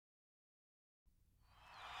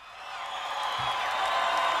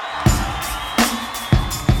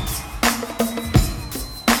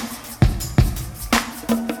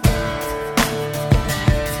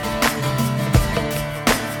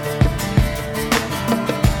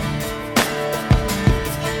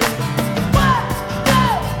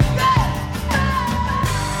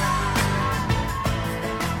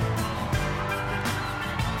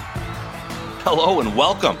Hello and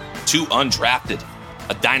welcome to Undrafted,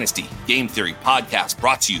 a Dynasty Game Theory podcast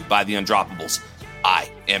brought to you by the Undroppables.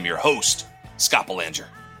 I am your host, Scott Belanger,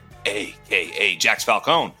 a.k.a. Jax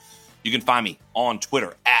Falcone. You can find me on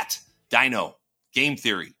Twitter at Dino Game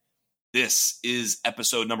Theory. This is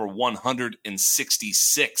episode number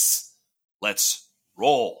 166. Let's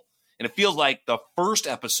roll. And it feels like the first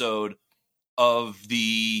episode of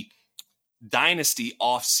the Dynasty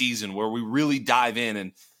off season where we really dive in,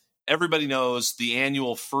 and everybody knows the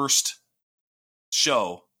annual first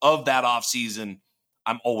show of that off season.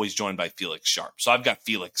 I'm always joined by Felix Sharp. So I've got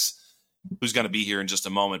Felix who's going to be here in just a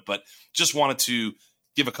moment, but just wanted to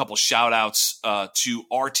give a couple shout outs to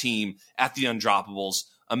our team at the Undroppables.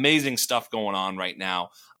 Amazing stuff going on right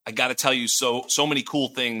now. I got to tell you, so many cool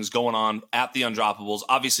things going on at the Undroppables.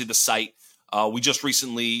 Obviously the site, we just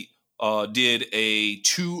recently did a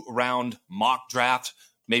 2-round mock draft.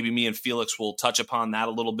 Maybe me and Felix will touch upon that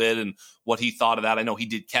a little bit and what he thought of that. I know he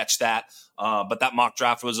did catch that, but that mock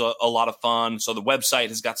draft was a lot of fun. So the website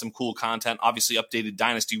has got some cool content, obviously updated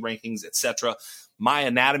dynasty rankings, etc. My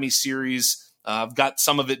anatomy series, I've got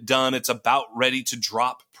some of it done. It's about ready to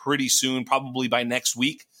drop pretty soon, probably by next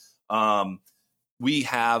week. We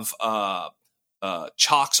have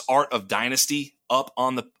Chalk's Art of Dynasty up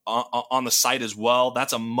on the site as well.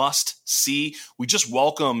 That's a must see. We just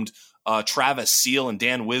welcomed Travis Seal and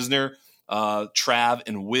Dan Wisner, Trav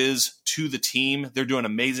and Wiz to the team. They're doing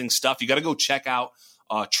amazing stuff. You got to go check out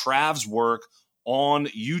Trav's work on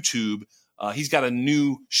YouTube. He's got a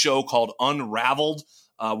new show called Unraveled,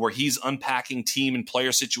 where he's unpacking team and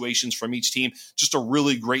player situations from each team. Just a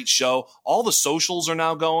really great show. All the socials are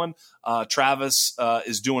now going. Travis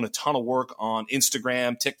is doing a ton of work on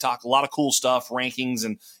Instagram, TikTok, a lot of cool stuff, rankings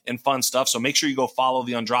and fun stuff. So make sure you go follow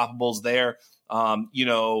the Undroppables there.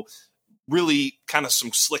 Really kind of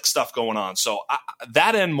some slick stuff going on. So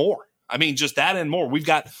that and more. I mean, just that and more. We've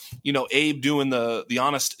got, Abe doing the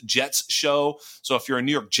Honest Jets show. So if you're a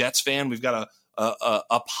New York Jets fan, we've got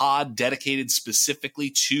a pod dedicated specifically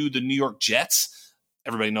to the New York Jets.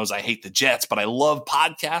 Everybody knows I hate the Jets, but I love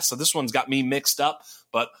podcasts. So this one's got me mixed up,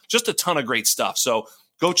 but just a ton of great stuff. So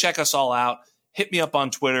go check us all out. Hit me up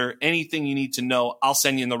on Twitter. Anything you need to know, I'll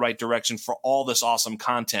send you in the right direction for all this awesome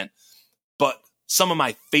content. But some of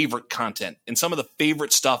my favorite content and some of the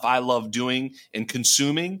favorite stuff I love doing and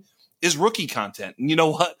consuming is rookie content. And you know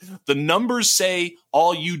what? The numbers say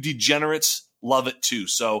all you degenerates love it too.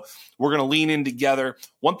 So we're going to lean in together.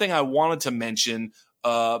 One thing I wanted to mention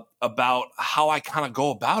about how I kind of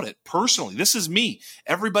go about it personally. This is me.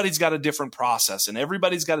 Everybody's got a different process and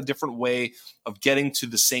everybody's got a different way of getting to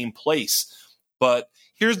the same place. But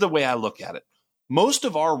here's the way I look at it. Most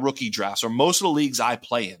of our rookie drafts, or most of the leagues I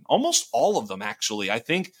play in, almost all of them actually, I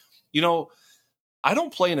think, I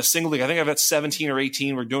don't play in a single league. I think I've got 17 or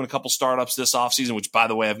 18. We're doing a couple startups this offseason, which, by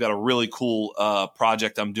the way, I've got a really cool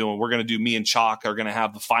project I'm doing. We're going to do, me and Chalk are going to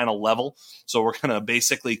have the final level. So we're going to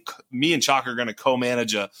basically, me and Chalk are going to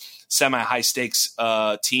co-manage a semi-high stakes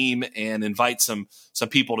team and invite some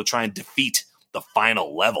people to try and defeat the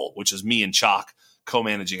final level, which is me and Chalk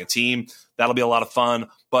co-managing a team. That'll be a lot of fun.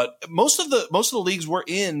 But most of the leagues we're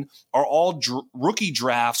in are all rookie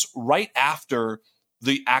drafts right after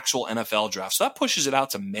the actual NFL draft. So that pushes it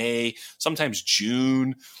out to May, sometimes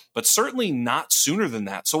June, but certainly not sooner than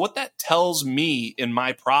that. So what that tells me in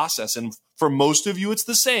my process, and for most of you it's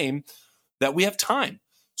the same, that we have time.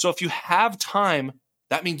 So if you have time,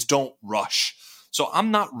 that means don't rush. So I'm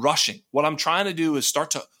not rushing. What I'm trying to do is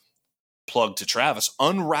start to plug to Travis,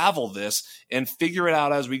 unravel this and figure it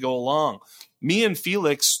out as we go along. Me and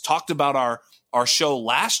Felix talked about our show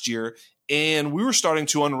last year, and we were starting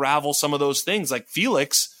to unravel some of those things. Like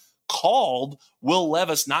Felix called Will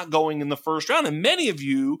Levis not going in the first round. And many of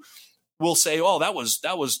you will say, oh, that was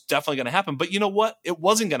definitely going to happen. But you know what? It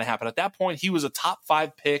wasn't going to happen. At that point, he was a top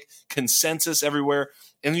 5 pick, consensus everywhere.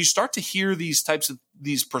 And you start to hear these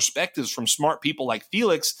perspectives from smart people like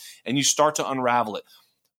Felix, and you start to unravel it.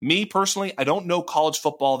 Me personally, I don't know college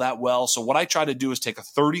football that well. So what I try to do is take a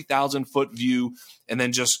 30,000-foot view and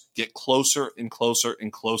then just get closer and closer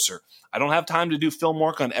and closer. I don't have time to do film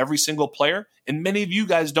work on every single player, and many of you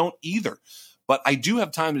guys don't either. But I do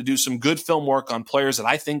have time to do some good film work on players that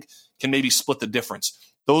I think can maybe split the difference.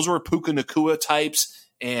 Those were Puka Nacua types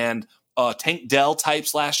and Tank Dell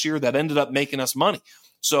types last year that ended up making us money.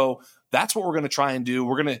 So that's what we're going to try and do.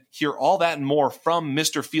 We're going to hear all that and more from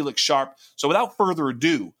Mr. Felix Sharp. So without further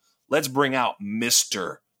ado, let's bring out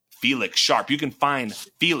Mr. Felix Sharp. You can find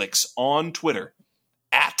Felix on Twitter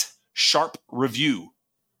at Sharp Review.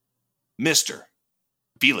 Mr.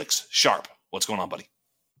 Felix Sharp. What's going on, buddy?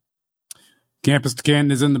 Campus to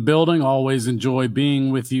Canton is in the building. Always enjoy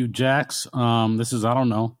being with you, Jax. This is, I don't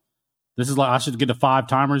know. This is like I should get a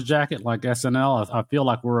 5-timers jacket like SNL. I feel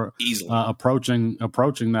like we're approaching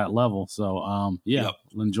that level. So, Yep.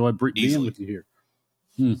 enjoy being with you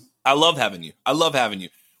here. I love having you.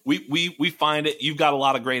 We find it. You've got a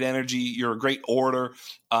lot of great energy. You're a great orator,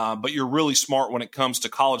 but you're really smart when it comes to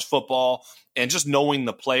college football and just knowing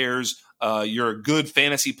the players. You're a good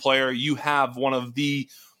fantasy player. You have one of the,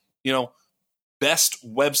 best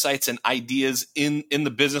websites and ideas in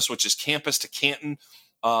the business, which is Campus to Canton.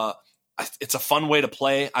 It's a fun way to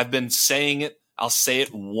play. I've been saying it. I'll say it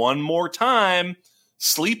one more time.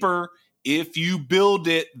 Sleeper, if you build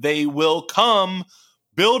it, they will come.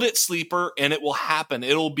 Build it, Sleeper, and it will happen.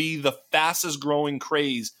 It'll be the fastest growing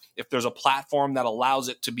craze if there's a platform that allows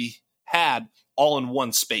it to be had all in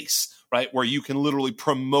one space, right? Where you can literally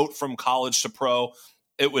promote from college to pro.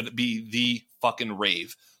 It would be the fucking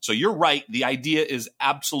rave. So you're right. The idea is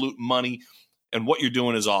absolute money, and what you're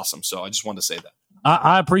doing is awesome. So I just wanted to say that.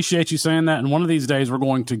 I appreciate you saying that. And one of these days we're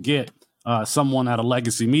going to get someone at a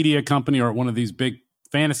legacy media company or one of these big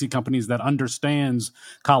fantasy companies that understands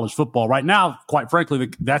college football. Right now, quite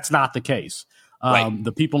frankly, that's not the case. Right.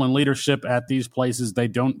 The people in leadership at these places, they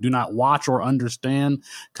do not watch or understand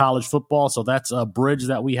college football. So that's a bridge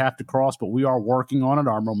that we have to cross, but we are working on it.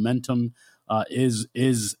 Our momentum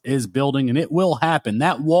is building, and it will happen.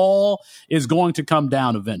 That wall is going to come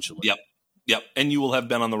down eventually. Yep. And you will have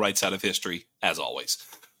been on the right side of history, as always.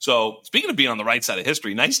 So speaking of being on the right side of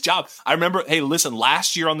history, nice job. I remember, hey, listen,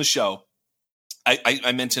 last year on the show,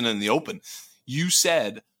 I mentioned in the open, you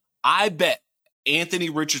said, I bet Anthony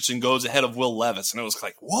Richardson goes ahead of Will Levis. And it was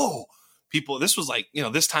like, whoa, people, this was like,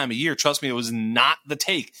 this time of year, trust me, it was not the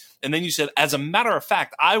take. And then you said, as a matter of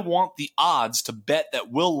fact, I want the odds to bet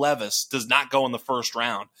that Will Levis does not go in the first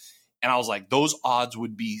round. And I was like, those odds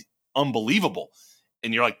would be unbelievable.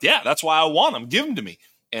 And you're like, yeah, that's why I want them. Give them to me.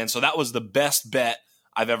 And so that was the best bet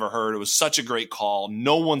I've ever heard. It was such a great call.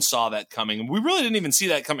 No one saw that coming. And we really didn't even see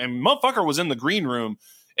that coming. I mean, motherfucker was in the green room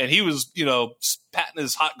and he was, patting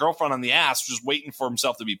his hot girlfriend on the ass, just waiting for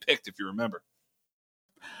himself to be picked, if you remember.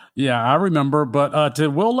 Yeah, I remember. But to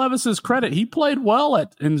Will Levis's credit, he played well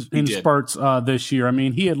in spurts this year. I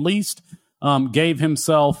mean, he at least gave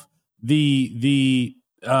himself the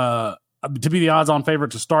to be the odds-on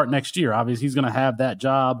favorite to start next year. Obviously, he's going to have that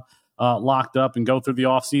job locked up and go through the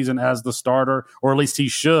offseason as the starter, or at least he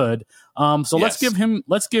should. So let's give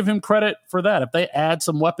him credit for that. If they add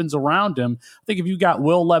some weapons around him, I think if you got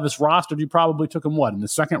Will Levis rostered, you probably took him in the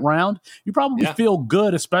second round. You probably feel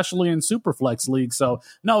good, especially in Superflex league. So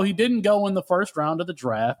no, he didn't go in the first round of the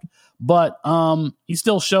draft, but he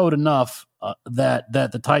still showed enough that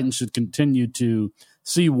the Titans should continue to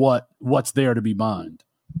see what's there to be mined.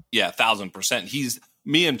 Yeah, 1,000%.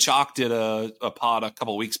 Me and Chalk did a pod a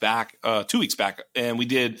couple of weeks back, 2 weeks back, and we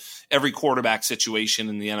did every quarterback situation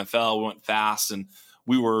in the NFL. We went fast, and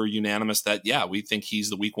we were unanimous that, we think he's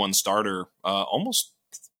the week 1 starter, almost,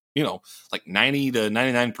 like 90 to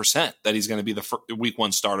 99% that he's going to be the week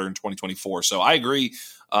 1 starter in 2024. So I agree.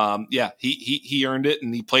 He earned it,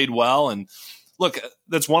 and he played well. And look,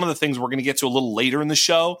 that's one of the things we're going to get to a little later in the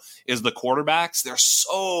show is the quarterbacks. They're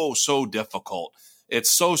so difficult. It's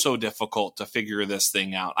so difficult to figure this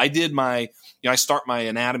thing out. I did I start my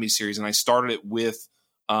anatomy series, and I started it with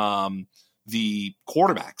the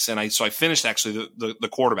quarterbacks. And I finished actually the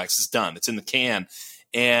quarterbacks. It's done. It's in the can.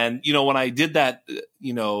 And, when I did that,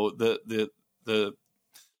 the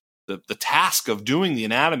task of doing the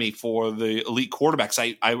anatomy for the elite quarterbacks,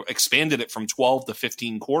 I expanded it from 12 to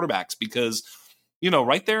 15 quarterbacks because,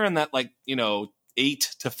 right there in that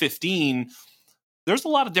 8 to 15, there's a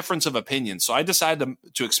lot of difference of opinion. So I decided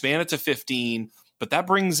to expand it to 15, but that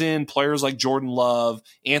brings in players like Jordan Love,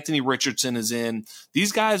 Anthony Richardson is in.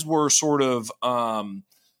 These guys were sort of,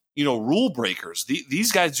 rule breakers.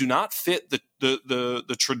 These guys do not fit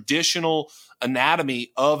the traditional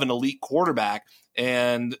anatomy of an elite quarterback.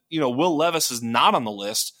 And, Will Levis is not on the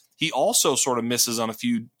list. He also sort of misses on a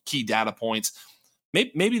few key data points.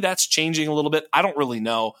 Maybe that's changing a little bit. I don't really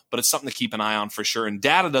know, but it's something to keep an eye on for sure. And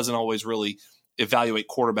data doesn't always really evaluate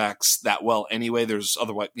quarterbacks that well anyway. There's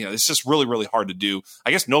otherwise, it's just really, really hard to do. I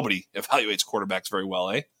guess nobody evaluates quarterbacks very well,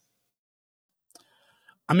 eh?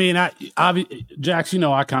 I mean, Jax,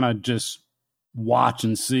 I kind of just watch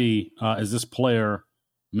and see, is this player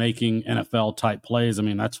making NFL type plays? I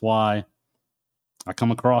mean, that's why I come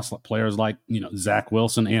across players like, Zach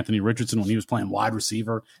Wilson, Anthony Richardson, when he was playing wide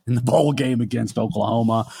receiver in the bowl game against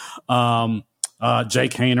Oklahoma.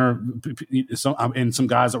 Jake Haener, and some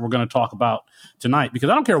guys that we're going to talk about tonight, because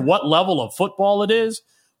I don't care what level of football it is.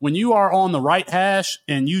 when you are on the right hash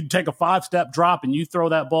and you take a 5-step drop and you throw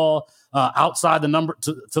that ball outside the number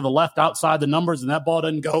to the left outside the numbers, and that ball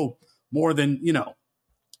doesn't go more than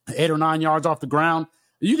 8 or 9 yards off the ground,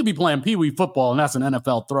 you could be playing pee-wee football, and that's an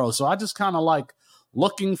NFL throw. So I just kind of like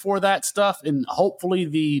looking for that stuff, and hopefully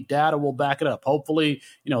the data will back it up. Hopefully,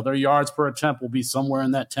 their yards per attempt will be somewhere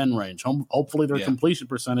in that 10 range. Hopefully their completion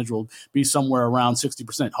percentage will be somewhere around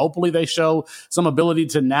 60%. Hopefully they show some ability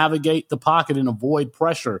to navigate the pocket and avoid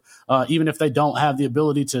pressure, even if they don't have the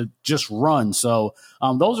ability to just run. So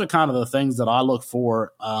those are kind of the things that I look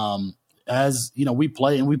for. As we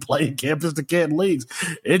play in campus to Canton leagues,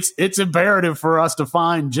 it's imperative for us to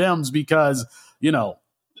find gems because,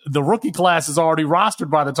 the rookie class is already rostered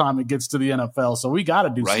by the time it gets to the NFL. So we got to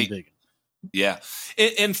do some digging. Yeah.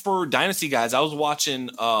 And for dynasty guys, I was watching,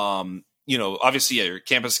 obviously your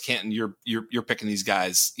campus Canton, you're picking these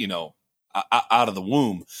guys, out of the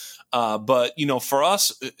womb. But for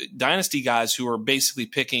us dynasty guys who are basically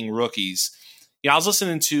picking rookies, I was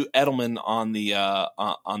listening to Edelman on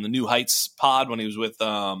the New Heights pod when he was with,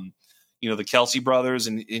 the Kelsey brothers.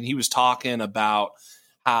 And he was talking about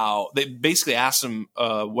how they basically asked him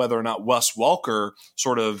whether or not Wes Welker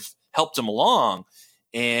sort of helped him along.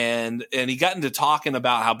 And he got into talking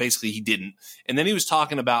about how basically he didn't. And then he was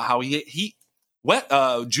talking about how Julian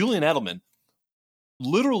Edelman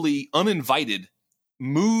literally uninvited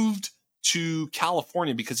moved to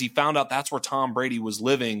California because he found out that's where Tom Brady was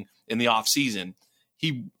living in the off season.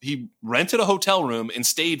 He rented a hotel room and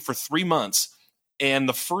stayed for 3 months. And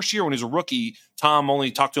the first year when he was a rookie, Tom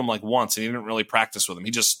only talked to him like once, and he didn't really practice with him.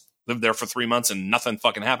 He just lived there for 3 months and nothing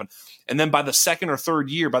fucking happened. And then by the second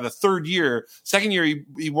year,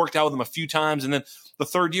 he worked out with him a few times. And then the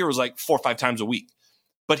third year was like 4 or 5 times a week.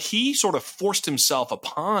 But he sort of forced himself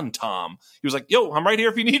upon Tom. He was like, yo, I'm right here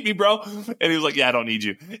if you need me, bro. And he was like, yeah, I don't need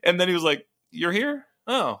you. And then he was like, you're here?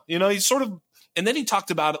 Oh, he's sort of, and then he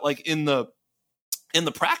talked about it like in the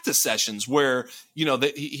practice sessions where,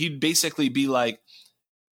 he'd basically be like,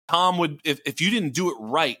 Tom would, if you didn't do it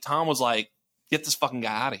right, Tom was like, get this fucking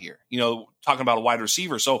guy out of here, talking about a wide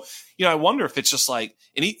receiver. So, I wonder if it's just like,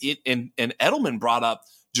 and Edelman brought up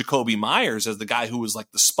Jacoby Myers as the guy who was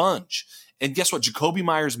like the sponge. And guess what? Jacoby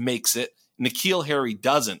Myers makes it. N'Keal Harry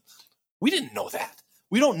doesn't. We didn't know that.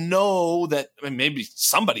 We don't know that. I mean, maybe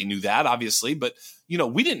somebody knew that, obviously, but,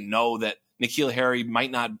 we didn't know that N'Keal Harry might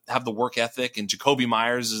not have the work ethic, and Jacoby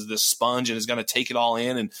Myers is this sponge and is going to take it all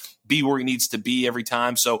in and be where he needs to be every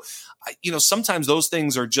time. So, sometimes those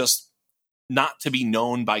things are just not to be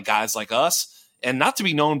known by guys like us and not to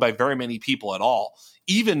be known by very many people at all.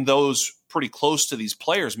 Even those pretty close to these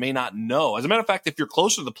players may not know. As a matter of fact, if you're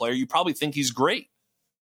closer to the player, you probably think he's great.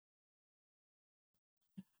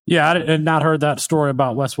 Yeah, I had not heard that story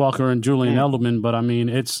about Wes Welker and Julian Edelman, but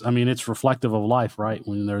it's reflective of life, right?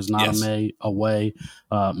 When there's not a way,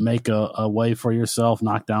 make a way for yourself,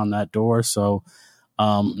 knock down that door. So,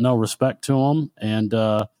 no, respect to them, and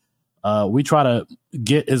we try to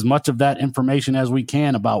get as much of that information as we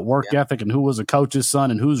can about work ethic and who was a coach's son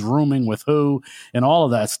and who's rooming with who and all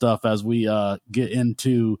of that stuff as we get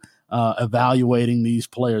into evaluating these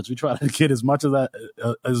players. We try to get as much of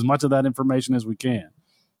that information as we can.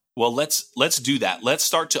 Well, let's do that. Let's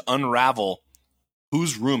start to unravel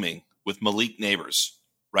who's rooming with Malik Neighbors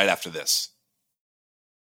right after this.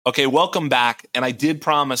 Okay, welcome back. And I did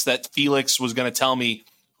promise that Felix was going to tell me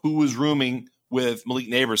who was rooming with Malik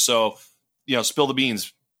Neighbors. So, spill the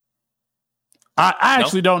beans. I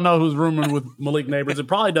actually don't know who's rooming with Malik Neighbors. It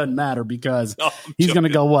probably doesn't matter because he's going to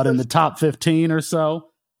go, in the top 15 or so?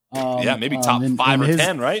 Maybe top 5 or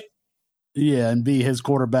 10, right? Yeah, and be his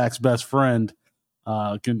quarterback's best friend.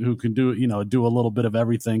 Who can do a little bit of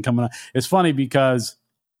everything coming up. It's funny because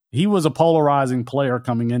he was a polarizing player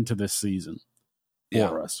coming into this season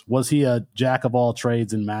for us. Was he a jack of all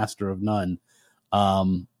trades and master of none?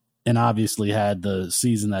 And obviously had the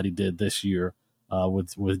season that he did this year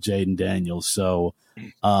with Jaden Daniels. So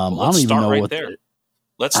I don't even know what there.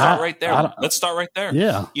 Let's start right there. Let's start right there.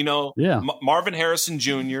 Yeah. Marvin Harrison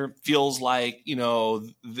Jr. feels like,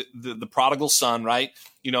 the prodigal son, right?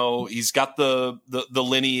 He's got the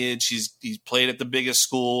lineage. He's played at the biggest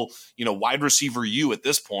school, wide receiver U at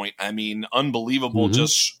this point. I mean, unbelievable,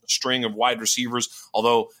 just string of wide receivers,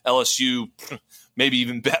 although LSU maybe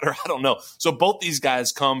even better. I don't know. So both these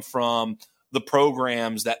guys come from the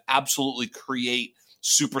programs that absolutely create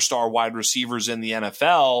superstar wide receivers in the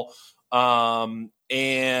NFL.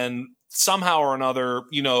 And somehow or another,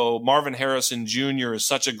 Marvin Harrison Jr. is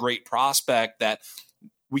such a great prospect that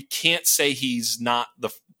we can't say he's not the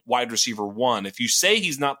wide receiver one. If you say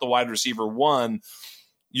he's not the wide receiver one,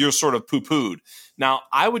 you're sort of poo-pooed. Now,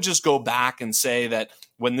 I would just go back and say that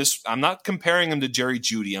I'm not comparing him to Jerry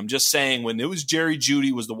Jeudy. I'm just saying when it was Jerry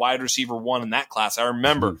Jeudy was the wide receiver 1 in that class, I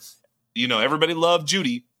remember, everybody loved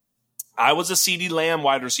Jeudy. I was a CeeDee Lamb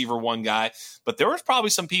wide receiver 1 guy, but there was probably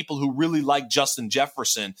some people who really liked Justin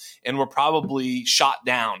Jefferson and were probably shot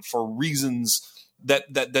down for reasons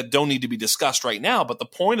that don't need to be discussed right now. But the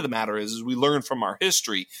point of the matter is we learned from our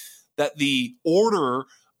history that the order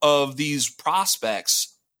of these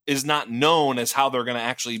prospects is not known as how they're going to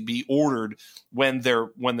actually be ordered when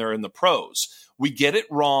they're in the pros. We get it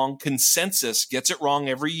wrong. Consensus gets it wrong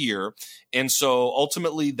every year. And so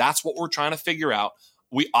ultimately that's what we're trying to figure out.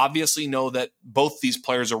 We obviously know that both these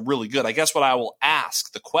players are really good. I guess what I will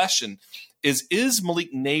ask the question is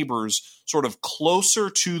Malik Nabers sort of closer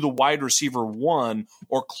to the wide receiver 1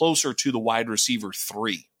 or closer to the wide receiver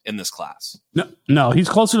 3 in this class? No, he's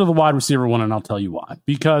closer to the wide receiver 1, and I'll tell you why.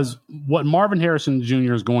 Because what Marvin Harrison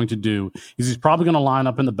Jr. is going to do is he's probably going to line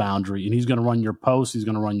up in the boundary, and he's going to run your posts, he's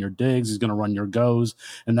going to run your digs, he's going to run your goes,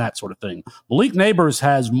 and that sort of thing. Malik Nabers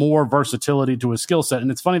has more versatility to his skill set, and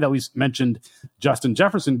it's funny that we mentioned Justin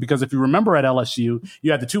Jefferson because if you remember at LSU, you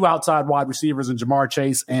had the 2 outside wide receivers in Jamar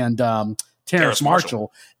Chase and Terrace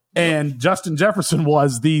Marshall. And Justin Jefferson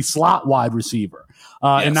was the slot wide receiver.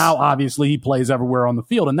 Yes. And now, obviously, he plays everywhere on the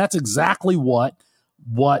field. And that's exactly what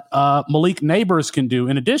Malik Nabers can do.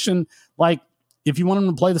 In addition, like, if you want him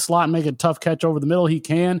to play the slot and make a tough catch over the middle, he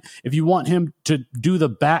can. If you want him to do the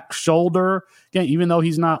back shoulder, again, even though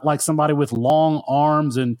he's not like somebody with long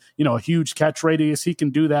arms and, a huge catch radius, he can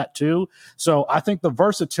do that too. So I think the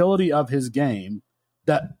versatility of his game,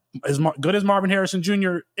 that as good as Marvin Harrison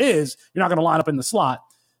Jr. is, you're not going to line up in the slot.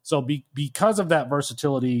 So because of that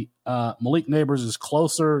versatility, Malik Nabers is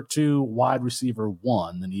closer to wide receiver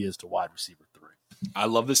 1 than he is to wide receiver 3. I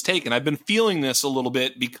love this take, and I've been feeling this a little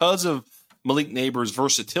bit because of Malik Nabers'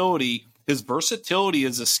 versatility. His versatility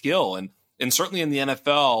is a skill, and certainly in the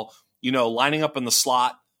NFL, lining up in the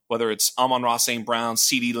slot, whether it's Amon-Ra St. Brown,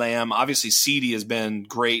 CeeDee Lamb, obviously CeeDee has been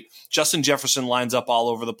great. Justin Jefferson lines up all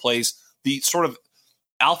over the place. The sort of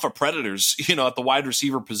alpha predators, at the wide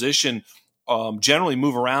receiver position generally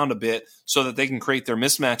move around a bit so that they can create their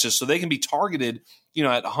mismatches so they can be targeted,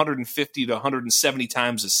 at 150 to 170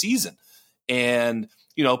 times a season. And,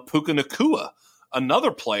 Puka Nacua,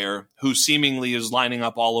 another player who seemingly is lining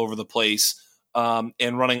up all over the place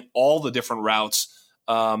and running all the different routes.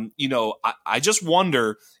 I just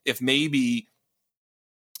wonder if maybe,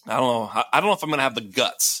 I don't know if I'm going to have the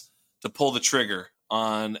guts to pull the trigger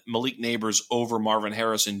on Malik Nabers over Marvin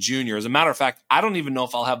Harrison Jr. As a matter of fact, I don't even know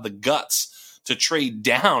if I'll have the guts to trade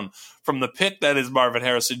down from the pick that is Marvin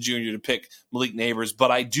Harrison Jr. to pick Malik Nabers, but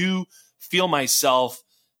I do feel myself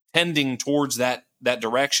tending towards that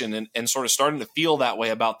direction and sort of starting to feel that way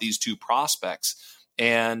about these 2 prospects.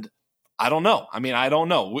 And I don't know. I don't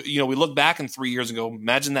know. We look back in 3 years and go,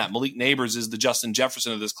 imagine that Malik Nabers is the Justin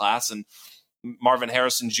Jefferson of this class and Marvin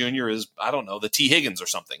Harrison Jr. is, I don't know, the T. Higgins or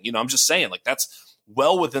something. I'm just saying, like, that's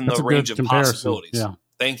well within the range of possibilities. Yeah.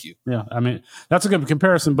 Thank you. Yeah. That's a good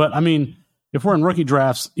comparison, but if we're in rookie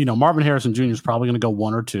drafts, Marvin Harrison Jr. is probably going to go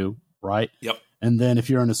 1 or 2, right? Yep. And then if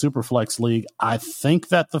you're in a super flex league, I think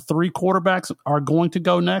that the 3 quarterbacks are going to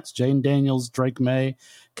go next: Jaden Daniels, Drake May,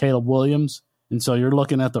 Caleb Williams. And so you're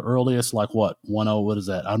looking at the earliest, like what, 10, what is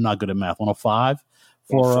that? I'm not good at math. 105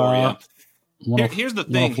 for yeah. Here's the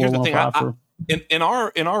thing. In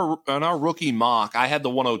our rookie mock, I had the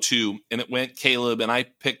 102 and it went Caleb and I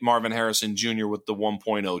picked Marvin Harrison Jr. with the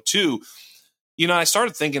 1.02. I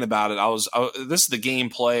started thinking about it. This is the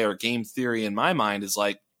gameplay or game theory in my mind is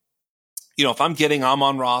like, if I'm getting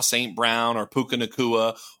Amon-Ra St. Brown or Puka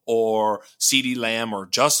Nacua or CeeDee Lamb or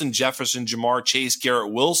Justin Jefferson, Jamar Chase,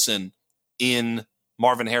 Garrett Wilson in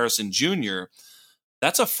Marvin Harrison Jr.,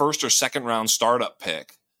 that's a 1st or 2nd round startup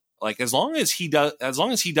pick. Like as long as he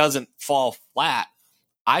doesn't fall flat,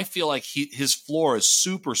 I feel like his floor is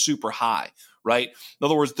super, super high, right? In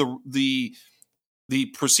other words, the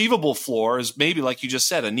perceivable floor is maybe, like you just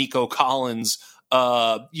said, a Nico Collins,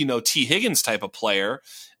 T. Higgins type of player,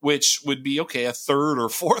 which would be, okay, a 3rd or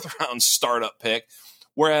 4th round startup pick.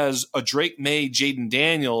 Whereas a Drake May, Jaden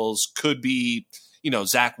Daniels could be,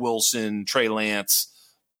 Zach Wilson, Trey Lance,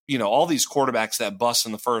 all these quarterbacks that bust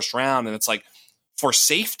in the 1st round. And it's like, for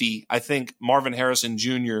safety, I think Marvin Harrison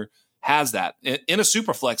Jr. has that. In a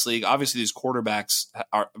super flex league, obviously these quarterbacks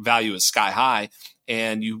value is sky high,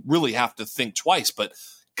 and you really have to think twice. But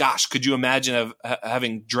gosh, could you imagine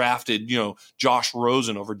having drafted, Josh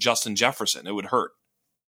Rosen over Justin Jefferson? It would hurt.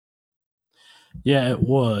 Yeah, it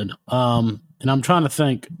would. And I'm trying to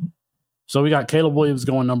think. So we got Caleb Williams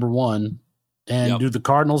going number 1. And do the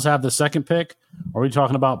Cardinals have the 2nd pick? Or are we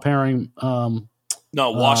talking about pairing? No,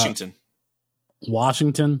 Washington.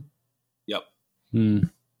 Washington. Yep.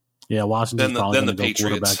 Yeah, Washington's probably then the go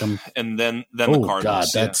Patriots, quarterback. and then the Cardinals. God,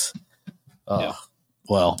 that's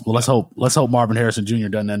Well, let's hope Marvin Harrison Jr.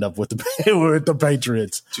 doesn't end up with the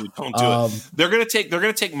Patriots. Dude, don't do it. They're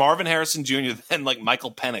gonna take Marvin Harrison Jr. then like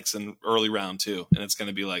Michael Penix in early round 2, and it's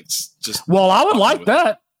gonna be like just. Well, I would like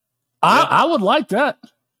that. I would like that.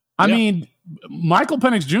 I mean, Michael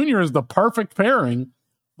Penix Jr. is the perfect pairing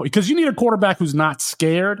because you need a quarterback who's not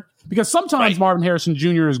scared. Because sometimes Marvin Harrison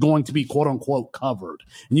Jr. is going to be quote unquote covered,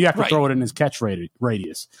 and you have to throw it in his catch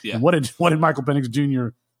radius. Yeah. And what did Michael Penix Jr.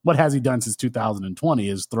 What has he done since 2020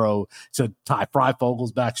 is throw to Ty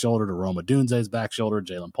Fryfogel's back shoulder, to Rome Odunze's back shoulder,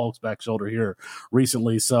 Jalen Polk's back shoulder here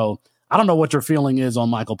recently. So I don't know what your feeling is on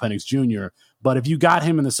Michael Penix Jr., but if you got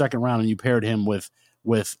him in the second round and you paired him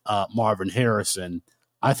with Marvin Harrison,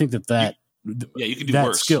 I think that you can do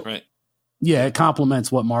worse, skill, right? Yeah, it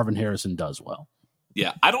complements what Marvin Harrison does well.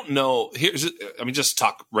 Yeah, I don't know. Just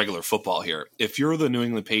talk regular football here. If you're the New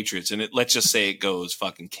England Patriots, and let's just say it goes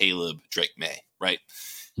fucking Caleb Drake May, right?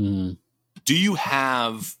 Do you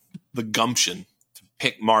have the gumption to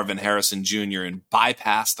pick Marvin Harrison Jr. and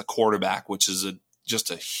bypass the quarterback, which is just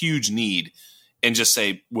a huge need, and just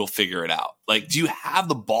say, we'll figure it out? Like, do you have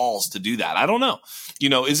the balls to do that? I don't know.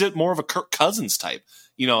 Is it more of a Kirk Cousins type?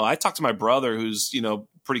 I talked to my brother who's,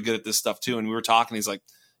 pretty good at this stuff too. And we were talking, he's like,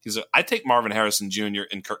 I take Marvin Harrison Jr.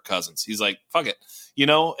 and Kirk Cousins. He's like, fuck it.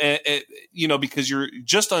 Because you're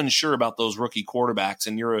just unsure about those rookie quarterbacks,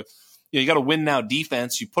 and you got to win now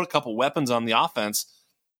defense. You put a couple weapons on the offense,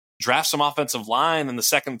 draft some offensive line in the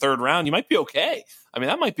second, third round. You might be okay. I mean,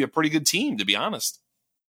 that might be a pretty good team, to be honest.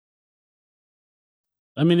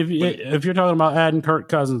 I mean, if you're talking about adding Kirk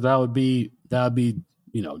Cousins, that would be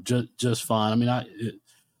just fine. I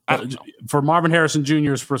mean, for Marvin Harrison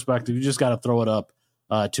Jr.'s perspective, you just got to throw it up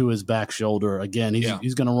to his back shoulder. Again,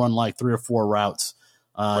 he's going to run like 3 or 4 routes.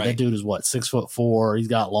 That dude is 6'4". He's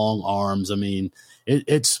got long arms. I mean,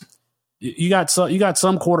 you got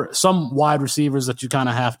some wide receivers that you kind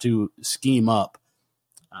of have to scheme up.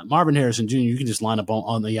 Marvin Harrison Jr., you can just line up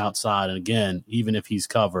on the outside, and again, even if he's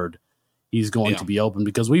covered, he's going to be open,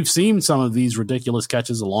 because we've seen some of these ridiculous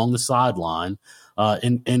catches along the sideline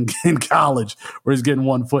in college where he's getting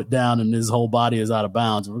 1 foot down and his whole body is out of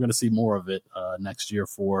bounds. And we're going to see more of it next year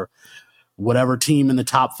for whatever team in the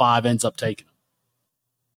top 5 ends up taking him.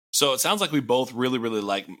 So it sounds like we both really, really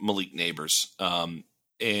like Malik Neighbors. And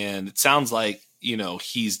it sounds like,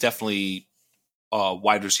 he's definitely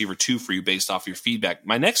wide receiver 2 for you based off your feedback.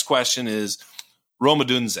 My next question is Rome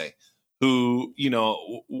Odunze, who,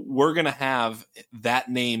 we're going to have that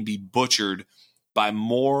name be butchered by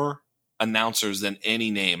more announcers than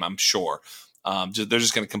any name, I'm sure. They're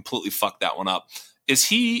just going to completely fuck that one up. Is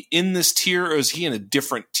he in this tier, or is he in a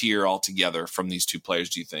different tier altogether from these 2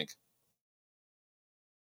 players, do you think?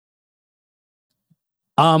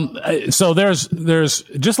 So there's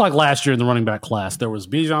just like last year in the running back class, there was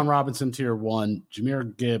Bijan Robinson tier 1,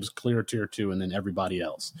 Jahmyr Gibbs clear tier 2, and then everybody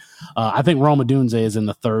else. I think Rome Odunze is in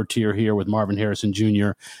the 3rd tier here with Marvin Harrison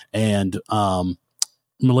Jr. and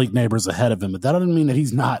Malik Neighbors ahead of him, but that doesn't mean that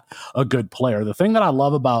he's not a good player. The thing that I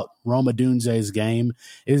love about Rome Odunze's game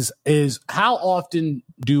is how often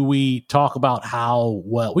do we talk about how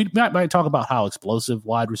well we might talk about how explosive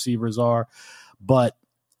wide receivers are, but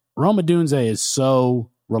Rome Odunze is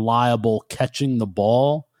so reliable catching the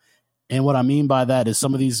ball. And what I mean by that is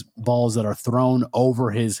some of these balls that are thrown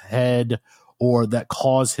over his head or that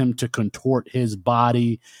cause him to contort his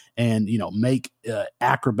body and, make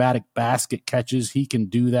acrobatic basket catches. He can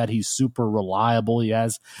do that. He's super reliable. He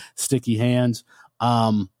has sticky hands.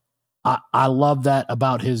 I love that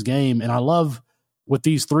about his game. And I love with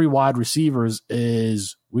these 3 wide receivers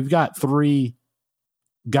is we've got 3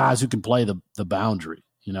 guys who can play the boundary.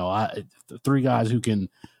 3 guys who can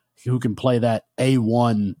play that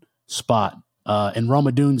A1 spot, and Rome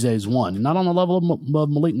Odunze is one. And not on the level of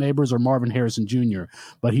Malik Neighbors or Marvin Harrison Jr.,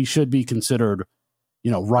 but he should be considered,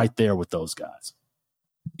 right there with those guys.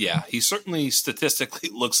 Yeah, he certainly statistically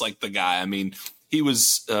looks like the guy. I mean, he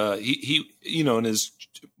was in his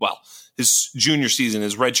junior season,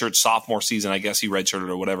 his redshirt sophomore season, I guess he redshirted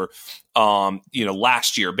or whatever.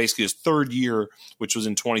 Last year, basically his 3rd year, which was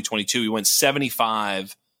in 2022, he went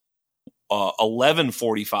 75, 11,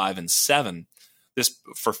 45, and 7. This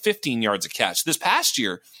for 15 yards a catch. This past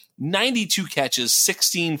year, 92 catches,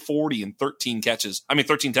 16, 40, and 13 touchdowns.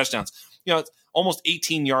 It's almost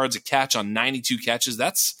 18 yards a catch on 92 catches.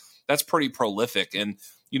 That's pretty prolific. And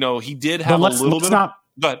he did have a little bit. Go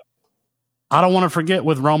ahead. I don't want to forget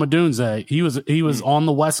with Rome Odunze, he was on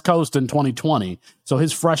the West Coast in 2020. So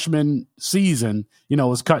his freshman season,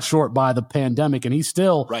 was cut short by the pandemic, and he's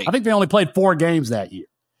still, right. I think they only played 4 games that year.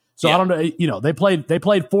 So I don't know, they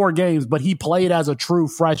played 4 games, but he played as a true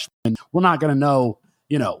freshman. We're not going to know,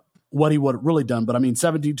 what he would have really done. But I mean,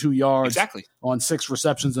 72 yards on 6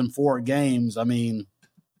 receptions in 4 games. I mean,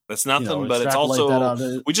 that's nothing, but it's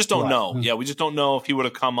also, we just don't know. Yeah. We just don't know if he would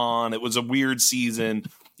have come on. It was a weird season.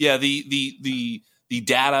 Yeah. The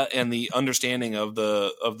data and the understanding of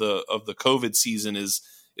the COVID season is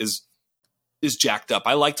jacked up.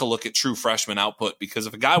 I like to look at true freshman output, because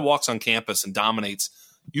if a guy walks on campus and dominates,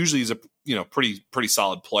 usually he's a pretty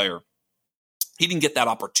solid player. He didn't get that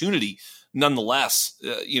opportunity. Nonetheless,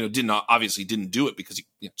 didn't do it because he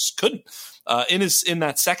just couldn't. In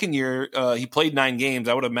that second year, he played 9 games.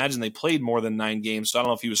 I would imagine they played more than 9 games. So I don't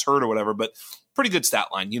know if he was hurt or whatever, but pretty good stat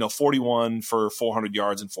line. 41 for 400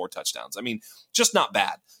 yards and 4 touchdowns. I mean, just not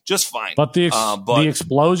bad, just fine. But the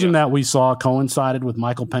explosion that we saw coincided with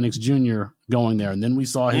Michael Penix Jr. going there, and then we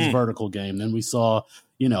saw his vertical game. Then we saw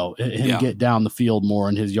him get down the field more,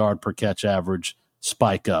 and his yard per catch average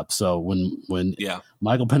spike up. So when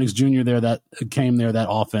Michael Penix Jr. that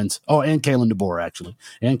offense, and Kalen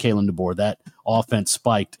DeBoer, that offense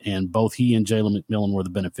spiked, and both he and Jalen McMillan were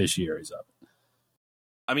the beneficiaries of it.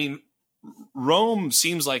 I mean, Rome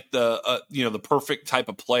seems like the perfect type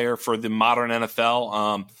of player for the modern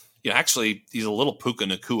NFL. Actually, he's a little Puka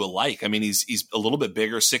Nacua-like. I mean, he's a little bit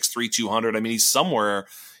bigger, 6'3", 200. I mean, he's somewhere.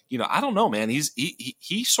 I don't know, man.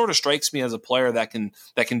 He sort of strikes me as a player that can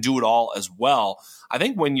do it all as well. I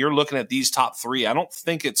think when you're looking at these top 3, I don't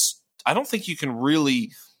think you can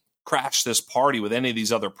really crash this party with any of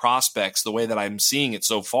these other prospects the way that I'm seeing it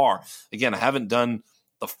so far. Again, I haven't done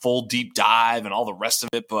the full deep dive and all the rest of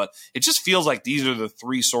it, but it just feels like these are the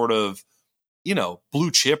 3 sort of,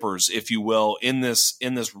 blue chippers, if you will, in this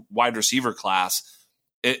wide receiver class.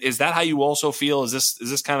 Is that how you also feel? Is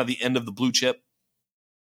this kind of the end of the blue chip?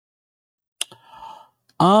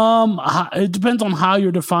 It depends on how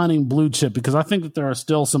you're defining blue chip, because I think that there are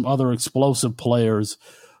still some other explosive players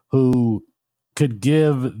who could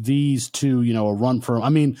give these 2, a run for. I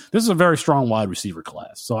mean, this is a very strong wide receiver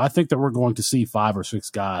class, so I think that we're going to see 5 or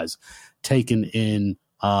 6 guys taken in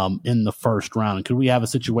the first round. And could we have a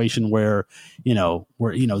situation where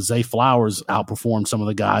Zay Flowers outperformed some of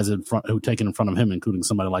the guys in front who taken in front of him, including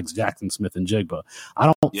somebody like Jackson Smith and Jigba? I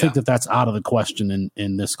don't think that that's out of the question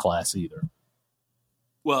in this class either.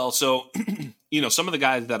 Well, so, some of the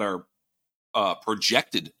guys that are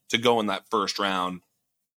projected to go in that first round,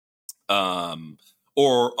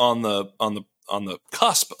 or on the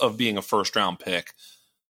cusp of being a first round pick,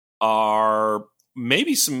 are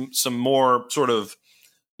maybe some more sort of,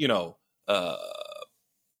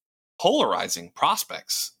 polarizing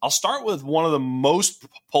prospects. I'll start with one of the most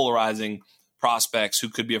polarizing prospects who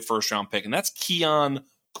could be a first round pick, and that's Keon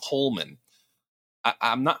Coleman.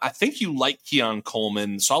 I think you like Keon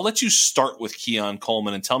Coleman, so I'll let you start with Keon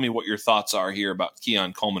Coleman and tell me what your thoughts are here about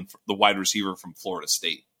Keon Coleman, the wide receiver from Florida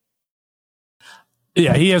State.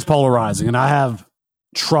 Yeah, he is polarizing, and I have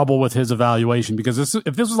trouble with his evaluation, because if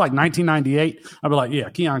this was like 1998, I'd be like,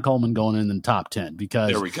 yeah, Keon Coleman going in the top 10,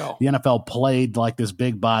 because there we go. The NFL played like this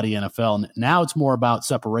big body NFL, and now it's more about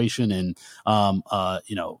separation and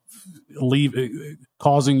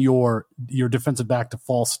causing your defensive back to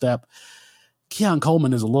false step. Keon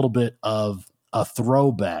Coleman is a little bit of a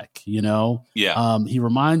throwback, Yeah. He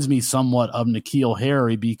reminds me somewhat of N'Keal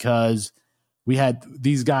Harry, because we had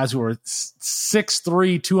these guys who were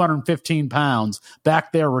 6'3", 215 pounds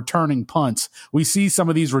back there returning punts. We see some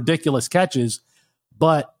of these ridiculous catches,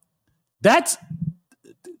 but it's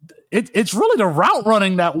really the route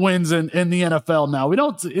running that wins in the NFL now.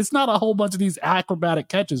 It's not a whole bunch of these acrobatic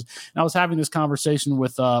catches. And I was having this conversation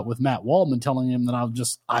with Matt Waldman, telling him that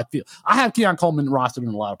I have Keon Coleman rostered in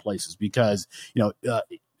a lot of places, because,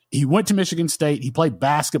 he went to Michigan State. He played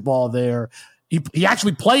basketball there. He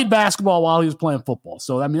actually played basketball while he was playing football.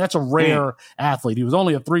 So, I mean, that's a rare athlete. He was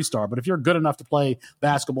only a 3-star, but if you're good enough to play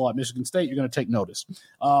basketball at Michigan State, you're going to take notice.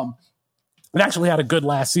 It actually had a good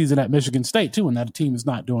last season at Michigan State too, and that team is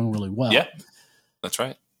not doing really well. Yeah, that's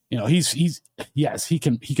right. He's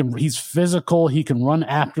physical. He can run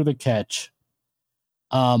after the catch.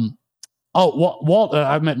 I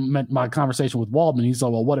meant my conversation with Waldman. He said,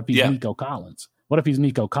 well, what if he's Nico Collins? What if he's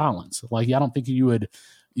Nico Collins? Like, I don't think you would,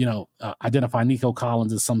 identify Nico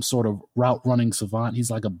Collins as some sort of route running savant. He's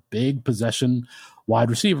like a big possession wide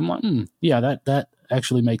receiver. I'm like, that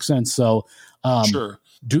actually makes sense. So, sure.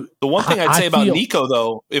 The one thing I'd say about Nico,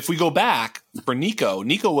 though, if we go back for Nico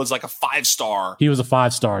was like a 5-star. He was a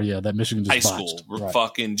 5-star, yeah, that Michigan just high school. Right.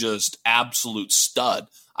 Fucking just absolute stud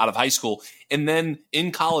out of high school. And then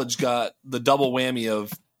in college got the double whammy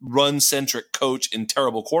of run-centric coach and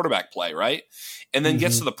terrible quarterback play, right? And then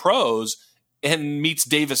gets to the pros and meets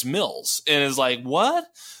Davis Mills and is like, what?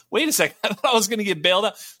 Wait a second. I thought I was going to get bailed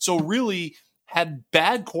out. So really had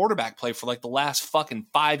bad quarterback play for like the last fucking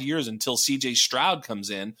 5 years until CJ Stroud comes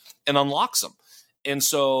in and unlocks him. And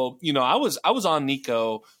so, I was on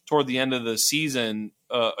Nico toward the end of the season.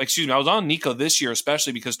 I was on Nico this year,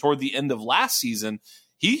 especially because toward the end of last season,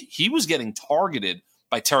 he was getting targeted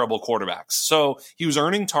by terrible quarterbacks. So he was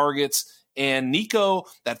earning targets, and Nico,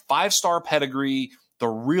 that 5-star pedigree, the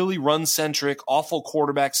really run-centric, awful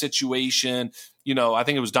quarterback situation. I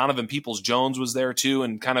think it was Donovan Peoples-Jones was there too,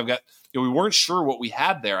 and kind of got, we weren't sure what we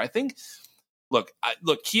had there. I think, look,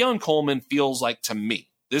 Keon Coleman feels like, to me,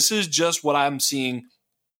 this is just what I'm seeing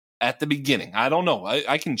at the beginning. I don't know.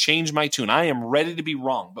 I can change my tune. I am ready to be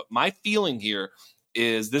wrong, but my feeling here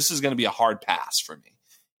is this is going to be a hard pass for me.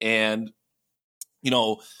 And,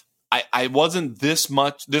 I wasn't this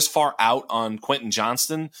far out on Quentin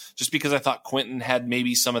Johnston just because I thought Quentin had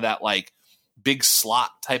maybe some of that like big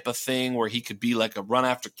slot type of thing where he could be like a run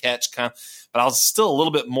after catch kind of, but I was still a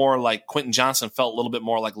little bit more like Quentin Johnston felt a little bit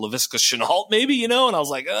more like Laviska Shenault maybe, and I was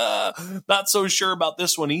like, not so sure about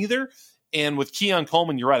this one either. And with Keon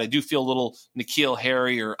Coleman, you're right. I do feel a little N'Keal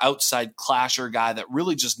Harry or outside clasher guy that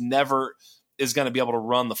really just never is going to be able to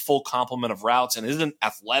run the full complement of routes and isn't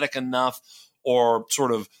athletic enough or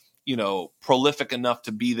sort of, prolific enough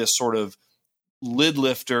to be this sort of lid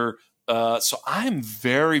lifter. So I'm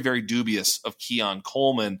very, very dubious of Keon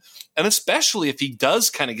Coleman, and especially if he does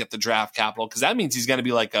kind of get the draft capital, because that means he's going to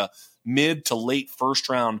be like a mid to late first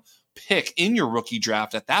round pick in your rookie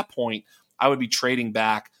draft. At that point, I would be trading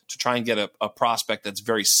back to try and get a prospect that's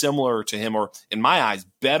very similar to him, or in my eyes,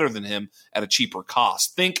 better than him at a cheaper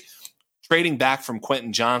cost. Think trading back from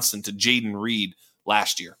Quentin Johnston to Jaden Reed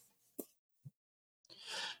last year.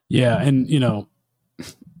 Yeah, and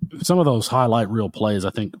some of those highlight reel plays I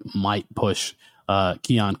think might push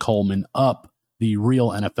Keon Coleman up the real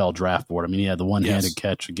NFL draft board. I mean, he had the one-handed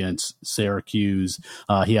catch against Syracuse.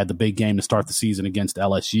 He had the big game to start the season against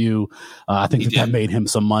LSU. I think that made him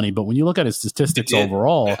some money. But when you look at his statistics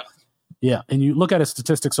overall, and you look at his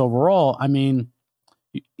statistics overall, I mean,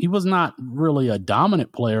 he was not really a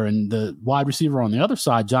dominant player. And the wide receiver on the other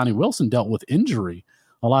side, Johnny Wilson, dealt with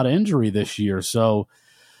a lot of injury this year. So,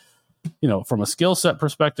 from a skill set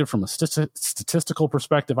perspective, from a statistical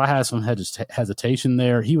perspective, I had some hesitation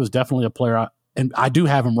there. He was definitely a player, and I do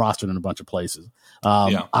have him rostered in a bunch of places.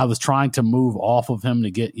 I was trying to move off of him to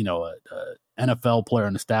get, a NFL player,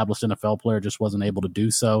 an established NFL player, just wasn't able to do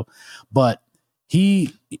so. But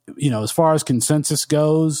he, as far as consensus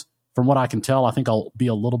goes, from what I can tell, I think I'll be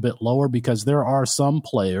a little bit lower because there are some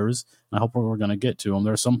players, and I hope we're going to get to them.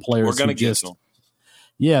 There are some players we're going to get to them.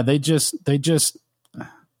 Yeah, they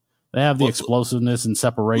have the explosiveness and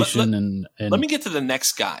separation. And let me get to the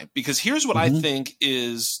next guy, because here's what I think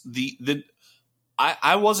is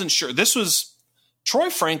I wasn't sure. This was Troy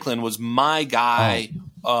Franklin was my guy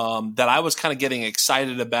that I was kind of getting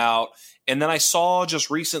excited about. And then I saw just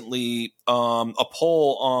recently a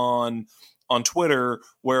poll on Twitter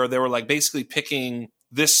where they were like basically picking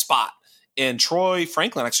this spot, and Troy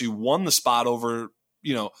Franklin actually won the spot over,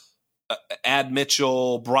 Ad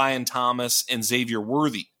Mitchell, Brian Thomas, and Xavier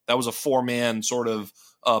Worthy. That was a 4-man sort of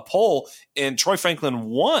poll, and Troy Franklin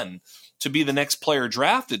won to be the next player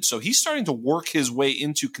drafted. So he's starting to work his way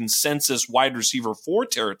into consensus wide receiver 4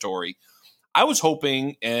 territory. I was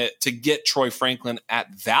hoping to get Troy Franklin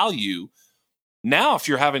at value. Now, if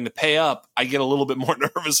you're having to pay up, I get a little bit more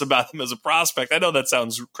nervous about him as a prospect. I know that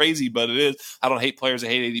sounds crazy, but it is. I don't hate players. I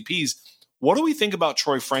hate ADPs. What do we think about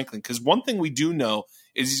Troy Franklin? Because one thing we do know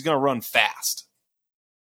is he's going to run fast.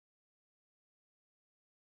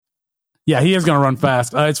 Yeah, he is going to run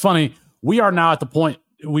fast. It's funny. We are now at the point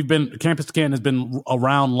Campus Canton has been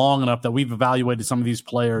around long enough that we've evaluated some of these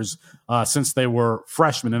players since they were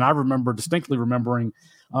freshmen. And I remember distinctly remembering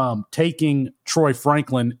taking Troy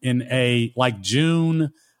Franklin in a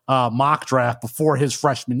June mock draft before his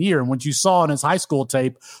freshman year. And what you saw in his high school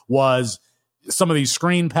tape was some of these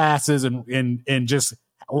screen passes and just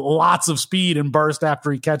lots of speed and burst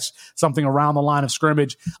after he catch something around the line of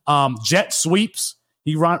scrimmage. Jet sweeps.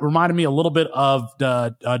 He reminded me a little bit of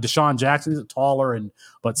Deshaun Jackson. He's taller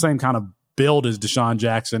but same kind of build as Deshaun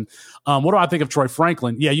Jackson. What do I think of Troy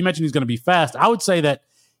Franklin? Yeah, you mentioned he's going to be fast. I would say that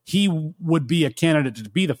he would be a candidate to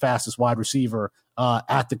be the fastest wide receiver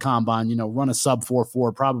at the combine. Run a sub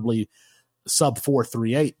 4.4, probably sub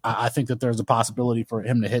 4.38. I think that there's a possibility for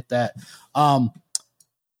him to hit that.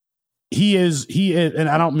 He is, and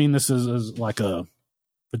I don't mean this as like a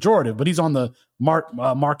pejorative, but he's on the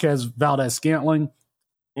Marquez Valdez-Scantling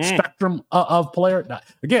spectrum of player.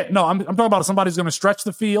 Again, no, I'm talking about somebody who's going to stretch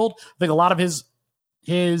the field. I think a lot of his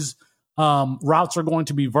routes are going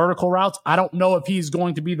to be vertical routes. I don't know if he's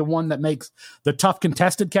going to be the one that makes the tough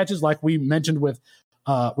contested catches like we mentioned with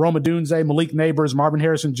Rome Odunze, Malik Neighbors, Marvin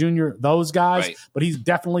Harrison Jr., those guys. Right. But he's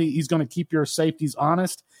going to keep your safeties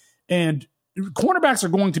honest. And cornerbacks are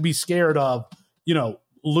going to be scared of,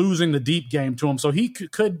 losing the deep game to him. So he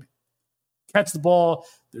could catch the ball.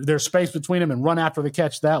 There's space between him and run after the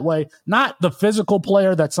catch that way. Not the physical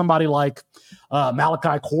player that somebody like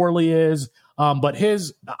Malachi Corley is. But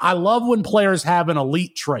I love when players have an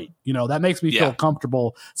elite trait. That makes me feel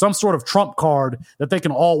comfortable. Some sort of trump card that they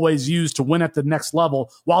can always use to win at the next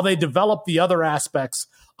level while they develop the other aspects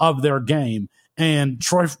of their game. And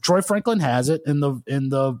Troy Franklin has it in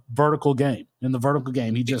the vertical game. In the vertical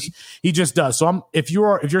game, he just does. So if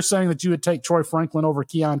you're saying that you would take Troy Franklin over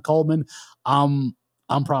Keon Coleman, I'm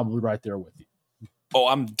probably right there with you. Oh,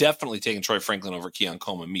 I'm definitely taking Troy Franklin over Keon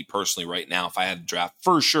Coleman, me personally, right now, if I had to draft,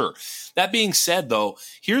 for sure. That being said, though,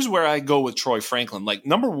 here's where I go with Troy Franklin. Like,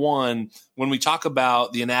 number one, when we talk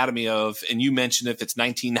about the anatomy of, and you mentioned if it's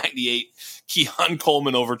 1998, Keon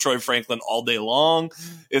Coleman over Troy Franklin all day long,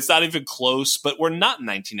 it's not even close, but we're not in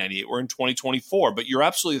 1998. We're in 2024, but you're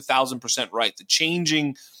absolutely 1,000% right. The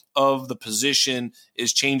changing of the position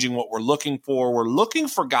is changing what we're looking for. We're looking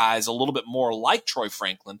for guys a little bit more like Troy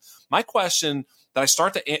Franklin. My question that I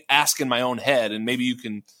start to ask in my own head, and maybe you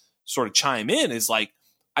can sort of chime in, is like,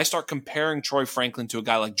 I start comparing Troy Franklin to a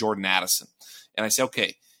guy like Jordan Addison. And I say,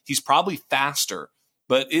 okay, he's probably faster,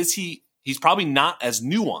 but he's probably not as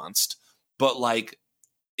nuanced, but like,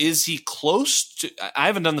 is he close to, I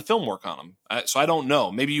haven't done the film work on him, so I don't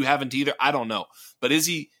know. Maybe you haven't either. I don't know. But is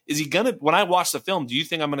he going to, when I watch the film, do you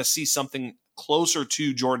think I'm going to see something closer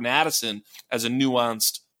to Jordan Addison as a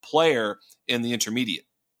nuanced player in the intermediate?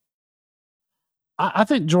 I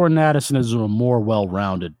think Jordan Addison is a more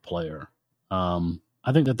well-rounded player.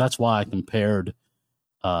 I think that's why I compared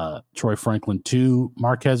Troy Franklin to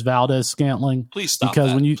Marquez Valdez-Scantling. Please stop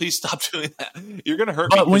because that. Please stop doing that. You're going to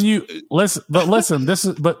hurt me. But when you listen, this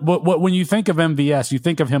is when you think of MVS, you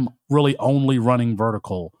think of him really only running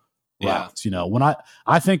vertical routes. When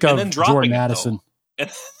I think of Jordan Addison,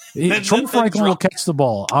 Troy Franklin will catch the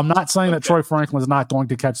ball. I'm not saying that Troy Franklin is not going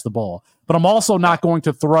to catch the ball, but I'm also not going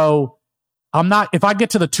to throw. If I get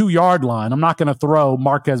to the 2-yard line, I'm not going to throw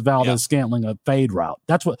Marquez Valdez-Scantling a fade route.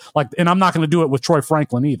 That's and I'm not going to do it with Troy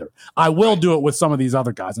Franklin either. I will do it with some of these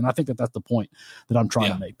other guys. And I think that's the point that I'm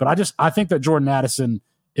trying to make. But I think that Jordan Addison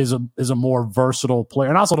is a more versatile player.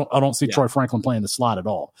 And also I don't see Troy Franklin playing the slot at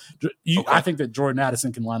all. I think that Jordan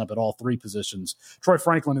Addison can line up at all three positions. Troy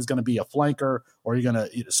Franklin is going to be a flanker, or you're going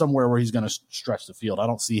to somewhere where he's going to stretch the field. I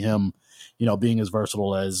don't see him, being as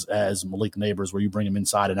versatile as Malik Neighbors, where you bring him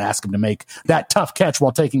inside and ask him to make that tough catch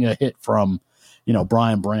while taking a hit from,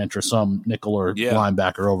 Brian Branch or some nickel or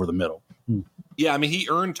linebacker over the middle. Yeah, I mean, he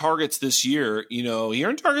earned targets this year. He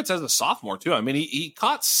earned targets as a sophomore, too. I mean, he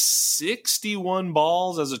caught 61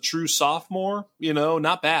 balls as a true sophomore,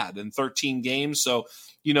 not bad in 13 games. So,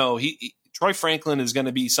 Troy Franklin is going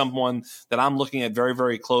to be someone that I'm looking at very,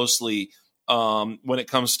 very closely when it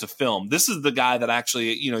comes to film. This is the guy that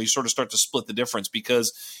actually, you sort of start to split the difference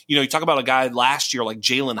because, you talk about a guy last year like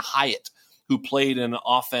Jalen Hyatt who played in an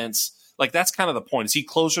offense. Like, that's kind of the point. Is he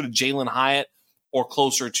closer to Jalen Hyatt or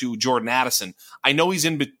closer to Jordan Addison? I know he's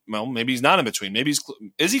maybe he's not in between. Maybe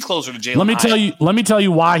is he closer to Jalen Hyatt? Let me tell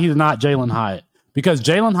you why he's not Jalen Hyatt. Because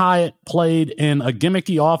Jalen Hyatt played in a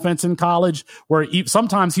gimmicky offense in college where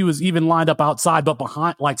sometimes he was even lined up outside, but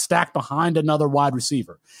behind, like stacked behind another wide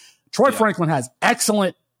receiver. Troy Franklin has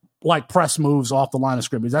excellent press moves off the line of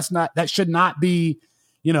scrimmage. That should not be,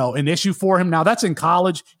 an issue for him. Now that's in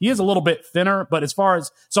college. He is a little bit thinner, but as far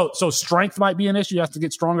as so strength might be an issue. He has to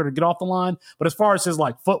get stronger to get off the line. But as far as his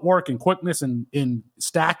footwork and quickness and in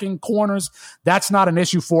stacking corners, that's not an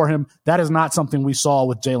issue for him. That is not something we saw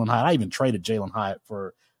with Jalen Hyatt. I even traded Jalen Hyatt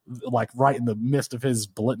for right in the midst of his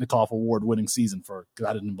Biletnikoff Award winning season because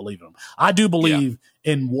I didn't believe in him. I do believe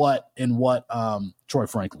in what Troy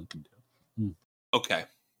Franklin can do.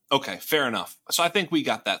 Okay, fair enough. So I think we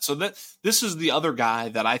got that. So this is the other guy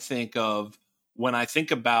that I think of when I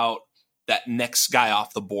think about that next guy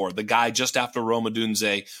off the board, the guy just after Rome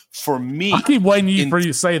Odunze. For me, I keep waiting for you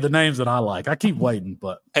to say the names that I like. I keep waiting,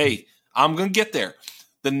 but hey, I'm going to get there.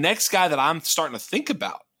 The next guy that I'm starting to think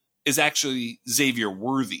about is actually Xavier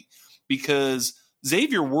Worthy, because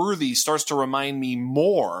Xavier Worthy starts to remind me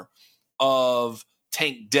more of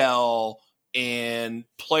Tank Dell and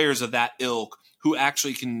players of that ilk who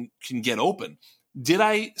actually can get open. Did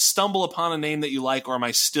I stumble upon a name that you like, or am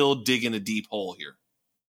I still digging a deep hole here?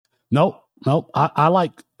 Nope. I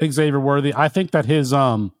like Xavier Worthy. I think that his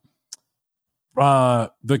the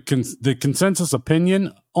consensus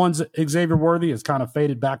opinion on Xavier Worthy has kind of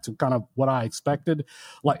faded back to kind of what I expected.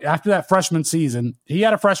 Like after that freshman season, he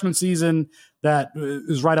had a freshman season that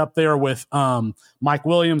is right up there with Mike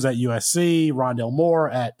Williams at USC, Rondell Moore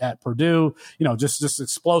at Purdue. Just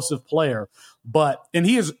explosive player. And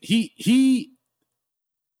he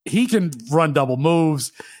can run double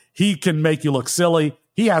moves. He can make you look silly.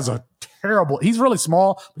 He's really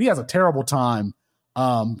small, but he has a terrible time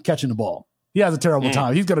catching the ball. He has a terrible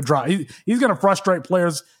time. He's going to drop. He's going to frustrate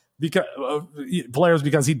players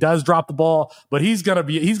because he does drop the ball. But he's going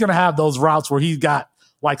to have those routes where he's got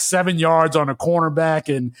like 7 yards on a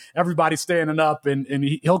cornerback and everybody's standing up and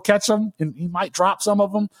he'll catch them and he might drop some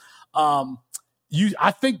of them.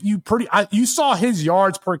 You saw his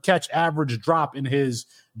yards per catch average drop in his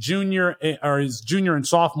junior and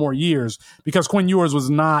sophomore years because Quinn Ewers was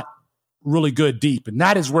not really good deep, and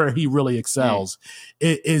that is where he really excels.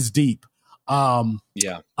 Is deep. He should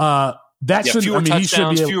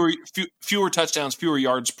be fewer touchdowns, fewer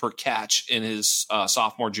yards per catch in his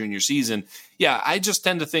sophomore junior season. Yeah, I just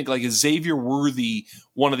tend to think like is Xavier Worthy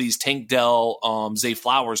one of these Tank Dell, Zay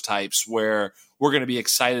Flowers types where we're going to be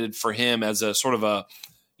excited for him as a sort of a,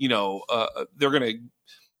 they're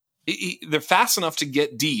fast enough to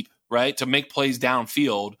get deep, right, to make plays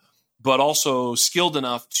downfield, but also skilled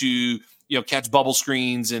enough to catch bubble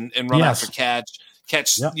screens and run after catch,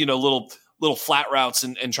 little flat routes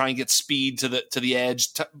and try and get speed to the edge.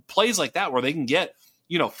 Plays like that where they can get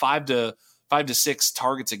 5 to 6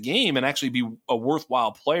 targets a game and actually be a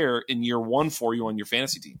worthwhile player in year one for you on your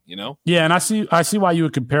fantasy team. Yeah, and I see why you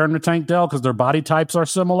would compare him to Tank Dell because their body types are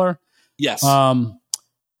similar. Yes. And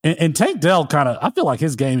Tank Dell I feel like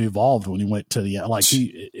his game evolved when he went to the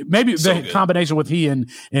combination with he and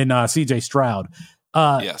CJ Stroud.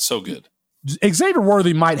 So good. Xavier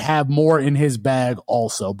Worthy might have more in his bag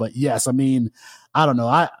also, but yes, I mean, I don't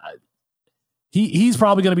know. He's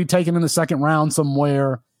probably going to be taken in the second round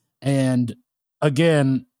somewhere. And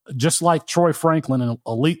again, just like Troy Franklin, an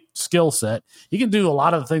elite skill set, he can do a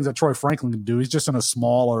lot of the things that Troy Franklin can do. He's just in a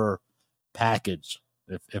smaller package,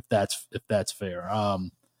 if that's fair.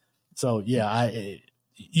 So yeah,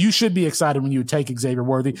 you should be excited when you take Xavier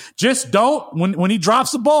Worthy. Just don't when he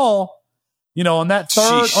drops the ball, on that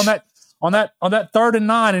third on that 3rd and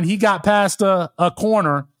 9, and he got past a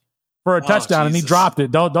corner for a touchdown and he dropped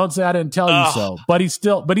it. Don't say I didn't tell you so. But he's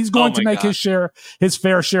going to make his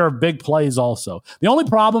fair share of big plays also. The only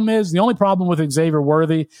problem with Xavier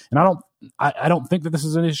Worthy, and I don't think that this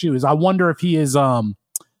is an issue, is I wonder if he is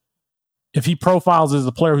if he profiles as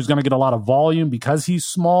a player who's going to get a lot of volume because he's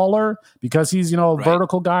smaller, because he's a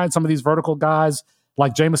vertical guy, and some of these vertical guys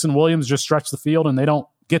like Jamison Williams just stretch the field and they don't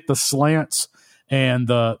get the slants and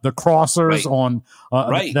the crossers on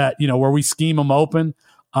that where we scheme them open.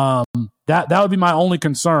 That would be my only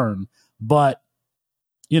concern, but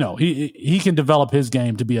he can develop his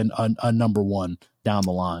game to be a number one down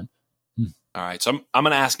the line. All right, so I'm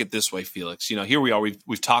going to ask it this way, Felix. Here we are.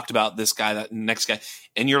 We've talked about this guy, that next guy,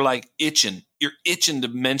 and you're like itching. You're itching to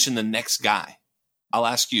mention the next guy. I'll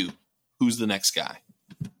ask you, who's the next guy?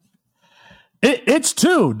 It's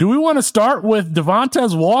two. Do we want to start with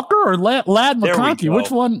Devontae Walker or Ladd McConkey?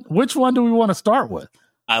 Which one do we want to start with?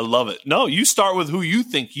 I love it. No, you start with who you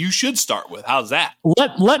think you should start with. How's that?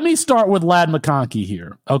 Let me start with Ladd McConkey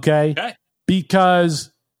here, okay?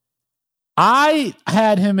 Because I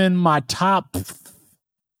had him in my top,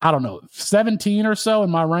 17 or so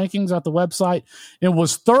in my rankings at the website. It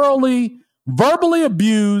was thoroughly verbally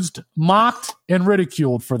abused, mocked, and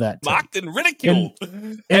ridiculed for that. Mocked and ridiculed.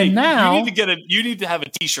 And now you need to have a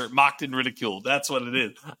T-shirt. Mocked and ridiculed. That's what it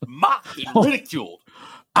is. Mocked and ridiculed.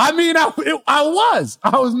 I mean, I was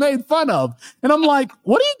made fun of, and I'm like,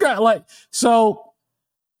 what do you got? Like, so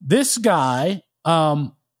this guy,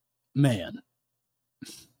 man,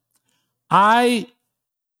 I'm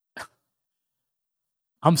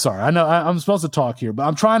sorry. I know I'm supposed to talk here, but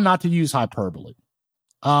I'm trying not to use hyperbole.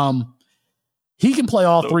 He can play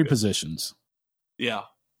all three positions. Yeah.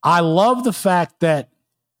 I love the fact that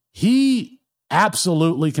he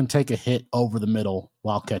absolutely can take a hit over the middle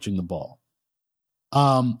while catching the ball.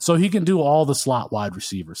 So he can do all the slot wide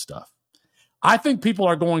receiver stuff. I think people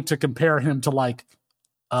are going to compare him to like,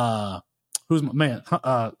 Hunter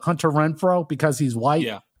Renfrow because he's white.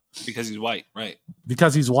 Yeah. Because he's white. Right.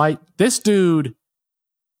 Because he's white. This dude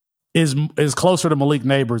is closer to Malik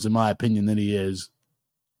Neighbors, in my opinion, than he is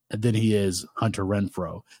than he is Hunter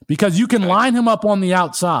Renfrow, because you can line him up on the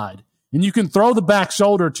outside and you can throw the back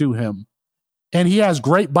shoulder to him, and he has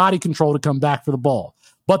great body control to come back for the ball.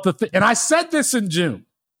 But and I said this in June,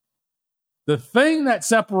 the thing that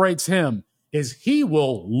separates him is he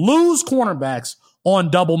will lose cornerbacks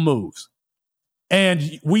on double moves.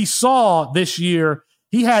 And we saw this year,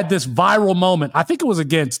 he had this viral moment, I think it was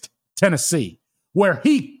against Tennessee, where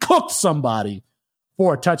he cooked somebody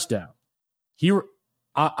for a touchdown.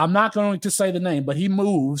 I'm not going to say the name, but he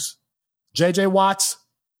moves. J.J. Watt's,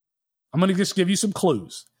 I'm going to just give you some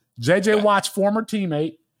clues. J.J. Watt's former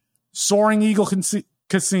teammate, Soaring Eagle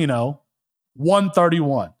Casino,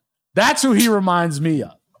 131. That's who he reminds me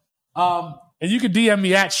of. And you can DM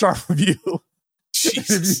me at Sharp Review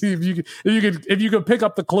if you could pick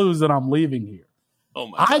up the clues that I'm leaving here. Oh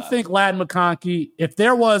my God. I think Ladd McConkey, if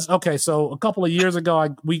there was, okay, so a couple of years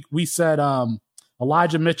ago, we said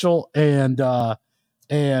Elijah Mitchell and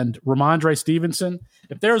Ramondre Stevenson.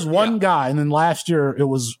 If there's one guy, and then last year it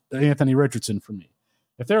was Anthony Richardson for me.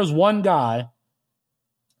 If there was one guy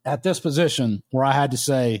at this position where I had to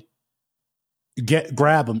say,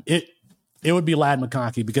 grab him, it would be Ladd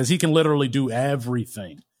McConkey, because he can literally do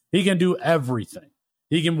everything. He can do everything.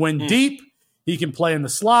 He can win deep. He can play in the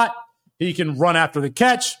slot. He can run after the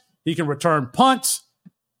catch. He can return punts.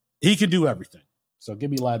 He can do everything. So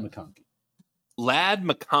give me Ladd McConkey. Ladd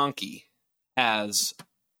McConkey has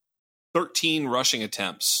 13 rushing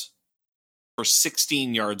attempts for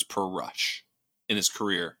 16 yards per rush in his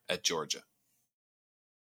career at Georgia.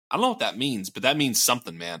 I don't know what that means, but that means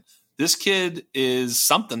something, man. This kid is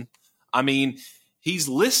something. I mean, he's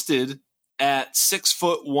listed at 6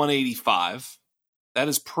 foot 185. That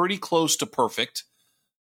is pretty close to perfect.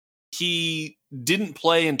 He didn't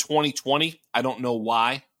play in 2020. I don't know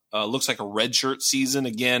why. Looks like a redshirt season.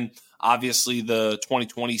 Again, obviously the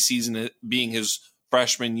 2020 season being his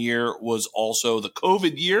freshman year was also the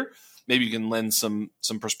COVID year. Maybe you can lend some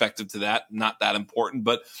perspective to that. Not that important.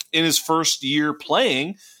 But in his first year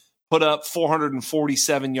playing, put up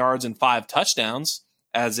 447 yards and 5 touchdowns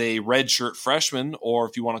as a redshirt freshman, or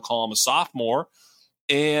if you want to call him a sophomore,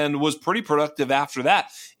 and was pretty productive after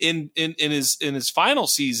that. In his final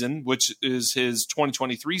season, which is his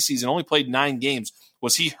 2023 season, only played 9 games.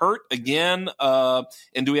 Was he hurt again?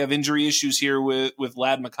 And do we have injury issues here with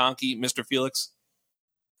Ladd McConkey, Mr. Felix?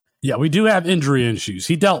 Yeah, we do have injury issues.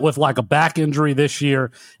 He dealt with like a back injury this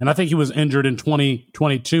year, and I think he was injured in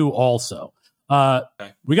 2022 also.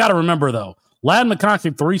 Okay. We got to remember, though, Ladd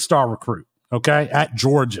McConkey, 3-star recruit, okay, at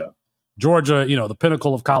Georgia. Georgia, the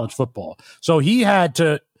pinnacle of college football. So he had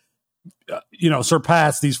to,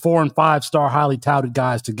 surpass these 4- and 5-star highly touted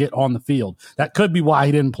guys to get on the field. That could be why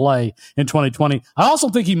he didn't play in 2020. I also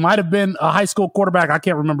think he might have been a high school quarterback. I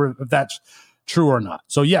can't remember if that's true or not.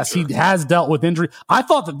 So, yes, He has dealt with injury. I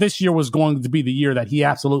thought that this year was going to be the year that he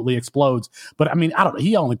absolutely explodes. But, I mean, I don't know.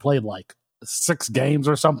 He only played like 6 games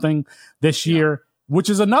or something this year, which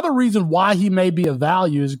is another reason why he may be of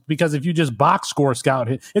value, is because if you just box score scout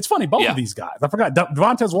him, it's funny, both of these guys. I forgot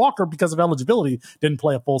Devontae Walker, because of eligibility, didn't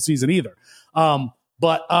play a full season either. I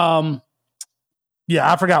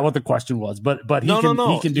forgot what the question was, but he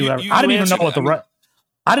can do everything. I didn't even know what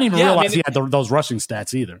I didn't even realize he had those rushing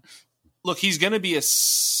stats either. Look, he's going to be a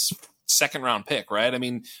second round pick, right? I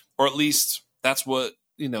mean, or at least that's what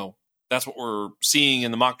we're seeing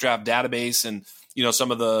in the mock draft database, and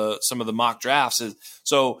some of the mock drafts is.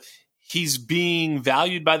 So he's being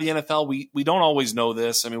valued by the NFL. We don't always know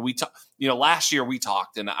this. I mean, last year we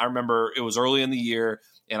talked, and I remember it was early in the year,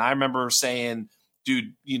 and I remember saying,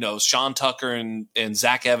 dude, Sean Tucker and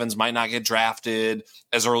Zach Evans might not get drafted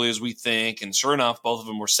as early as we think. And sure enough, both of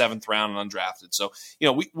them were 7th round and undrafted. So,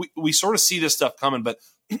 we sort of see this stuff coming, but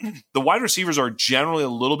the wide receivers are generally a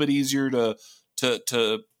little bit easier to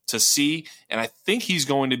see. And I think he's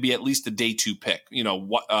going to be at least a day 2 pick,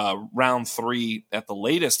 round 3 at the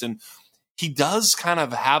latest. And he does kind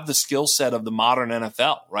of have the skill set of the modern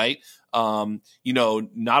NFL, right?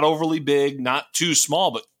 Not overly big, not too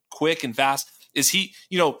small, but quick and fast. Is he,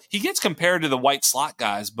 he gets compared to the white slot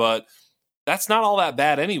guys, but that's not all that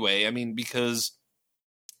bad anyway. I mean, because,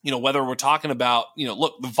 whether we're talking about,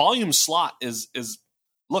 look, the volume slot is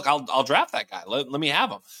look, I'll draft that guy. Let me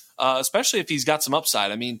have him, especially if he's got some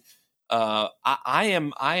upside. I mean, I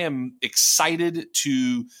am excited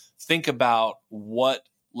to think about what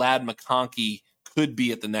Ladd McConkey could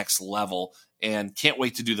be at the next level, and can't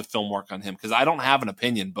wait to do the film work on him, because I don't have an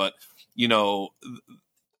opinion, but,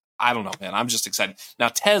 I don't know, man. I'm just excited. Now,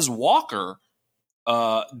 Tez Walker,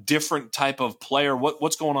 different type of player.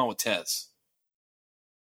 What's going on with Tez?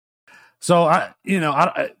 So I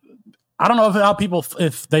I don't know how people,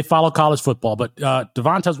 if they follow college football, but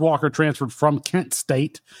Devontae Walker transferred from Kent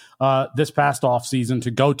State this past offseason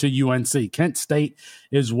to go to UNC. Kent State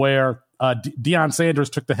is where Deion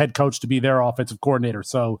Sanders took the head coach to be their offensive coordinator.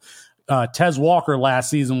 So Tez Walker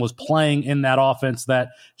last season was playing in that offense that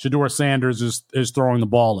Shedeur Sanders is throwing the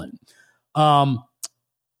ball in.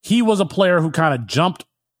 He was a player who kind of jumped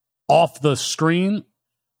off the screen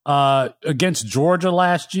against Georgia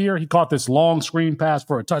last year. He caught this long screen pass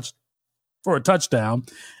for a touchdown.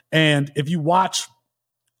 And if you watch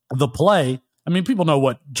the play, I mean, people know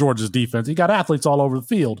what Georgia's defense. He got athletes all over the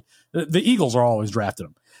field. The Eagles are always drafting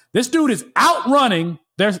him. This dude is outrunning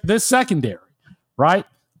this secondary, right?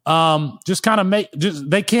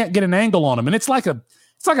 They can't get an angle on him, and it's like an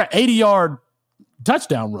 80-yard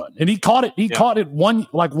touchdown run, and he caught it. He caught it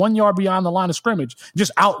 1 yard beyond the line of scrimmage.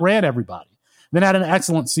 Just outran everybody. Then had an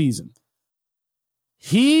excellent season.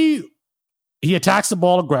 He attacks the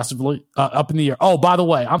ball aggressively up in the air. Oh, by the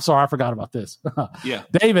way, I'm sorry, I forgot about this. Yeah,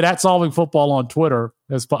 David at Solving Football on Twitter.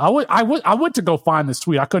 I went to go find this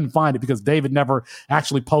tweet. I couldn't find it because David never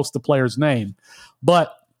actually posts the player's name,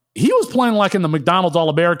 but he was playing like in the McDonald's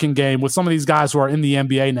All-American game with some of these guys who are in the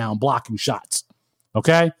NBA now and blocking shots.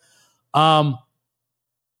 Okay,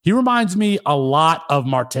 he reminds me a lot of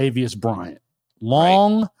Martavius Bryant.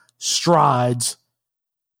 Long strides,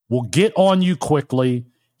 will get on you quickly.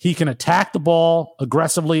 He can attack the ball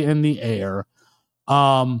aggressively in the air.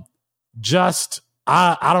 I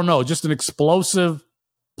don't know, just an explosive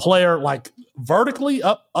player, like vertically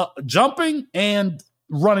up, jumping and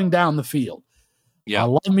running down the field. Yeah, I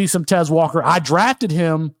love me some Tez Walker. I drafted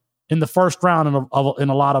him in the first round in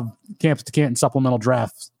a lot of Campus to Canton supplemental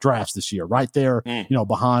drafts this year, right there,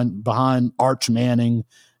 behind Arch Manning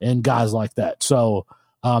and guys like that. So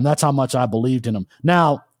that's how much I believed in him.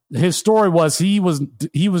 Now, his story was he was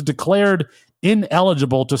declared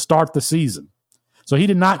ineligible to start the season. So he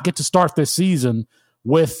did not get to start this season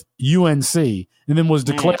with UNC and then was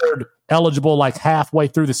declared eligible like halfway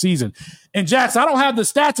through the season. And Jax, I don't have the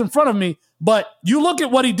stats in front of me, but you look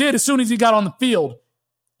at what he did as soon as he got on the field,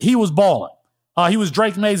 he was balling. He was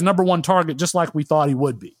Drake May's number one target, just like we thought he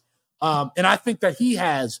would be. And I think that he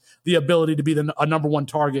has the ability to be a number one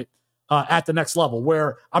target at the next level,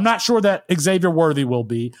 where I'm not sure that Xavier Worthy will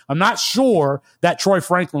be. I'm not sure that Troy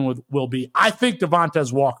Franklin will be. I think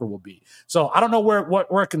Devontae Walker will be. So I don't know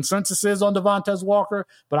where consensus is on Devontae Walker,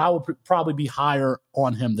 but I would probably be higher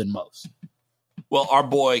on him than most. Well, our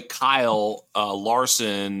boy Kyle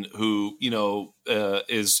Larson, who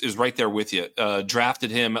is right there with you,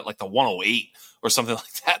 drafted him at like the 108 or something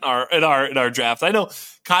like that in our draft. I know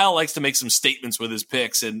Kyle likes to make some statements with his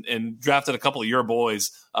picks and drafted a couple of your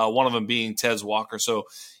boys, one of them being Tez Walker. So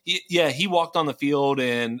he walked on the field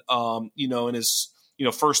and in his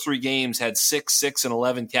first 3 games had 6 and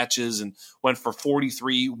 11 catches and went for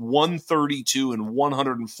 43, 132 and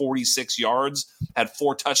 146 yards, had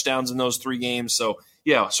 4 touchdowns in those 3 games. So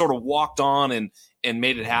sort of walked on and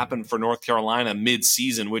made it happen for North Carolina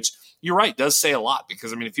mid-season, which you're right, does say a lot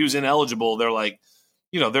because, I mean, if he was ineligible, they're like,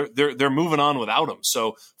 they're moving on without him.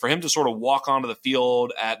 So for him to sort of walk onto the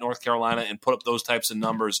field at North Carolina and put up those types of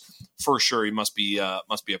numbers, for sure, he must be a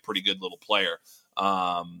pretty good little player.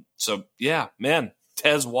 So yeah, man,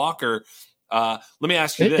 Tez Walker. Let me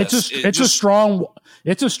ask you this: it's a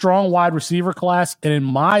strong wide receiver class, and in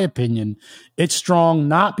my opinion, it's strong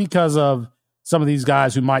not because of some of these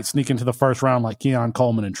guys who might sneak into the first round like Keon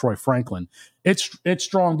Coleman and Troy Franklin. It's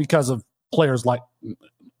strong because of players like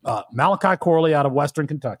Malachi Corley out of Western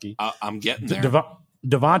Kentucky. I'm getting there.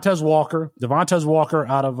 Devontae Walker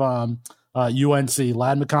out of UNC,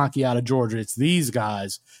 Lad McConkey out of Georgia. It's these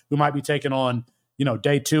guys who might be taking on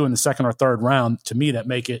day 2 in the second or third round. To me, that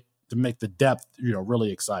make the depth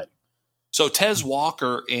really exciting. So Tez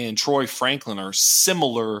Walker and Troy Franklin are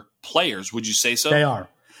similar players. Would you say so? They are.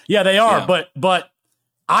 Yeah, they are. Yeah. But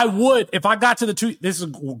I would, if I got to the 2, this is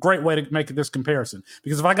a great way to make this comparison,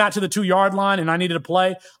 because if I got to the 2-yard line and I needed to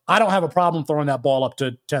play, I don't have a problem throwing that ball up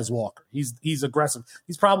to Tez Walker. He's aggressive.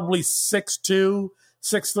 He's probably 6'2",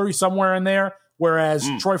 6'3", somewhere in there, whereas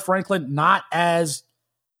Troy Franklin, not as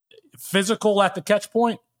physical at the catch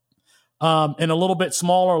point, and a little bit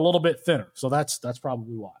smaller, a little bit thinner. So that's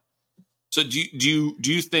probably why. So do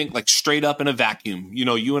you think, like, straight up in a vacuum,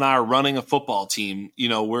 you and I are running a football team,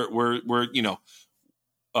 we're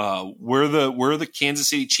the Kansas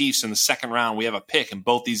City Chiefs in the second round. We have a pick and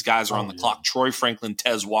both these guys are on the clock. Troy Franklin,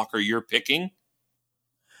 Tez Walker, you're picking?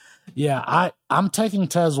 Yeah, I'm taking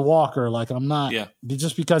Tez Walker. Like, I'm not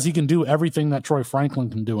just because he can do everything that Troy Franklin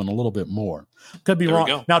can do and a little bit more. Could be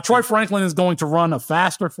wrong. Now, Troy Franklin is going to run a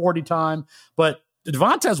faster 40 time, but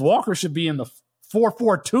Devontae Walker should be in the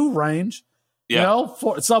 4.42 range. Yeah.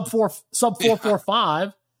 Sub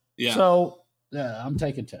 4.45. Yeah. So I'm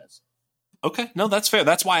taking Tez. Okay, no, that's fair.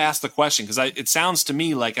 That's why I asked the question, because it sounds to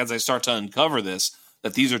me like as I start to uncover this,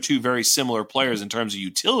 that these are two very similar players in terms of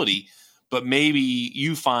utility, but maybe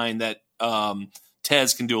you find that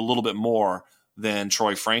Tez can do a little bit more than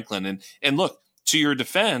Troy Franklin. And look, to your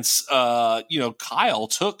defense, Kyle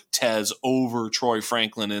took Tez over Troy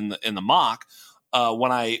Franklin in the mock.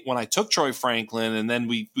 When I took Troy Franklin, and then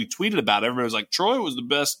we tweeted about it, everybody was like, Troy was the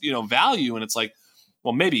best value, and it's like,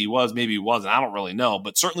 well, maybe he was, maybe he wasn't. I don't really know.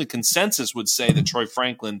 But certainly consensus would say that Troy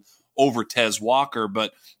Franklin over Tez Walker.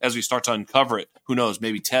 But as we start to uncover it, who knows?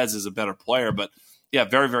 Maybe Tez is a better player. But, yeah,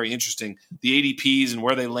 very, very interesting. The ADPs and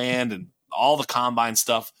where they land and all the combine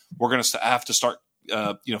stuff, we're going to have to start,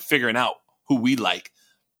 figuring out who we like.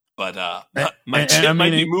 But my chip might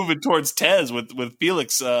be moving towards Tez with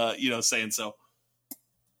Felix, saying so.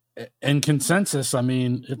 And consensus,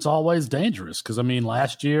 it's always dangerous because,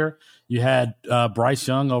 last year you had Bryce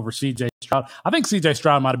Young over C.J. Stroud. I think C.J.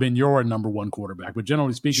 Stroud might have been your number one quarterback, but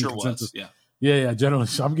generally speaking, consensus. Yeah, generally,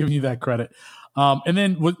 so I'm giving you that credit. And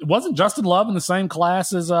then wasn't Justin Love in the same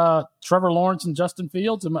class as Trevor Lawrence and Justin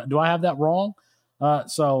Fields? Do I have that wrong? No,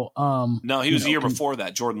 he was the year before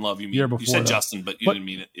that. Jordan Love, you said Justin, but you didn't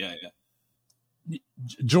mean it. Yeah.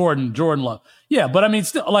 Jordan Love. Yeah, but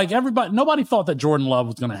still, like nobody thought that Jordan Love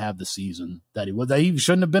was going to have the season that he was. He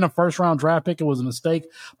shouldn't have been a first round draft pick. It was a mistake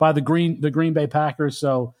by the Green Bay Packers.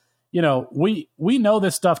 So, we know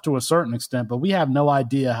this stuff to a certain extent, but we have no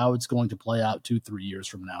idea how it's going to play out 2-3 years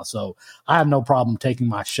from now. So I have no problem taking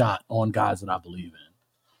my shot on guys that I believe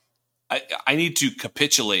in. I need to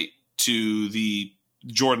capitulate to the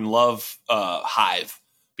Jordan Love hive,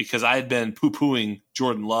 because I had been poo-pooing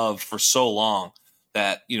Jordan Love for so long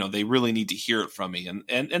that, they really need to hear it from me.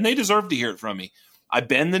 And they deserve to hear it from me. I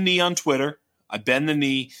bend the knee on Twitter. I'm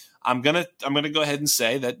gonna go ahead and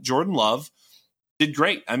say that Jordan Love did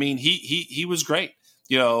great. He was great.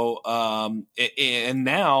 And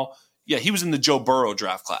now, he was in the Joe Burrow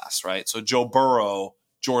draft class, right? So Joe Burrow,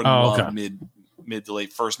 Jordan Love, mid to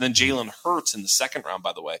late first, and then Jalen Hurts in the second round,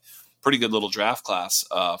 by the way. Pretty good little draft class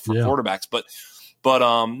for quarterbacks. But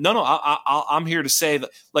I'm here to say that,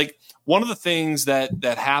 like, one of the things that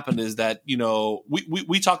happened is that,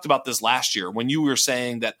 we talked about this last year when you were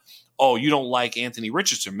saying that, oh, you don't like Anthony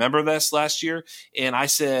Richardson. Remember this last year? And I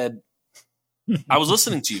said, I was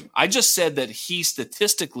listening to you. I just said that he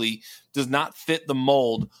statistically does not fit the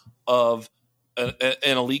mold of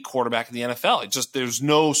an elite quarterback in the NFL. There's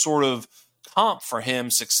no sort of comp for him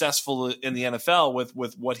successful in the NFL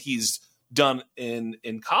with what he's done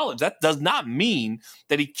in college. That does not mean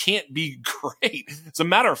that he can't be great. As a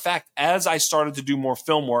matter of fact, as I started to do more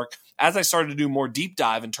film work, as I started to do more deep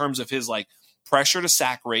dive in terms of his pressure to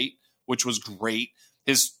sack rate, which was great,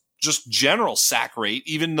 his just general sack rate,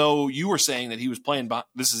 even though you were saying that he was playing,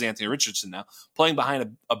 this is Anthony Richardson now, playing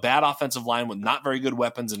behind a bad offensive line with not very good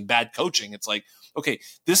weapons and bad coaching. It's like, okay,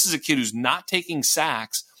 this is a kid who's not taking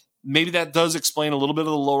sacks. Maybe that does explain a little bit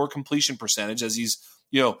of the lower completion percentage, as he's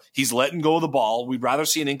letting go of the ball. We'd rather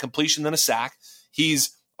see an incompletion than a sack.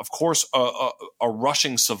 He's, of course, a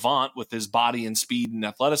rushing savant with his body and speed and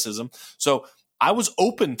athleticism. So I was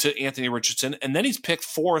open to Anthony Richardson, and then he's picked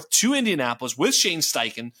fourth to Indianapolis with Shane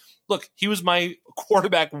Steichen. Look, he was my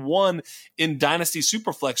quarterback one in Dynasty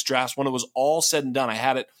Superflex drafts when it was all said and done. I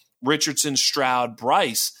had it Richardson, Stroud,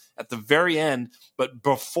 Bryce at the very end. But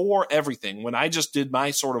before everything, when I just did my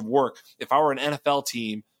sort of work, if I were an NFL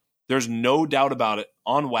team, there's no doubt about it.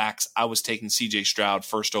 On wax, I was taking C.J. Stroud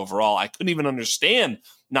first overall. I couldn't even understand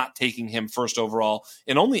not taking him first overall.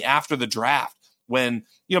 And only after the draft, when,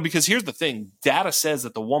 because here's the thing, data says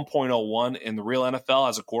that the 1.01 in the real NFL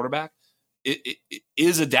as a quarterback, it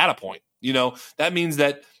is a data point. That means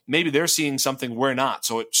that maybe they're seeing something we're not.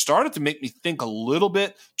 So it started to make me think a little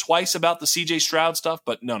bit twice about the C.J. Stroud stuff,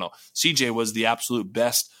 but no. C.J. was the absolute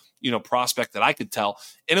best, prospect that I could tell.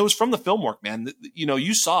 And it was from the film work, man.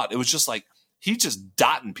 You saw it. It was just like, he's just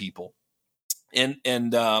dotting people. And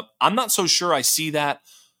I'm not so sure I see that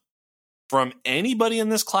from anybody in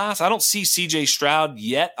this class. I don't see C.J. Stroud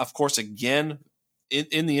yet. Of course, again,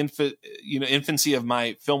 in the infancy of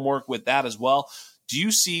my film work with that as well. Do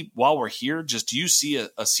you see, while we're here, do you see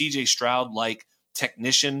a C.J. Stroud-like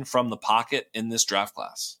technician from the pocket in this draft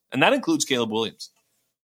class? And that includes Caleb Williams.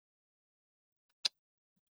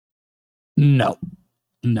 No.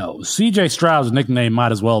 C.J. Stroud's nickname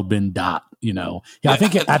might as well have been Dot. I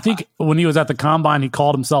think when he was at the combine, he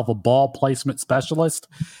called himself a ball placement specialist.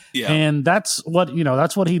 Yeah. And that's what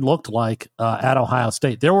he looked like at Ohio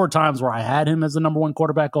State. There were times where I had him as the number one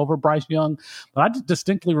quarterback over Bryce Young, but I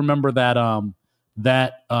distinctly remember that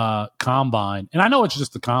that combine, and I know it's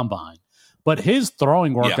just the combine, but his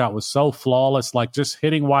throwing workout was so flawless, like just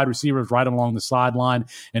hitting wide receivers right along the sideline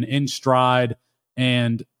and in stride.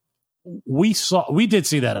 And we did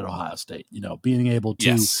see that at Ohio State, being able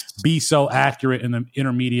to be so accurate in the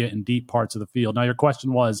intermediate and deep parts of the field. Now, your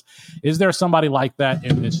question was, is there somebody like that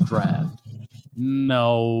in this draft?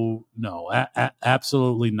 No,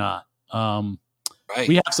 absolutely not. Right.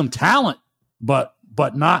 We have some talent, but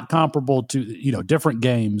not comparable to, different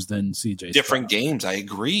games than CJ. Different games. I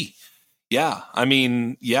agree. Yeah. I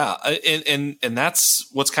mean, yeah. And that's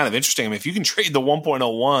what's kind of interesting. I mean, if you can trade the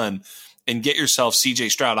 1.01 and get yourself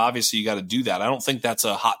CJ Stroud, obviously you got to do that. I don't think that's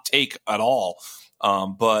a hot take at all.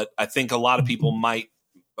 But I think a lot of people might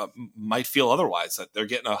feel otherwise, that they're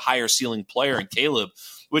getting a higher ceiling player in Caleb,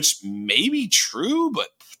 which may be true, but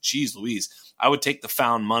geez Louise, I would take the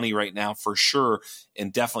found money right now for sure,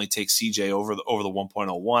 and definitely take CJ over the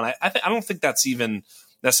 1.01. I don't think that's even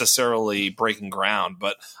necessarily breaking ground,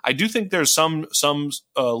 but I do think there's some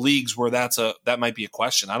leagues where that might be a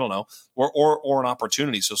question. I don't know, or an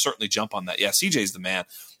opportunity. So certainly jump on that. Yeah, CJ's the man.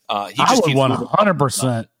 I would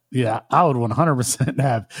 100%. Yeah, I would 100%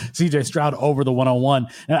 have CJ Stroud over the 101.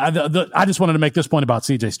 And I just wanted to make this point about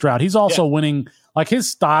CJ Stroud. He's also winning. Like,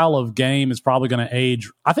 his style of game is probably going to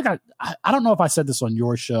age. I think I don't know if I said this on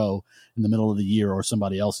your show in the middle of the year or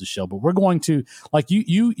somebody else's show, but we're going to, like,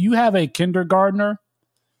 you have a kindergartner.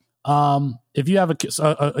 If you have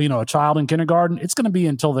a child in kindergarten, it's going to be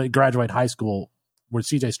until they graduate high school where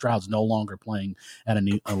CJ Stroud's no longer playing at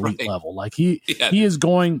an elite level. Like, he is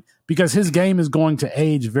going, because his game is going to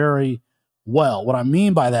age very well. What I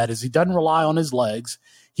mean by that is he doesn't rely on his legs.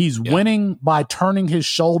 He's winning by turning his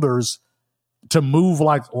shoulders to move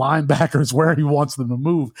like linebackers where he wants them to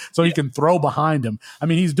move, so he can throw behind him. I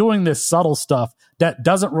mean, he's doing this subtle stuff that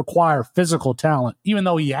doesn't require physical talent, even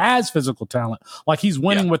though he has physical talent. Like, he's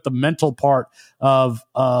winning with the mental part of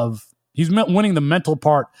he's winning the mental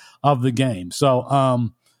part of the game. So,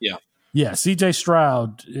 CJ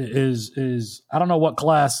Stroud is I don't know what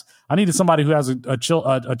class. I needed somebody who has a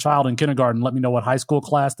child in kindergarten. Let me know what high school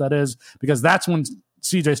class that is, because that's when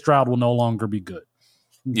CJ Stroud will no longer be good.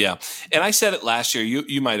 Yeah. And I said it last year.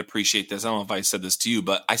 You might appreciate this. I don't know if I said this to you,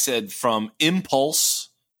 but I said from impulse,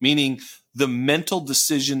 meaning the mental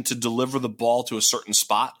decision to deliver the ball to a certain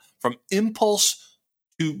spot, from impulse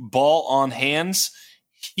to ball on hands,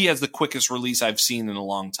 he has the quickest release I've seen in a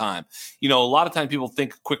long time. A lot of times people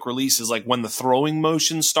think quick release is like when the throwing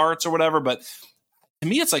motion starts or whatever, but to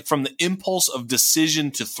me, it's like from the impulse of decision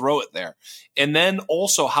to throw it there. And then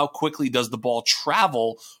also, how quickly does the ball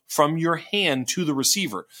travel from your hand to the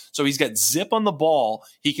receiver? So he's got zip on the ball.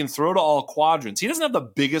 He can throw to all quadrants. He doesn't have the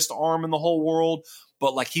biggest arm in the whole world,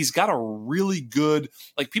 but like, he's got a really good,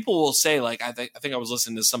 like, people will say, like, I think I was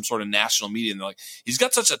listening to some sort of national media, and they're like, he's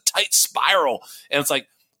got such a tight spiral. And it's like,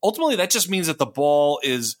 ultimately that just means that the ball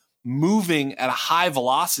is moving at a high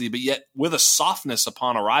velocity, but yet with a softness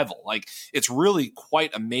upon arrival. Like, it's really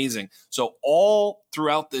quite amazing. So all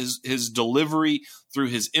throughout his delivery, through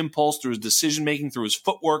his impulse, through his decision making, through his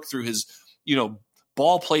footwork, through his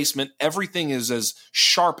ball placement, everything is as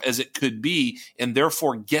sharp as it could be, and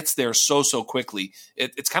therefore gets there so quickly.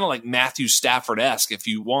 It's kind of like Matthew Stafford-esque, if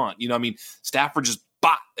you want. Stafford just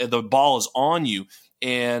the ball is on you,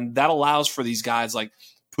 and that allows for these guys like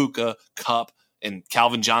Puka, Kupp, and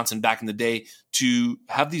Calvin Johnson back in the day to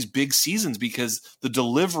have these big seasons, because the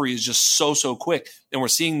delivery is just so quick. And we're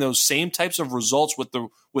seeing those same types of results with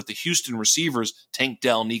the Houston receivers, Tank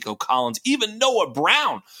Dell, Nico Collins, even Noah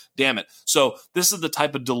Brown. Damn it. So this is the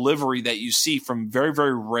type of delivery that you see from very,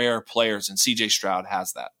 very rare players, and CJ Stroud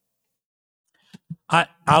has that.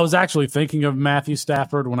 I was actually thinking of Matthew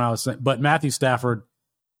Stafford when I was saying, but Matthew Stafford,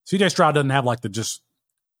 CJ Stroud doesn't have like the just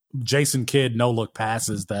Jason Kidd no-look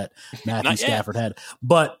passes that Matthew Stafford had.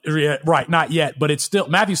 But right, not yet. But it's still,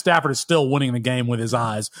 Matthew Stafford is still winning the game with his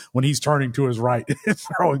eyes when he's turning to his right and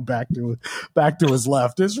throwing back to his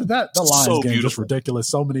left. The Lions game beautiful. Just ridiculous.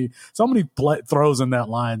 So many throws in that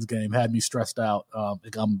Lions game had me stressed out. I'm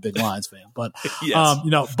a big Lions fan, but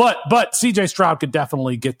yes. But CJ Stroud could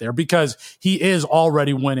definitely get there, because he is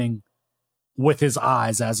already winning with his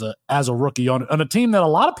eyes as a rookie on a team that a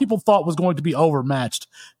lot of people thought was going to be overmatched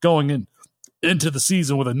going into the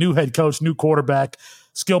season, with a new head coach, new quarterback,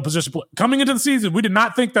 skill position coming into the season. We did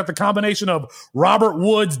not think that the combination of Robert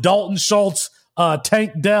Woods, Dalton Schultz,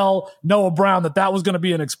 Tank Dell, Noah Brown, that was going to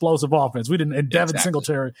be an explosive offense. We didn't, and Devin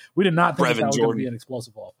Singletary, we did not think that was going to be an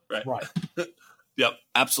explosive offense. Right. Yep,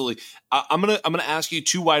 absolutely. I'm gonna ask you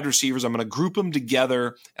two wide receivers. I'm gonna group them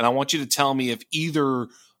together, and I want you to tell me if either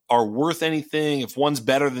are worth anything, if one's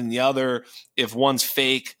better than the other, if one's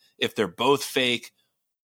fake, if they're both fake.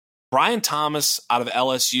 Brian Thomas out of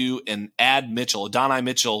LSU and Adonai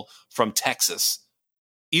Mitchell from Texas.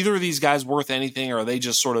 Either of these guys worth anything, or are they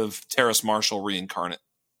just sort of Terrace Marshall reincarnate?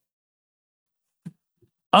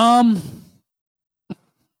 I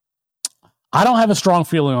don't have a strong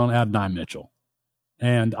feeling on Adonai Mitchell.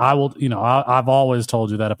 And I will, I've always told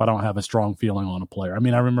you that if I don't have a strong feeling on a player. I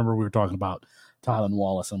mean, I remember we were talking about Tylan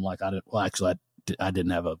Wallace. I'm like, I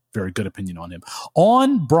didn't have a very good opinion on him.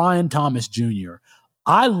 On Brian Thomas Jr.,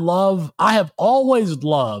 I have always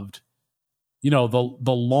loved, the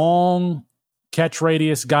long catch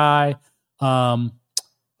radius guy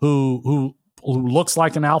who looks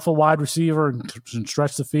like an alpha wide receiver and can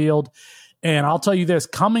stretch the field. And I'll tell you this,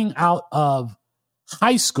 coming out of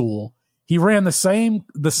high school, he ran the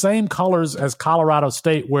same colors as Colorado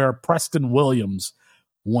State, where Preston Williams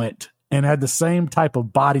went, and had the same type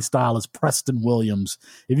of body style as Preston Williams.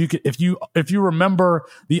 If you remember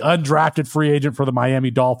the undrafted free agent for the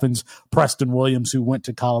Miami Dolphins, Preston Williams, who went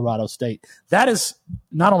to Colorado State, that is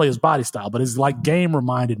not only his body style, but his game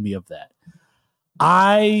reminded me of that.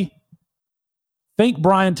 I think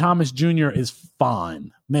Brian Thomas Jr. is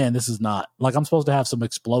fine. Man, this is not like I'm supposed to have some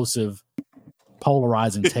explosive,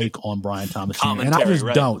 polarizing take on Brian Thomas Jr. And I just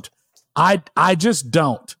don't. I just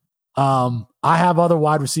don't. I have other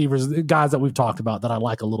wide receivers, guys that we've talked about, that I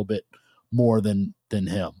like a little bit more than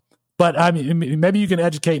him. But I mean, maybe you can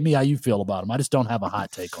educate me how you feel about him. I just don't have a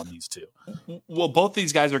hot take on these two. Well, both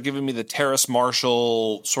these guys are giving me the Terrace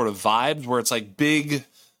Marshall sort of vibes, where it's like big,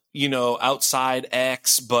 outside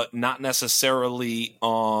X, but not necessarily,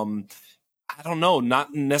 I don't know,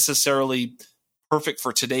 not necessarily perfect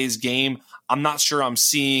for today's game. I'm not sure I'm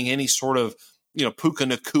seeing any sort of, Puka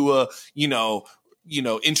Nacua,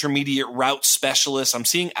 intermediate route specialist. I'm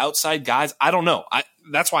seeing outside guys. I don't know.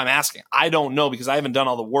 That's why I'm asking. I don't know, because I haven't done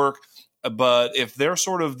all the work. But if they're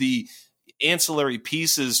sort of the ancillary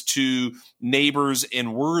pieces to Neighbors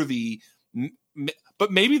and Worthy,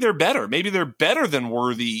 but maybe they're better. Maybe they're better than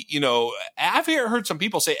Worthy. I've heard some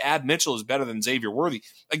people say Ad Mitchell is better than Xavier Worthy.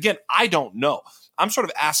 Again, I don't know. I'm sort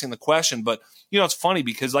of asking the question, but it's funny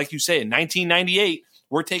because, like you say, in 1998,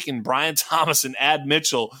 we're taking Brian Thomas and Ad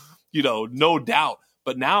Mitchell, no doubt.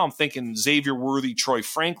 But now I'm thinking Xavier Worthy, Troy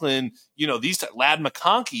Franklin, these Lad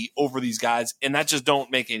McConkey over these guys, and that just don't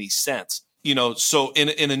make any sense. So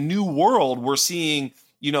in a new world, we're seeing,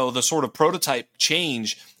 the sort of prototype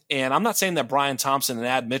change. And I'm not saying that Brian Thompson and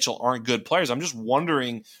Ad Mitchell aren't good players. I'm just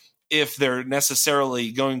wondering if they're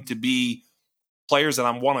necessarily going to be players that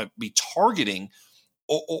I want to be targeting,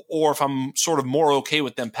 or if I'm sort of more okay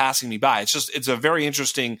with them passing me by. It's a very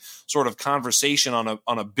interesting sort of conversation on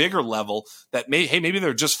a bigger level that maybe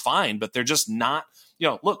they're just fine, but they're just not,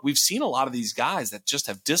 look, we've seen a lot of these guys that just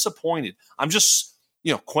have disappointed. I'm just,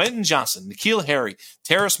 Quentin Johnson, N'Keal Harry,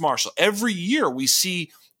 Terrace Marshall. Every year we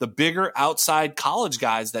see the bigger outside college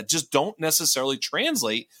guys that just don't necessarily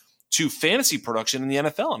translate to fantasy production in the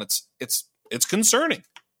NFL. And it's concerning.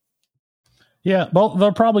 Yeah, well,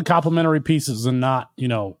 they're probably complementary pieces and not,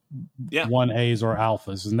 1As or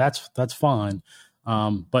alphas, and that's fine.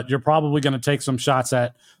 But you're probably going to take some shots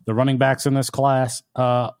at the running backs in this class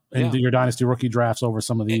and do your dynasty rookie drafts over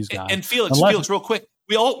some of these guys. And Felix, real quick,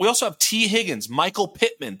 we also have T. Higgins, Michael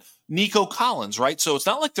Pittman, Nico Collins, right? So it's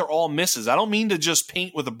not like they're all misses. I don't mean to just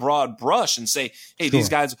paint with a broad brush and say, hey, these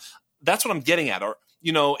guys. That's what I'm getting at, or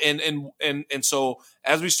and so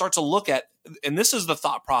as we start to look at. And this is the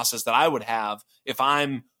thought process that I would have if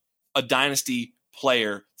I'm a dynasty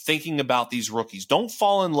player thinking about these rookies. Don't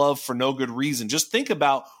fall in love for no good reason. Just think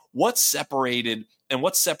about what separates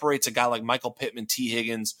a guy like Michael Pittman, T.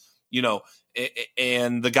 Higgins,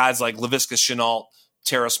 and the guys like Laviska Shenault,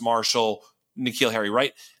 Terrace Marshall, N'Keal Harry,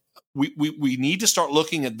 right? We need to start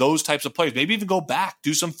looking at those types of players. Maybe even go back,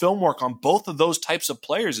 do some film work on both of those types of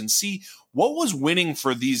players and see what was winning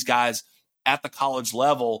for these guys at the college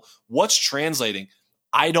level. What's translating?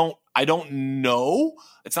 I don't know.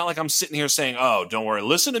 It's not like I'm sitting here saying, oh, don't worry,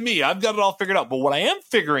 listen to me, I've got it all figured out. But what I am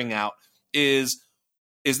figuring out is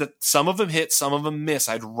that some of them hit, some of them miss.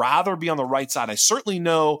 I'd rather be on the right side. I certainly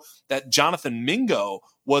know that Jonathan Mingo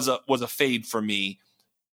was a fade for me.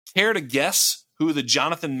 Care to guess who the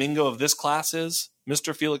Jonathan Mingo of this class is,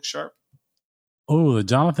 Mr. Felix Sharp? Oh, the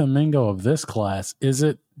Jonathan Mingo of this class. Is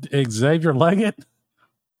it Xavier Leggett?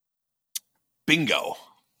 Bingo.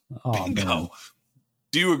 Oh, Bingo. Man.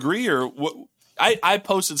 Do you agree, or what? I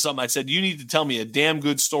posted something. I said, you need to tell me a damn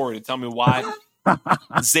good story to tell me why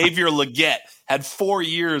Xavier Leggett had 4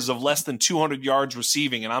 years of less than 200 yards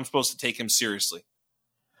receiving, and I'm supposed to take him seriously.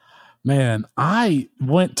 Man, I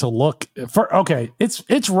went to look for. Okay,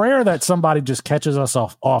 it's rare that somebody just catches us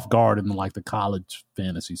off guard in like the college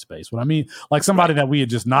fantasy space. What I mean, like somebody that we had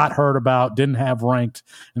just not heard about, didn't have ranked,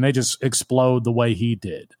 and they just explode the way he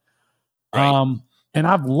did. Right. And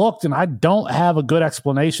I've looked, and I don't have a good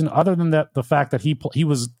explanation other than that the fact that he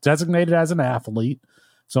was designated as an athlete.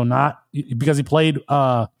 So not because he played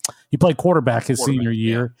quarterback his senior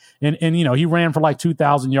year, and he ran for like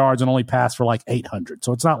 2,000 yards and only passed for like 800.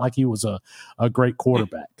 So it's not like he was a great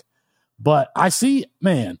quarterback. But I see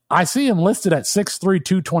him listed at 6'3",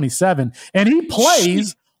 227, and he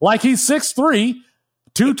plays like he's 6'3",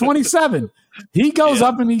 227. He goes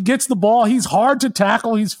up and he gets the ball. He's hard to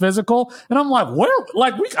tackle. He's physical, and I'm like,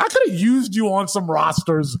 I could have used you on some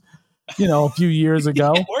rosters. A few years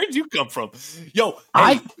ago. Where'd you come from?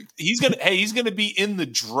 He's gonna be in the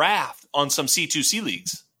draft on some C2C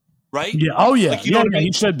leagues, right? Yeah. Oh yeah. Like,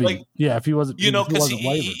 he should be. Like, if he wasn't, because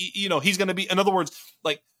he's gonna be. In other words,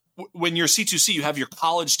 like when you're C2C, you have your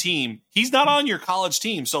college team. He's not on your college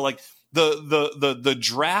team, so like the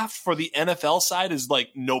draft for the NFL side is like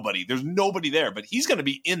nobody. There's nobody there, but he's gonna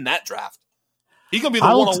be in that draft. He's gonna be the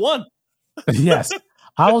 101. Yes.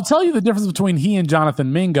 I will tell you the difference between he and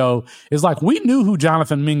Jonathan Mingo is like we knew who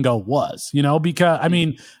Jonathan Mingo was,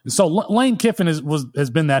 because so Lane Kiffin has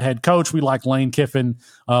been that head coach. We like Lane Kiffin,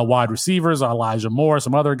 wide receivers, Elijah Moore,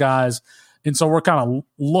 some other guys, and so we're kind of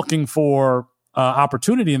looking for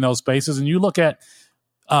opportunity in those spaces. And you look at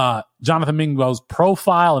Jonathan Mingo's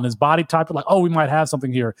profile and his body type, like, oh, we might have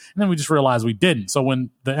something here, and then we just realized we didn't. So when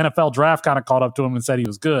the NFL draft kind of caught up to him and said he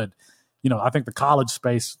was good, I think the college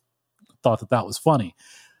space thought that was funny.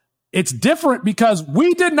 It's different because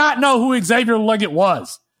we did not know who Xavier Leggett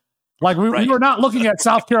was. Like we were not looking at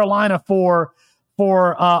South Carolina for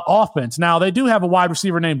offense. Now they do have a wide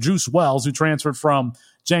receiver named Juice Wells who transferred from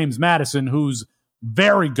James Madison, who's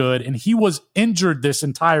very good, and he was injured this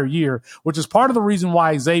entire year, which is part of the reason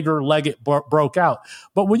why Xavier Leggett broke out.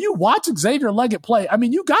 But when you watch Xavier Leggett play, I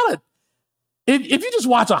mean, you got to if you just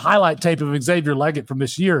watch a highlight tape of Xavier Leggett from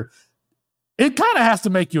this year, it kind of has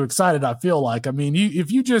to make you excited, I feel like. I mean,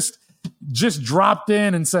 if you just dropped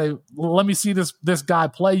in and say, well, let me see this guy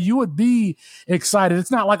play, you would be excited.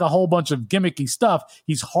 It's not like a whole bunch of gimmicky stuff.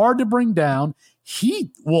 He's hard to bring down.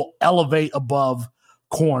 He will elevate above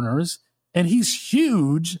corners, and he's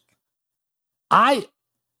huge. I'm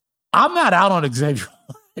not out on Xavier.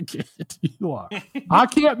 You are. I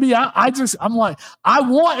can't be. I'm like, I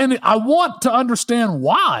want to understand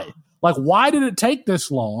why. Like, why did it take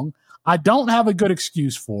this long? I don't have a good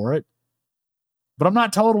excuse for it, but I'm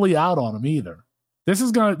not totally out on him either. This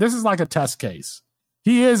is like a test case.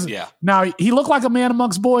 He is. Yeah. Now he looked like a man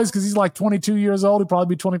amongst boys because he's like 22 years old. He'll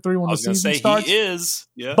probably be 23 when the season starts. He is.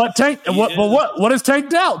 Yeah. But what is Tank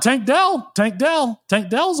Dell? Tank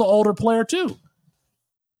Dell's an older player too.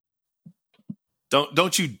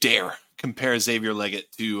 Don't you dare compare Xavier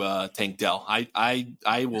Leggett to Tank Dell. I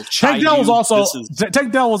will. Tank Dell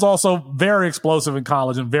was also very explosive in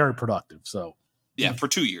college and very productive. So for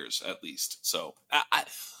 2 years at least. So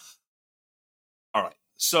all right.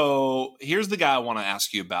 So here's the guy I want to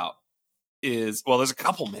ask you about. There's a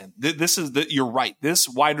couple, man. You're right. This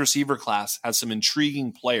wide receiver class has some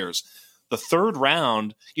intriguing players. The third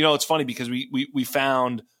round, it's funny because we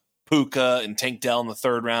found Puka and Tank Dell in the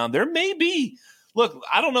third round. There may be. Look,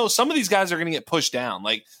 I don't know. Some of these guys are going to get pushed down.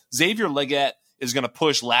 Like Xavier Leggett is going to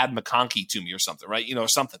push Ladd McConkey to me or something, right?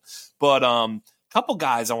 Something. But couple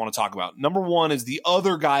guys I want to talk about. Number one is the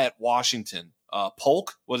other guy at Washington,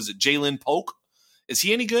 Polk. What is it? Jalen Polk. Is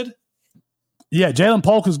he any good? Yeah, Jalen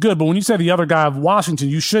Polk is good. But when you say the other guy of Washington,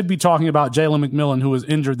 you should be talking about Jalen McMillan, who was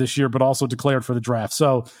injured this year, but also declared for the draft.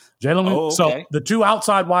 So So the two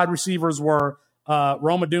outside wide receivers were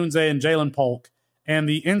Roma Dunze and Jalen Polk. And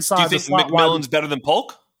the inside. Do you think McMillan's better than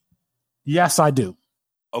Polk? Yes, I do.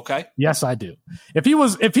 Okay. Yes, I do. If he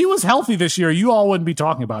was healthy this year, you all wouldn't be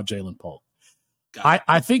talking about Jalen Polk.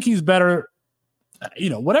 I think he's better.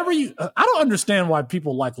 Whatever you. I don't understand why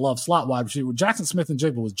people love slot wide receiver. Jackson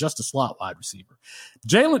Smith-Njigba was just a slot wide receiver.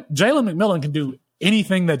 Jalen McMillan can do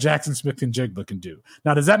anything that Jackson Smith-Njigba can do.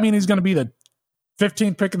 Now, does that mean he's going to be the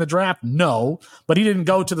 15th pick in the draft? No, but he didn't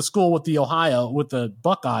go to the school with the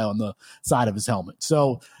Buckeye on the side of his helmet.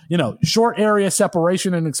 So, short area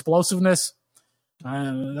separation and explosiveness,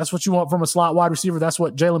 that's what you want from a slot wide receiver. That's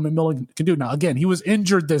what Jalen McMillan can do. Now, again, he was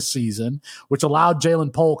injured this season, which allowed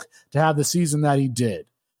Jalen Polk to have the season that he did.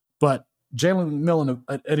 But Jalen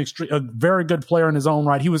McMillan, a very good player in his own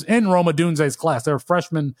right. He was in Roma Dunze's class. They were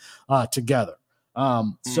freshmen together.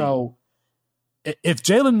 So if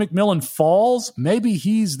Jalen McMillan falls, maybe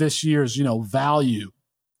he's this year's, value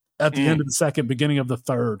at the end of the second, beginning of the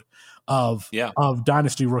third of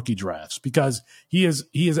dynasty rookie drafts because he is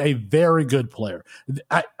a very good player.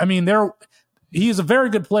 He is a very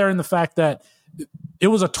good player in the fact that it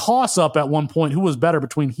was a toss up at one point who was better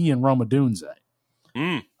between he and Rome Odunze.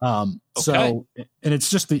 So, and it's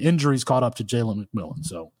just the injuries caught up to Jalen McMillan.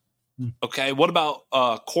 So, okay. What about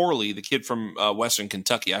Corley, the kid from Western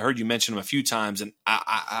Kentucky? I heard you mention him a few times, and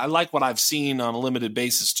I like what I've seen on a limited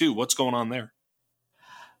basis too. What's going on there?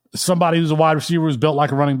 Somebody who's a wide receiver who's built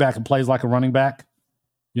like a running back and plays like a running back.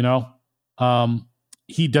 You know,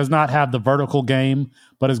 he does not have the vertical game,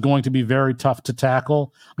 but is going to be very tough to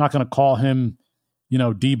tackle. I'm not going to call him, you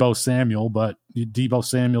know, Deebo Samuel, but Deebo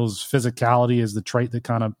Samuel's physicality is the trait that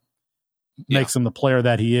kind of makes him the player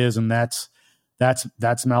that he is, and that's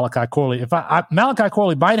Malachi Corley. If Malachi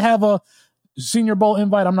Corley might have a Senior Bowl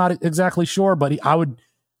invite, I'm not exactly sure, but I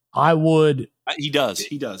would. He does.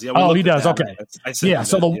 Yeah. Oh, he does. Okay.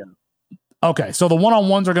 Okay. So the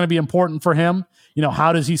one-on-ones are going to be important for him. You know,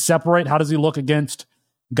 how does he separate? How does he look against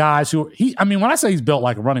guys who when I say he's built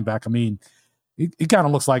like a running back, I mean, he kind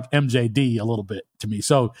of looks like MJD a little bit to me.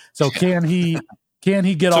 So can he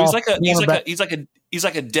get off? He's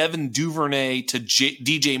like a Devin Duvernay to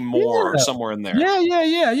DJ Moore somewhere in there.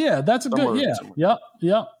 Yeah. That's a good. Yep.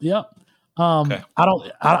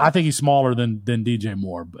 I think he's smaller than DJ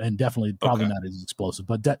Moore, and definitely probably not as explosive,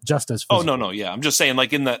 but just as physical. No. Yeah. I'm just saying,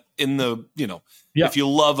 like in the you know, if you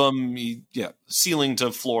love him, ceiling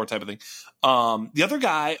to floor type of thing. The other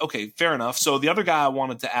guy, okay, fair enough. So the other guy I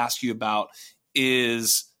wanted to ask you about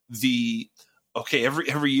is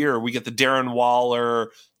every year we get the Darren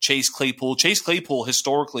Waller, Chase Claypool. Chase Claypool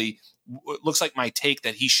historically looks like my take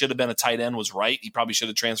that he should have been a tight end was right. He probably should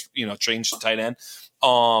have changed to tight end.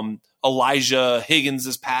 Elijah Higgins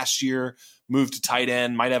this past year moved to tight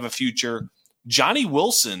end, might have a future. Johnny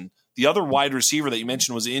Wilson, the other wide receiver that you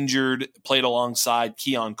mentioned was injured, played alongside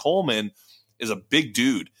Keon Coleman, is a big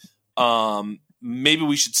dude. Maybe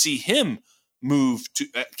we should see him move to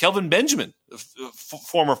Kelvin Benjamin,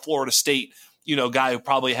 former Florida State, guy who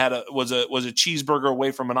probably was a cheeseburger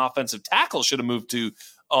away from an offensive tackle, should have moved to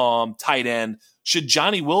tight end. Should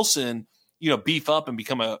Johnny Wilson, beef up and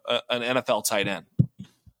become an NFL tight end?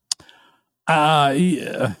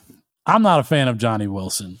 I'm not a fan of Johnny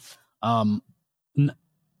Wilson. I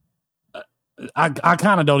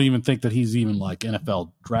kind of don't even think that he's even like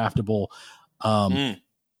NFL draftable.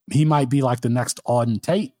 He might be like the next Auden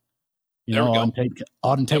Tate.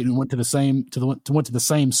 Auden Tate who went to the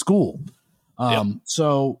same school.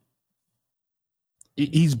 So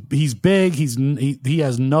he's big. He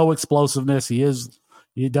has no explosiveness.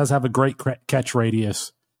 He does have a great catch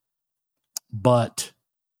radius,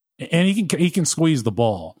 and he can squeeze the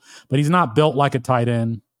ball, but he's not built like a tight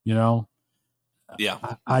end. Yeah.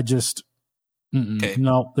 I just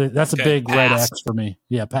no. That's a big red X for me.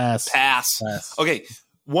 Yeah, pass. Okay,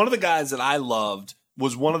 one of the guys that I loved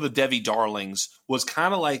was one of the Devi Darlings. Was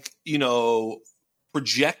kind of like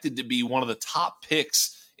projected to be one of the top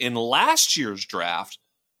picks in last year's draft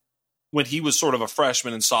when he was sort of a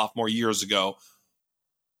freshman and sophomore years ago.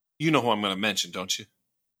 You know who I'm going to mention, don't you?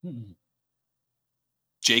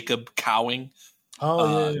 Jacob Cowing.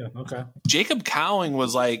 Yeah. Okay. Jacob Cowing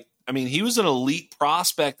was he was an elite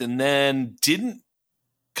prospect and then didn't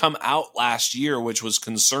come out last year, which was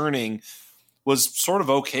concerning. Was sort of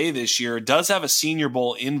okay this year. Does have a Senior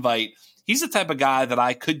Bowl invite. He's the type of guy that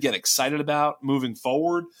I could get excited about moving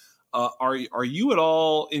forward. Are you at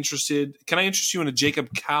all interested? Can I interest you in a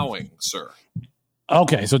Jacob Cowing, sir?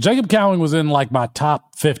 Okay, so Jacob Cowing was in my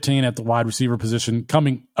top 15 at the wide receiver position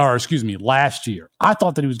last year. I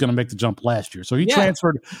thought that he was going to make the jump last year. So he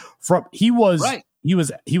transferred from he was at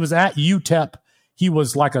UTEP. He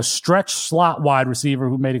was like a stretch slot wide receiver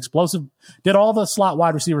who did all the slot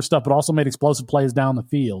wide receiver stuff, but also made explosive plays down the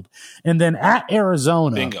field. And then at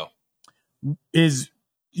Arizona, bingo, is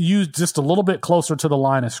used just a little bit closer to the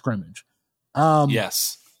line of scrimmage.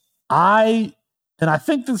 Yes. I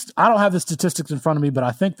think this, I don't have the statistics in front of me, but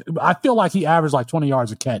I feel like he averaged like 20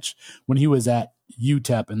 yards a catch when he was at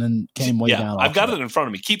UTEP and then came way down. I've got it in front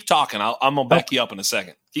of me. Keep talking. I'm going to back you up in a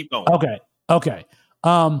second. Keep going. Okay.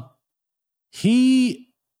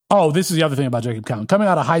 This is the other thing about Jacob Cowing. Coming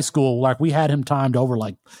out of high school, we had him timed over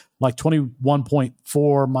like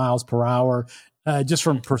 21.4 miles per hour. Just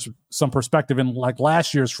from some perspective, in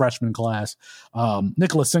last year's freshman class,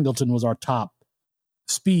 Nicholas Singleton was our top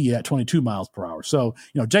speed at 22 miles per hour. So,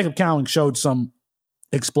 Jacob Cowing showed some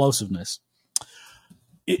explosiveness.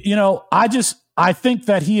 I think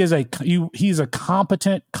that he's a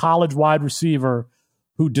competent college wide receiver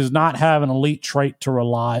who does not have an elite trait to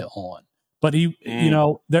rely on. But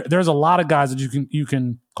there's a lot of guys that you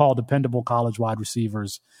can call dependable college wide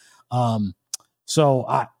receivers. So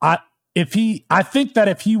I think that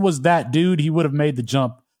if he was that dude, he would have made the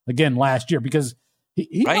jump again last year, because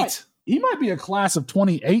he might be a class of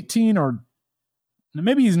 2018, or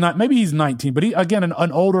maybe he's not. Maybe he's 19, but he again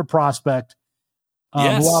an older prospect who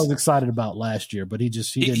I was excited about last year. But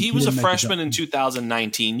he was a freshman in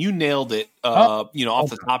 2019. You nailed it. Off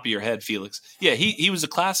the top of your head, Felix. Yeah, he was a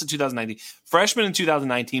class of 2019, freshman in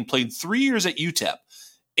 2019. Played 3 years at UTEP,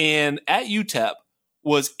 and at UTEP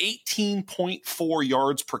was 18.4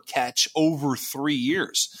 yards per catch over 3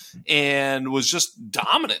 years, and was just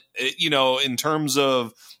dominant, in terms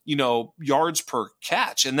of, yards per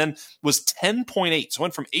catch, and then was 10.8. So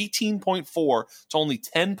went from 18.4 to only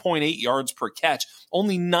 10.8 yards per catch,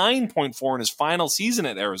 only 9.4 in his final season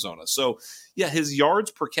at Arizona. So yeah, his yards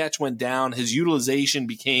per catch went down. His utilization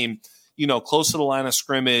became, close to the line of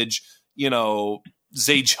scrimmage,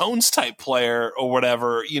 Zay Jones type player or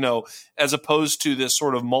whatever, as opposed to this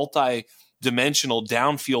sort of multi-dimensional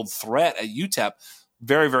downfield threat at UTEP.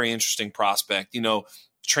 Very, very interesting prospect,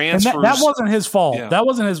 transfers. And that wasn't his fault. Yeah. That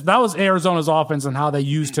was Arizona's offense and how they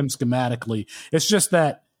used him schematically. It's just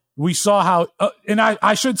that we saw how, and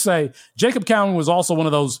I should say, Jacob Cowan was also one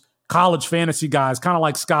of those college fantasy guys, kind of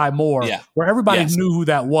like Sky Moore, where everybody knew who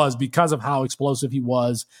that was because of how explosive he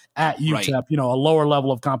was at UTEP, a lower level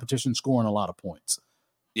of competition, scoring a lot of points.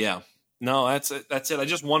 Yeah. No, that's it. I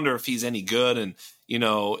just wonder if he's any good. And,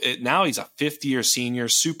 now he's a fifth-year senior,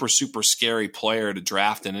 super, super scary player to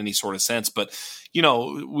draft in any sort of sense. But,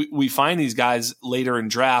 we find these guys later in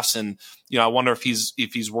drafts, and, I wonder if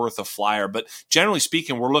he's worth a flyer. But generally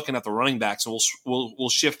speaking, we're looking at the running backs, and we'll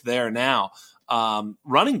shift there now.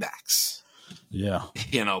 Running backs. Yeah.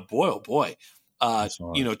 Boy, oh boy.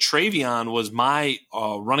 Travion was my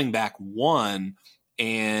running back one.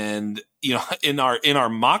 And, in our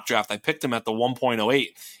mock draft, I picked him at the 1.08.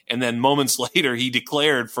 And then moments later, he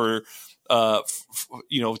declared for to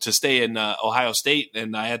stay in Ohio State.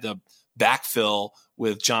 And I had to backfill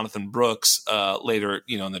with Jonathan Brooks later,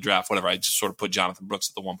 in the draft, whatever. I just sort of put Jonathan Brooks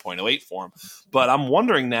at the 1.08 for him. But I'm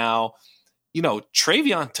wondering now,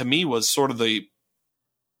 Travion to me was sort of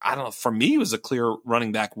for me, was a clear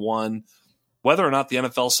running back one. Whether or not the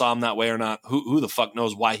NFL saw him that way or not, who the fuck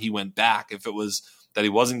knows why he went back? If it was that he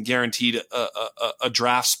wasn't guaranteed a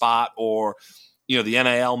draft spot, or, the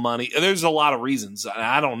NIL money. There's a lot of reasons.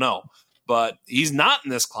 I don't know. But he's not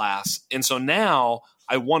in this class. And so now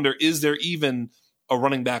I wonder, is there even a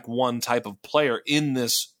running back one type of player in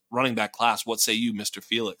this running back class? What say you, Mr.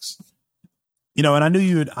 Felix? And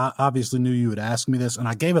I obviously knew you would ask me this, and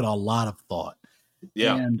I gave it a lot of thought.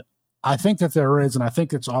 Yeah. And I think that there is, and I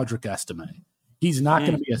think it's Audric Estime. He's not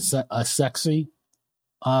going to be a sexy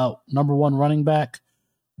number one running back,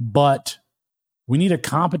 but we need a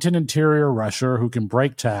competent interior rusher who can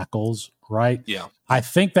break tackles, right? Yeah. I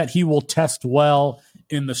think that he will test well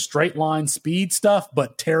in the straight line speed stuff,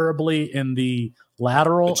 but terribly in the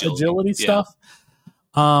lateral agility stuff.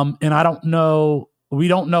 And I don't know. We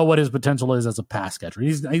don't know what his potential is as a pass catcher.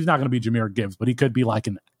 He's not going to be Jahmyr Gibbs, but he could be like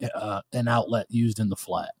an outlet used in the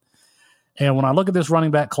flat. And when I look at this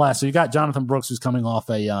running back class, so you got Jonathan Brooks, who's coming off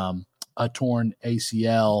a torn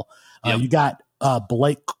ACL. You got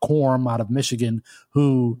Blake Corum out of Michigan,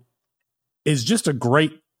 who is just a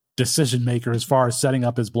great decision maker as far as setting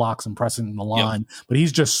up his blocks and pressing the line, but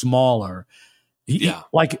he's just smaller.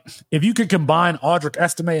 Like if you could combine Audric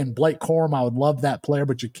Estime and Blake Corum, I would love that player,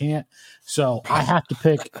 but you can't. So I have to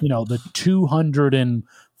pick, the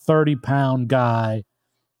 230-pound guy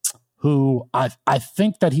who I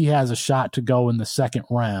think that he has a shot to go in the second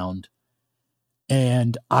round.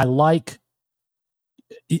 And I like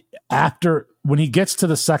when he gets to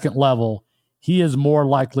the second level, he is more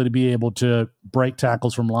likely to be able to break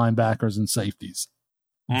tackles from linebackers and safeties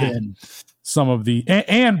than some of the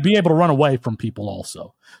and be able to run away from people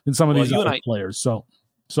also than some of these other players. So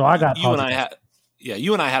I got you and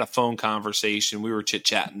I had a phone conversation. We were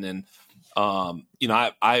chit-chatting, and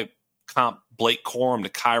I comp Blake Corum to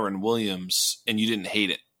Kyron Williams, and you didn't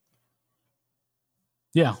hate it.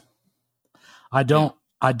 Yeah. I don't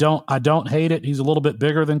hate it. He's a little bit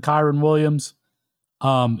bigger than Kyron Williams.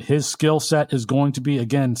 His skill set is going to be,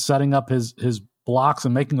 again, setting up his blocks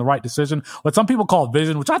and making the right decision. What some people call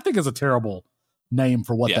vision, which I think is a terrible name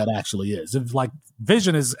for what that actually is. If,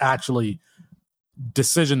 vision is actually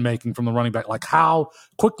decision making from the running back. Like, how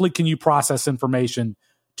quickly can you process information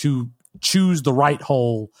to choose the right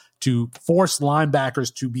hole, to force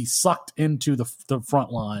linebackers to be sucked into the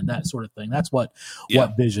front line, that sort of thing. That's what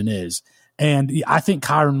vision is. And I think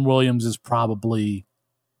Kyron Williams is probably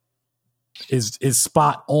is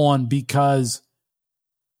spot on, because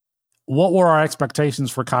what were our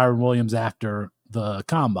expectations for Kyron Williams after the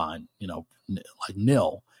combine, like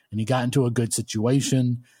nil, and he got into a good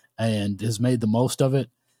situation and has made the most of it.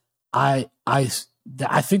 I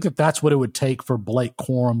think that's what it would take for Blake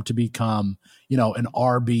Corum to become, an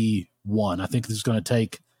RB1. I think it's going to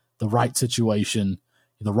take the right situation,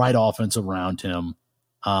 the right offense around him,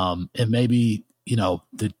 and maybe,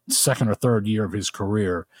 the second or third year of his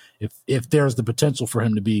career, if there's the potential for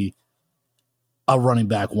him to be a running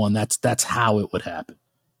back one, that's how it would happen.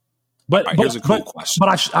 But here's a cool question.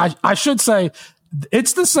 But I should say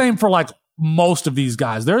it's the same for like most of these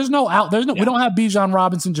guys. We don't have Bijan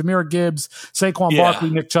Robinson, Jahmyr Gibbs, Saquon Barkley,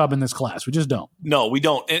 Nick Chubb in this class. We just don't. No, we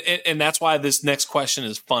don't. And that's why this next question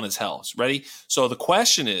is fun as hell. Ready? So the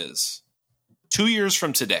question is 2 years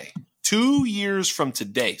from today. 2 years from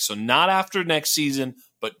today. So not after next season,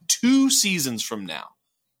 but 2 seasons from now.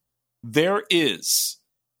 There is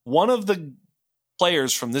one of the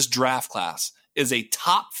players from this draft class is a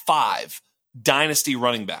top 5 dynasty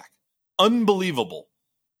running back. Unbelievable.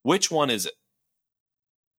 Which one is it?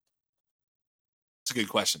 It's a good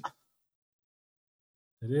question.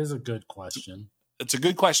 It is a good question. It's a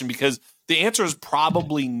good question because the answer is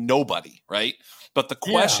probably nobody, right? But the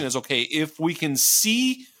question is, okay, if we can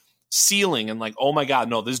see ceiling and like, oh my God,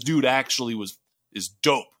 no, this dude actually is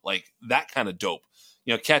dope. Like that kind of dope.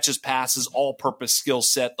 Catches, passes, all-purpose skill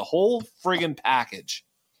set, the whole friggin' package.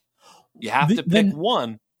 You have to pick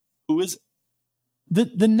one. Who is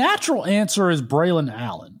it? The natural answer is Braylon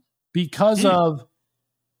Allen because of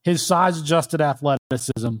his size-adjusted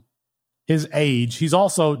athleticism, his age.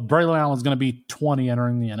 Braylon Allen's going to be 20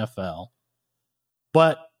 entering the NFL.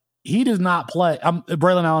 But he does not play.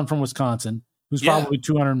 Braylon Allen from Wisconsin, who's probably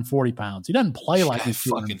 240 pounds. He doesn't play like he's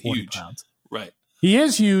 240 pounds. Right. He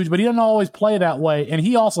is huge, but he doesn't always play that way. And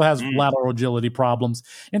he also has lateral agility problems.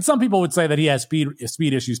 And some people would say that he has speed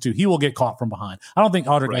issues too. He will get caught from behind. I don't think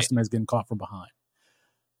Audric Estime is getting caught from behind.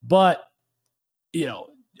 But,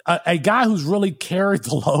 a guy who's really carried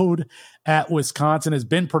the load at Wisconsin, has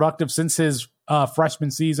been productive since his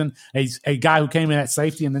freshman season, a guy who came in at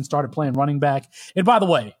safety and then started playing running back. And by the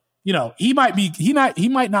way, he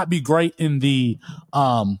might not be great in the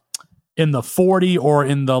 40 or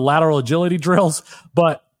in the lateral agility drills,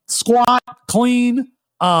 but squat, clean,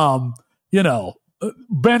 bench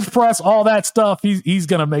press, all that stuff, he's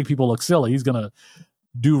going to make people look silly. He's going to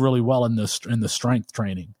do really well in the strength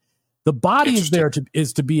training. The body is there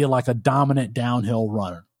to be like a dominant downhill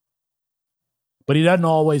runner, but he doesn't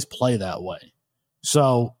always play that way.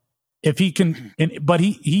 So if he can, but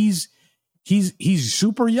he's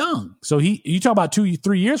super young. So you talk about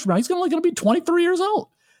 2-3 years from now, he's only going to be 23 years old.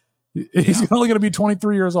 He's only going to be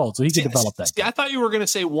 23 years old, so he can develop that. I thought you were going to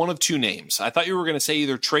say one of 2 names. I thought you were going to say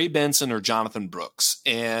either Trey Benson or Jonathan Brooks.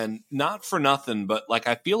 And not for nothing, but like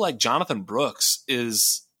I feel like Jonathan Brooks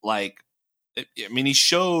is like, he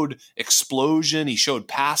showed explosion, he showed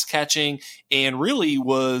pass catching, and really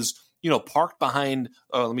was, parked behind,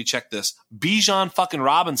 let me check this, Bijan fucking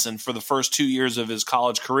Robinson for the first 2 years of his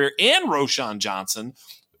college career and Roschon Johnson.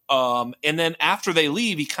 And then after they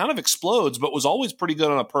leave, he kind of explodes, but was always pretty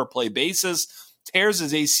good on a per play basis. Tears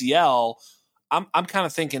his ACL. I'm kind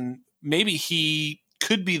of thinking maybe he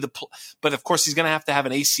could be but of course he's going to have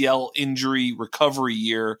an ACL injury recovery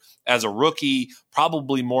year as a rookie,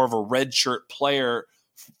 probably more of a redshirt player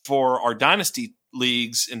for our dynasty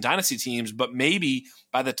leagues and dynasty teams. But maybe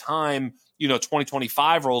by the time,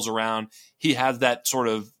 2025 rolls around, he has that sort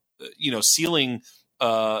of, ceiling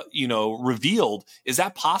revealed. Is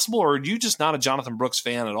that possible, or are you just not a Jonathan Brooks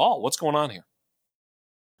fan at all? What's going on here?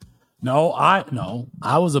 No,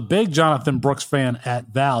 I was a big Jonathan Brooks fan at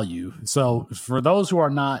value. So for those who are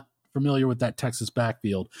not familiar with that Texas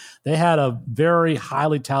backfield, they had a very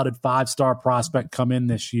highly touted 5-star prospect come in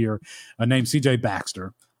this year named CJ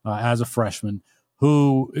Baxter as a freshman,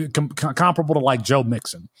 who comparable to like Joe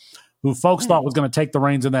Mixon, who folks thought was going to take the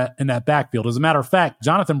reins in that backfield. As a matter of fact,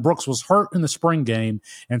 Jonathan Brooks was hurt in the spring game,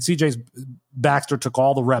 and CJ Baxter took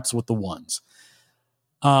all the reps with the ones.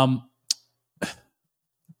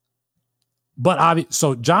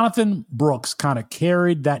 So Jonathan Brooks kind of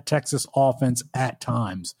carried that Texas offense at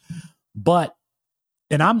times, I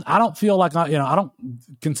don't feel like I don't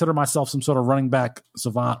consider myself some sort of running back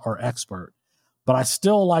savant or expert, but I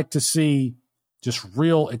still like to see just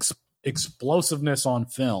real explosiveness on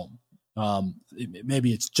film.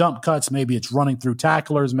 Maybe it's jump cuts, maybe it's running through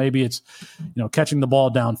tacklers, maybe it's catching the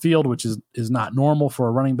ball downfield, which is not normal for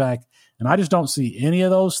a running back, and I just don't see any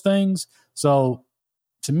of those things. So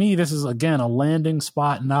to me, this is, again, a landing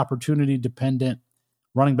spot and opportunity dependent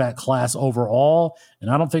running back class overall.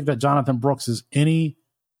 And I don't think that Jonathan Brooks is any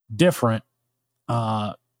different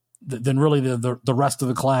than really the rest of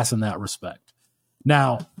the class in that respect.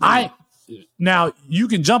 Now you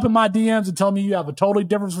can jump in my DMs and tell me you have a totally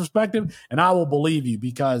different perspective, and I will believe you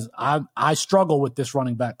because I struggle with this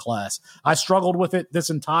running back class. I struggled with it this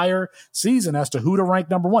entire season as to who to rank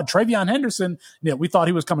number one. Travion Henderson, we thought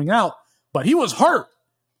he was coming out, but he was hurt.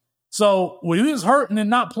 So when he was hurt and then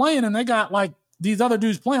not playing, and they got like these other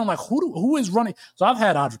dudes playing, I'm like, who is running? So I've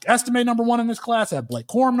had Audric Estime number one in this class. I had Blake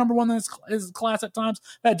Corum number one in this class at times.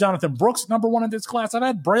 I had Jonathan Brooks number one in this class. I've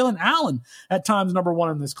had Braylon Allen at times number one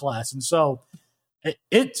in this class. And so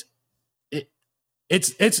it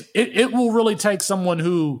will really take someone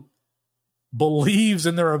who believes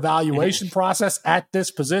in their evaluation process at this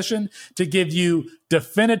position to give you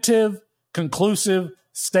definitive, conclusive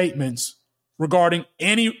statements regarding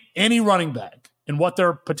any running back and what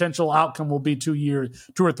their potential outcome will be 2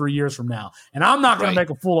 or 3 years from now. And I'm not going to make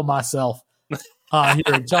a fool of myself here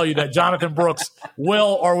and tell you that Jonathan Brooks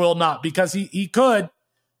will or will not, because he could,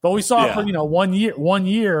 but we saw it for 1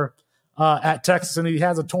 year at Texas, and he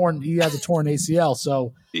has a torn ACL.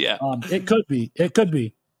 So it could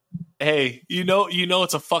be. Hey,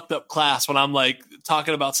 it's a fucked up class when I'm like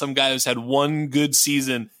talking about some guy who's had one good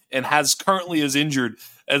season and currently is injured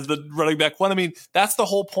as the running back one. I mean, that's the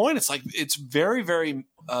whole point. It's like it's very, very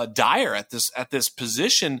dire at this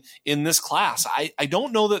position in this class. I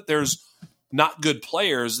don't know that there's not good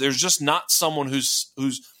players. There's just not someone who's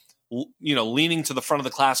leaning to the front of the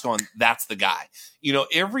class going, that's the guy.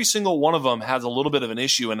 Every single one of them has a little bit of an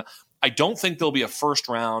issue, and I don't think there'll be a first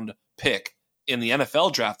round pick in the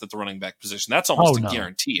NFL draft at the running back position. That's almost a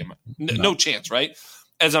guarantee. No chance, right?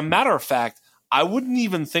 As a matter of fact, I wouldn't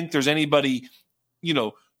even think there's anybody,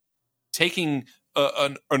 taking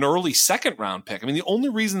an early second round pick. I mean, the only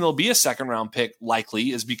reason there'll be a second round pick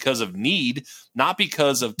likely is because of need, not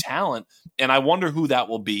because of talent. And I wonder who that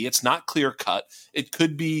will be. It's not clear cut. It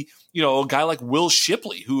could be, a guy like Will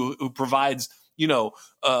Shipley who provides,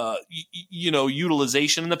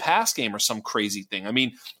 utilization in the pass game or some crazy thing. I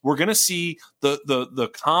mean, we're going to see the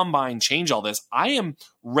combine change all this. I am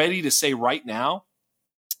ready to say right now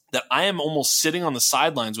that I am almost sitting on the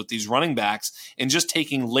sidelines with these running backs and just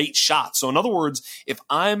taking late shots. So in other words, if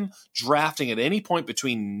I'm drafting at any point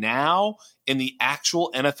between now and the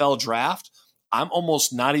actual NFL draft, I'm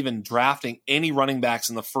almost not even drafting any running backs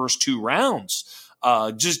in the first 2 rounds.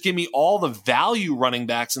 Just give me all the value running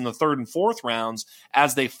backs in the 3rd and 4th rounds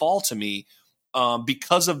as they fall to me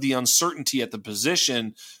because of the uncertainty at the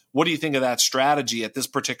position. What do you think of that strategy at this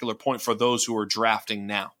particular point for those who are drafting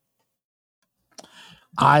now?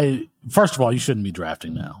 First of all, you shouldn't be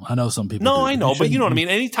drafting now. I know some people. No, I know, but you know what I mean.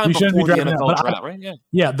 Anytime before the NFL draft, right?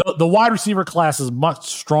 Yeah. The wide receiver class is much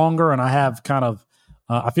stronger, and I have kind of,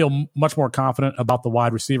 I feel much more confident about the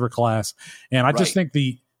wide receiver class, and I just think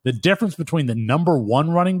the difference between the number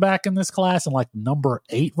 1 running back in this class and like number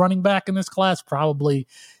 8 running back in this class probably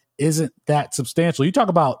isn't that substantial. You talk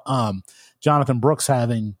about Jonathan Brooks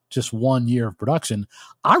having just 1 year of production.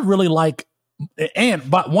 I really like.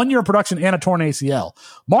 But 1 year of production and a torn ACL.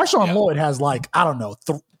 Marshawn Lloyd has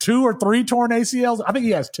 2 or 3 torn ACLs. I think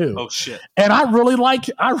he has 2. Oh shit! And I really like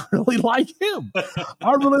him.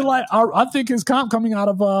 I think his comp coming out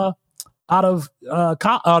of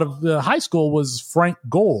high school was Frank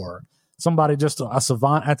Gore. Somebody just a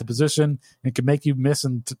savant at the position and can make you miss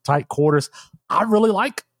in tight quarters. I really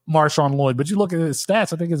like Marshawn Lloyd, but you look at his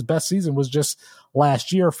stats. I think his best season was just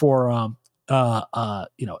last year for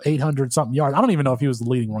 800 something yards. I don't even know if he was the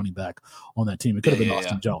leading running back on that team. It could have been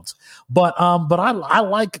Austin Jones. But I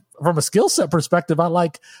like, from a skill set perspective, I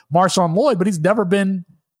like Marshawn Lloyd, but he's never been.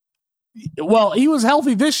 Well, he was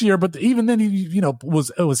healthy this year, but even then, it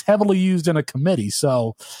was heavily used in a committee.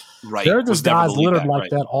 So there are just guys littered like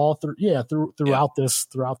that all through. Throughout this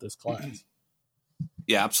class.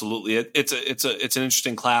 Yeah, absolutely. It's an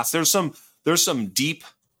interesting class. There's some deep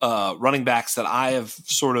running backs that I have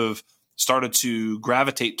sort of started to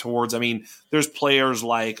gravitate towards. I mean, there's players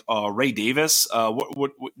like Ray Davis.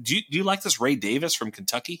 Do you like this Ray Davis from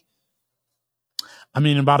Kentucky? I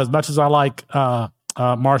mean, about as much as I like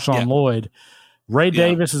Marshawn Lloyd, Ray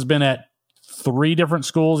Davis has been at 3 different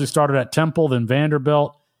schools. He started at Temple, then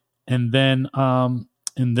Vanderbilt, and then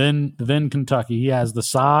Kentucky. He has the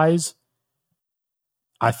size.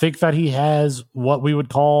 I think that he has what we would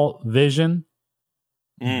call vision,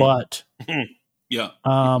 but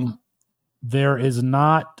there is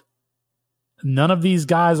none of these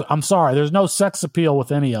guys. I'm sorry, there's no sex appeal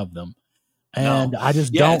with any of them. And I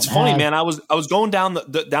just don't. It's funny, man. I was going down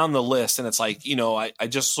the list, and it's like, I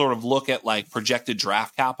just sort of look at like projected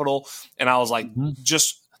draft capital, and I was like,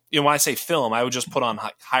 just when I say film, I would just put on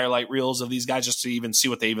highlight reels of these guys just to even see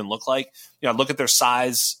what they even look like. I'd look at their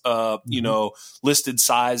size, listed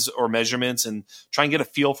size or measurements, and try and get a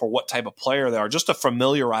feel for what type of player they are, just to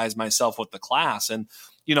familiarize myself with the class. And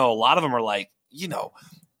a lot of them are like,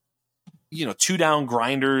 2-down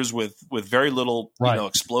grinders with very little,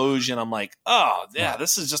 explosion. I'm like, oh yeah,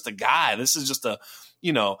 this is just a guy. This is just a,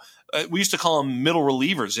 we used to call them middle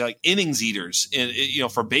relievers, like innings eaters,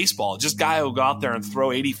 for baseball. Just guy who go out there and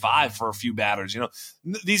throw 85 for a few batters.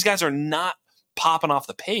 These guys are not popping off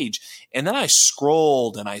the page. And then I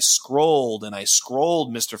scrolled and I scrolled and I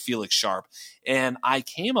scrolled Mr. Felix Sharp, and I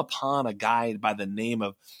came upon a guy by the name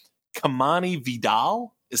of Kamani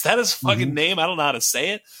Vidal. Is that his fucking name? I don't know how to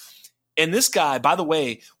say it. And this guy, by the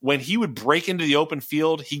way, when he would break into the open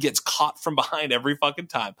field, he gets caught from behind every fucking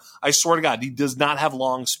time. I swear to God, he does not have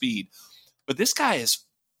long speed. But this guy has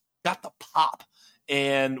got the pop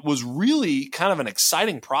and was really kind of an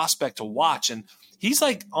exciting prospect to watch. And he's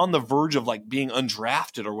like on the verge of like being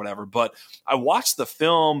undrafted or whatever. But I watched the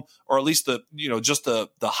film, or at least just the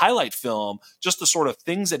highlight film, just the sort of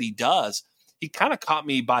things that he does. He kind of caught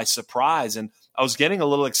me by surprise, and I was getting a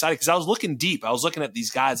little excited because I was looking deep. I was looking at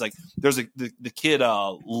these guys. Like there's the kid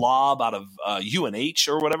Lob out of UNH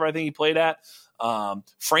or whatever I think he played at.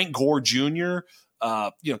 Frank Gore Jr.,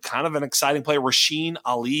 kind of an exciting player. Rasheen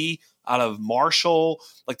Ali out of Marshall.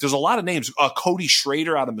 Like there's a lot of names. Cody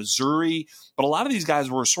Schrader out of Missouri. But a lot of these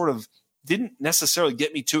guys were sort of didn't necessarily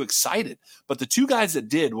get me too excited. But the two guys that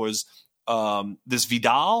did was this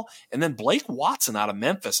Vidal and then Blake Watson out of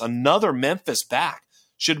Memphis, another Memphis back.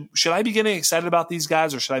 Should I be getting excited about these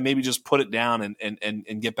guys, or should I maybe just put it down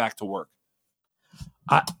and get back to work?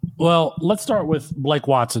 Well, let's start with Blake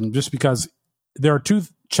Watson, just because there are two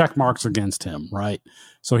check marks against him, right?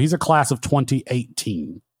 So he's a class of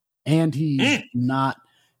 2018, and he's not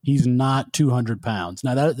 200 pounds.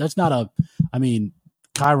 Now that's not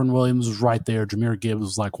Kyron Williams was right there. Jameer Gibbs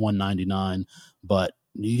was like 199, but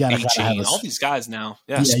you got to have all these guys now.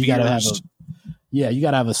 You got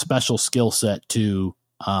to have a special skill set to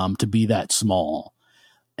be that small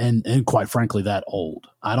and quite frankly that old.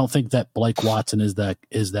 I don't think that Blake Watson is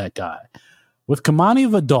that guy. With Kamani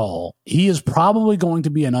Vidal, he is probably going to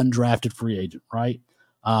be an undrafted free agent, right?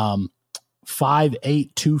 5'8",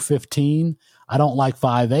 215. I don't like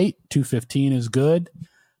 5'8", 215 is good.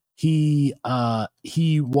 He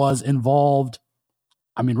was involved.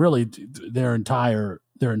 I mean, really, their entire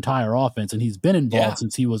offense, and he's been involved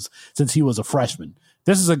since he was a freshman.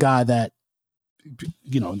 This is a guy that,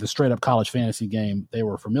 the straight up college fantasy game they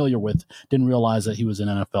were familiar with, didn't realize that he was an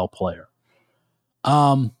NFL player.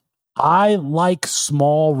 I like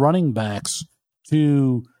small running backs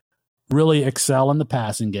to really excel in the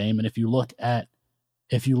passing game, and if you look at,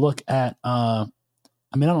 I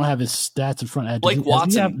don't have his stats in front of Blake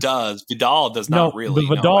Watson does. Vidal does not really.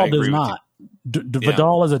 But Vidal does not.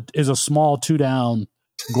 Vidal is a small 2-down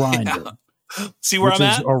grinder. See where I'm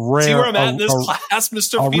at? See where I'm at in this class,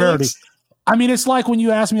 Mr. Felix? Rarity. I mean, it's like when you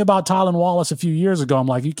asked me about Tylan Wallace a few years ago. I'm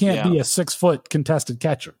like, you can't be a 6-foot contested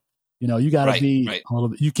catcher. You got to be a little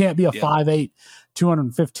bit. You can't be a 5'8",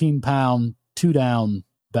 215 pound 2-down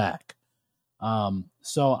back.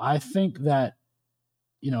 So I think that,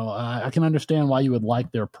 I can understand why you would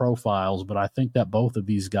like their profiles, but I think that both of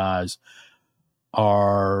these guys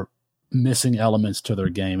are missing elements to their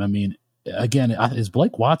game. I mean, again, is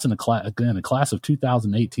Blake Watson a class of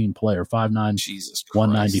 2018 player, 5'9",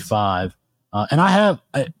 195. And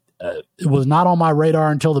it was not on my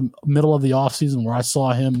radar until the middle of the offseason where I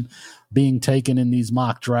saw him being taken in these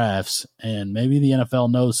mock drafts, and maybe the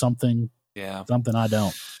NFL knows something I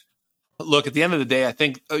don't. Look, at the end of the day, I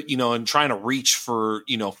think, in trying to reach for,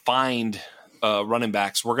 find running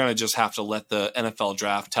backs, we're going to just have to let the NFL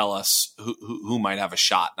draft tell us who might have a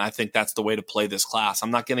shot. And I think that's the way to play this class.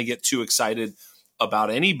 I'm not going to get too excited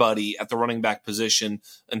about anybody at the running back position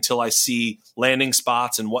until I see landing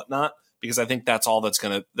spots and whatnot, because I think that's all that's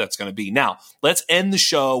going to be. Now, let's end the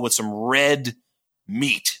show with some red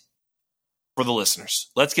meat for the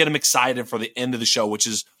listeners. Let's get them excited for the end of the show, which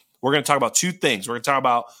is we're going to talk about two things. We're going to talk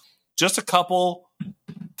about just a couple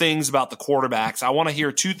things about the quarterbacks. I want to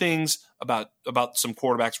hear two things about some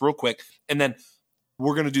quarterbacks real quick, and then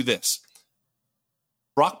we're going to do this.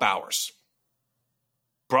 Brock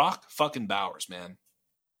fucking Bowers, man.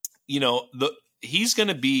 He's going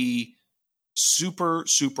to be super,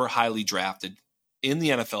 super highly drafted in the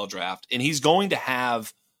NFL draft, and he's going to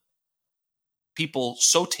have people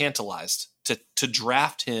so tantalized to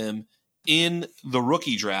draft him in the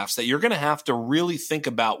rookie drafts that you're going to have to really think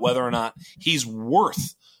about whether or not he's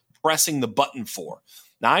worth pressing the button for.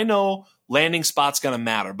 Now, I know landing spot's going to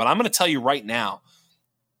matter, but I'm going to tell you right now,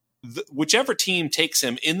 whichever team takes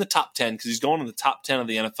him in the top 10, because he's going in the top 10 of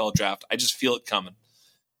the NFL draft, I just feel it coming,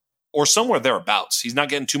 or somewhere thereabouts. He's not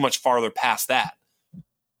getting too much farther past that.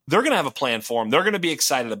 They're going to have a plan for him. They're going to be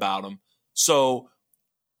excited about him. So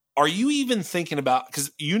are you even thinking about,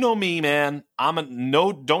 because you know me, man,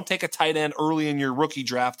 don't take a tight end early in your rookie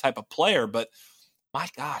draft type of player, but my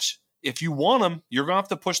gosh, if you want him, you're going to have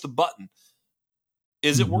to push the button.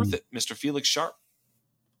 Is it worth it, Mr. Felix Sharp?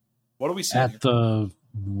 What are we seeing at the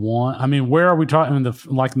one? I mean, where are we talking? In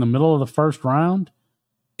the middle of the first round?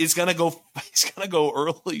 He's gonna go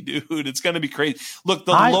early, dude. It's gonna be crazy. Look,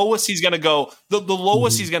 the lowest he's gonna go. The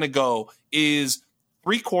lowest he's gonna go is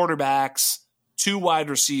 3 quarterbacks, 2 wide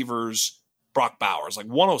receivers, Brock Bowers, like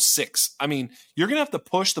 106. I mean, you're gonna have to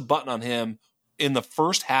push the button on him in the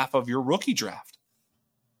first half of your rookie draft.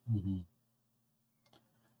 Mm-hmm.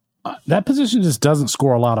 That position just doesn't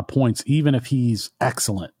score a lot of points, even if he's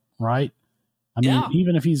excellent, right? I mean,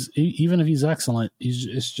 even if he's excellent,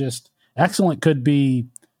 it's just excellent could be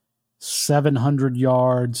 700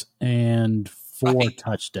 yards and 4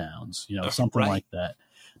 touchdowns, something like that.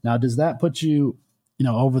 Now, does that put you,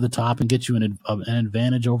 over the top and get you an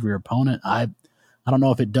advantage over your opponent? I don't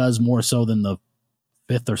know if it does more so than the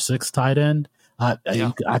 5th or 6th tight end.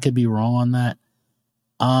 I could be wrong on that.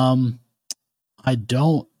 I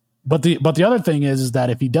don't. But the other thing is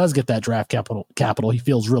that if he does get that draft capital, he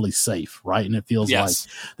feels really safe, right? And it feels like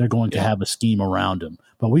they're going to have a scheme around him.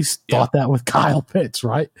 But we thought that with Kyle Pitts,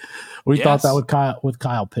 right? We thought that with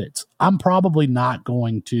Kyle Pitts. I'm probably not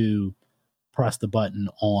going to press the button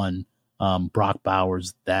on Brock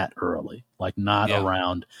Bowers that early, like not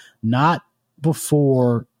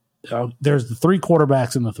before. There's the 3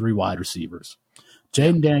 quarterbacks and the 3 wide receivers: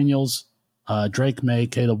 Jaden Daniels, Drake May,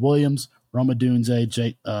 Caleb Williams, Roma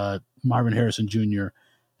Dunze, Marvin Harrison Jr.,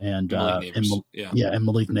 and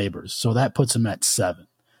Malik Neighbors. So that puts him at 7,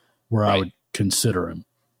 where I would consider him.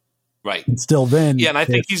 Right. And still then. Yeah, and I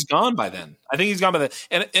think he's gone by then. And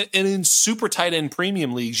in super tight end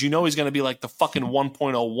premium leagues, he's going to be like the fucking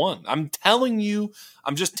 1.01.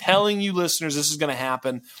 I'm just telling you, listeners, this is going to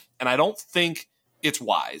happen. And I don't think it's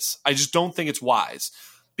wise. I just don't think it's wise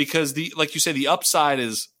because like you say, the upside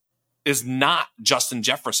is not Justin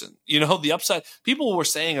Jefferson. The upside people were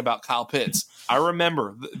saying about Kyle Pitts. I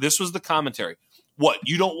remember this was the commentary. What,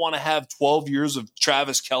 you don't want to have 12 years of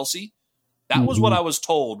Travis Kelce? That was what I was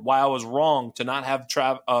told, why I was wrong to not have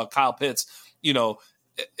Kyle Pitts,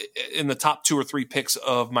 in the top 2 or 3 picks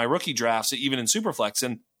of my rookie drafts, even in Superflex.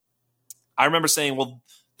 And I remember saying, well,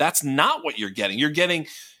 that's not what you're getting.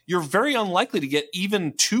 You're very unlikely to get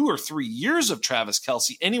even 2 or 3 years of Travis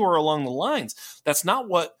Kelce anywhere along the lines. That's not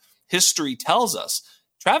what history tells us.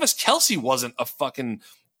 Travis Kelce wasn't a fucking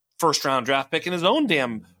first round draft pick in his own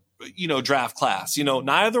damn, draft class.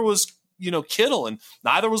 Neither was, Kittle, and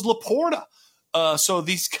neither was Laporta. So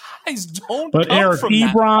these guys don't. But come Eric from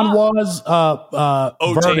Ebron was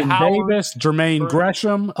O.J. Howard, Davis, Jermaine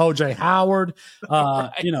Gresham, O.J. Howard.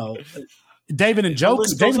 David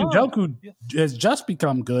Njoku has just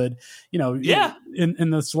become good.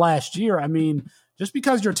 In this last year. I mean, just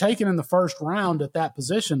because you're taken in the first round at that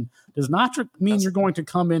position does not mean you're going to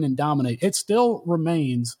come in and dominate. It still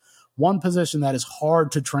remains one position that is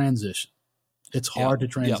hard to transition. It's hard to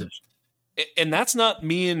transition. And that's not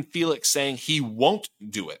me and Felix saying he won't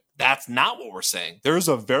do it. That's not what we're saying. There's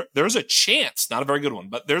a chance, not a very good one,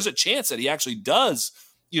 but there's a chance that he actually does,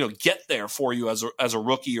 get there for you as a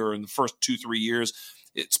rookie or in the first 2-3 years.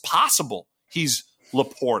 It's possible he's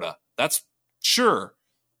Laporta. That's sure,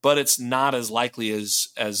 but it's not as likely as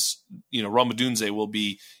Roma Dunze will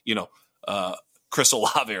be, Chris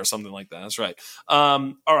Olave or something like that. That's right.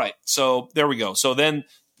 All right. So there we go. So then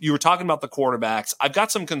you were talking about the quarterbacks. I've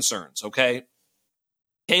got some concerns, okay?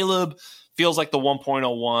 Caleb feels like the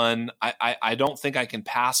 1.01. I don't think I can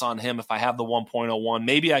pass on him if I have the 1.01.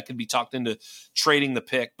 Maybe I could be talked into trading the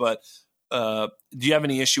pick, but do you have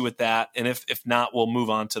any issue with that? And if not, we'll move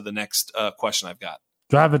on to the next question I've got.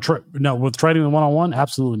 Do I have with trading the 1-on-1?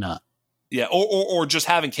 Absolutely not. Yeah, or just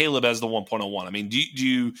having Caleb as the 1.01. I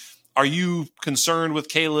mean, are you concerned with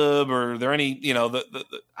Caleb, or are there any,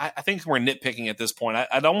 I think we're nitpicking at this point.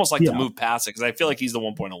 I'd almost like to move past it because I feel like he's the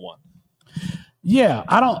 1.01. Yeah,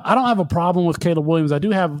 I don't have a problem with Caleb Williams. I do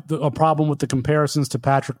have a problem with the comparisons to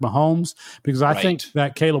Patrick Mahomes because I think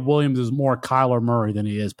that Caleb Williams is more Kyler Murray than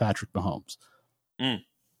he is Patrick Mahomes.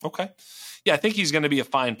 Okay. Yeah, I think he's going to be a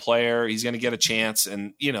fine player. He's going to get a chance,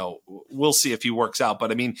 and, we'll see if he works out.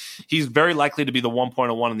 But, I mean, he's very likely to be the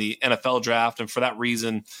 1.01 in the NFL draft, and for that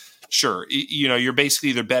reason, sure, you're basically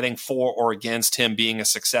either betting for or against him being a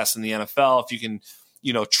success in the NFL. If you can,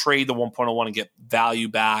 trade the 1.01 and get value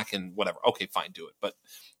back and whatever, okay, fine, do it. But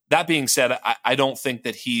that being said, I don't think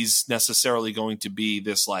that he's necessarily going to be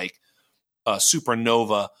this like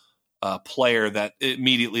supernova player that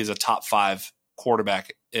immediately is a top 5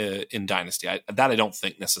 quarterback in Dynasty. I don't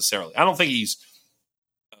think necessarily. I don't think he's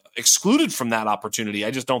excluded from that opportunity.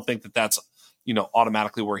 I just don't think that that's,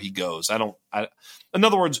 automatically where he goes. In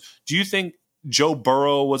other words, do you think Joe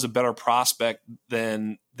Burrow was a better prospect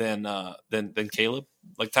than Caleb,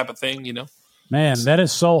 like type of thing, Man, that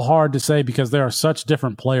is so hard to say because there are such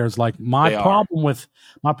different players. Like my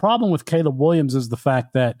problem with Caleb Williams is the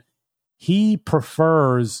fact that he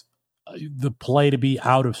prefers the play to be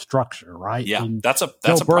out of structure, right? Yeah, and that's a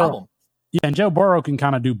problem. Yeah, and Joe Burrow can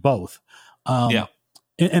kind of do both.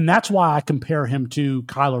 And that's why I compare him to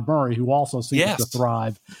Kyler Murray, who also seems to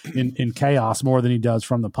thrive in chaos more than he does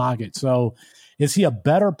from the pocket. So is he a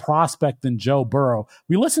better prospect than Joe Burrow?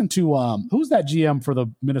 We listened to who's that GM for the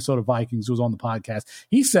Minnesota Vikings who was on the podcast.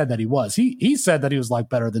 He said that he was. He said that he was like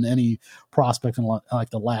better than any prospect in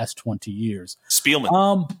like the last 20 years.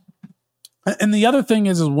 Spielman. And the other thing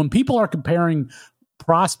is when people are comparing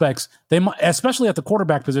prospects, they might, especially at the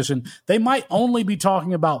quarterback position, they might only be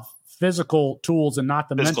talking about physical tools and not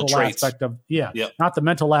the mental traits. Aspect of not the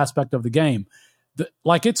mental aspect of the game.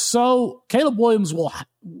 Caleb Williams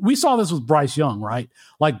we saw this with Bryce Young, right?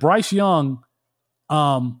 Like Bryce Young,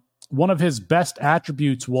 one of his best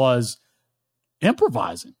attributes was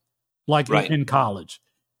improvising, in college.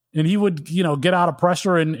 And he would, get out of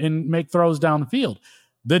pressure and make throws down the field.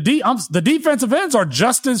 The defensive ends are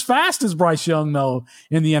just as fast as Bryce Young, though,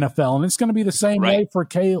 in the NFL, and it's going to be the same way for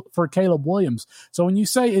Caleb Williams. So when you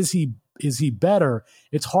say is he better,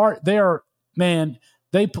 it's hard. Their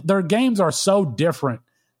games are so different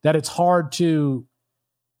that it's hard to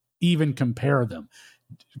even compare them.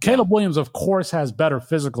 Caleb Williams, of course, has better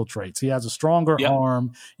physical traits. He has a stronger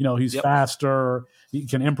arm. He's faster. He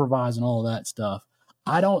can improvise and all of that stuff.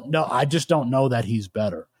 I don't know. I just don't know that he's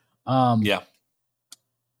better.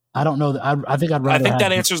 I don't know. I think I'd rather. I think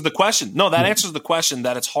that answers the question. No, that answers the question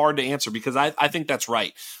that it's hard to answer because I think that's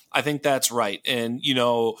right. I think that's right. And,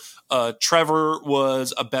 Trevor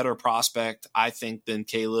was a better prospect, I think, than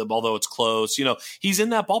Caleb, although it's close. He's in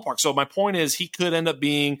that ballpark. So my point is he could end up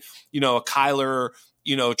being, a Kyler,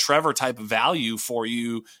 Trevor type of value for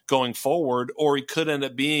you going forward, or he could end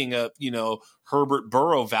up being a, Herbert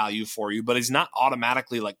Burrow value for you, but he's not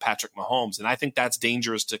automatically like Patrick Mahomes. And I think that's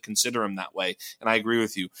dangerous to consider him that way. And I agree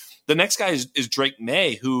with you. The next guy is Drake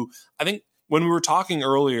May, who I think when we were talking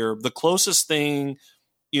earlier, the closest thing,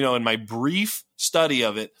 in my brief study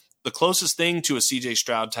of it, the closest thing to a CJ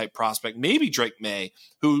Stroud type prospect, maybe Drake May,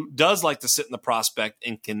 who does like to sit in the prospect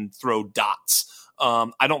and can throw dots.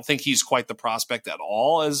 I don't think he's quite the prospect at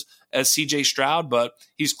all as CJ Stroud, but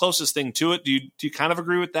he's closest thing to it. Do you kind of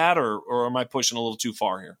agree with that, or am I pushing a little too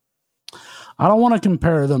far here? I don't want to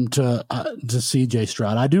compare them to CJ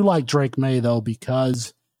Stroud. I do like Drake May though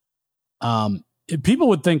because people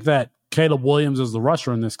would think that Caleb Williams is the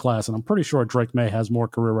rusher in this class, and I'm pretty sure Drake May has more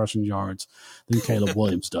career rushing yards than Caleb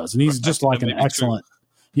Williams does, and he's just like an excellent.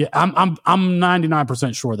 True. Yeah, I'm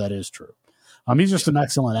 99% sure that is true. He's just an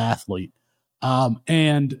excellent athlete.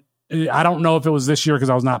 And I don't know if it was this year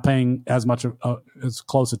because I was not paying as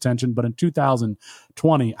close attention, but in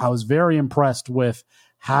 2020, I was very impressed with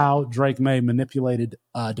how Drake May manipulated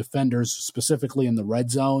defenders, specifically in the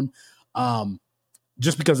red zone,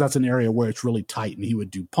 just because that's an area where it's really tight, and he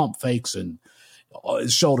would do pump fakes and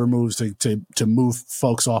his shoulder moves to move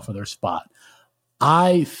folks off of their spot.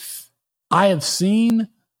 I have seen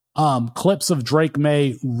clips of Drake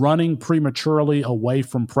May running prematurely away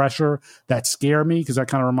from pressure that scare me because that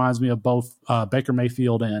kind of reminds me of both Baker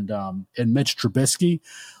Mayfield and Mitch Trubisky.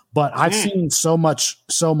 But I've seen so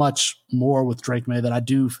much more with Drake May that I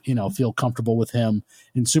do feel comfortable with him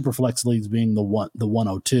in Superflex leagues being the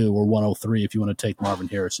 102 or 103 if you want to take Marvin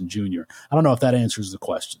Harrison Jr. I don't know if that answers the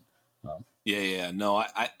question. No,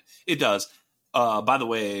 it does. By the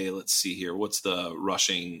way, let's see here. What's the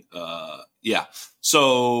rushing?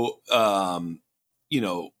 So,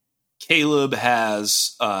 Caleb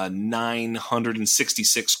has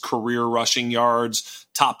 966 career rushing yards,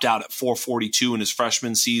 topped out at 442 in his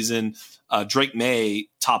freshman season. Drake May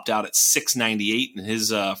topped out at 698 in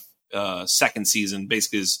his second season,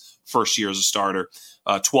 basically his first year as a starter,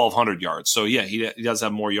 1,200 yards. So, he does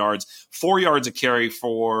have more yards. 4 yards a carry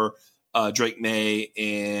for Drake May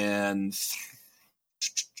and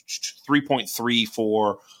 3.3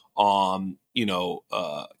 for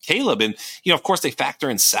Caleb. And of course they factor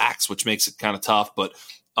in sacks, which makes it kind of tough, but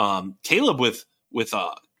Caleb with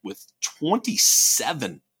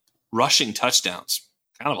 27 rushing touchdowns,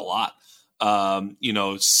 kind of a lot.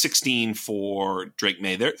 16 for Drake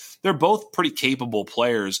May. They're both pretty capable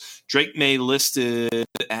players. Drake May listed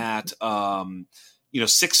at 6'5",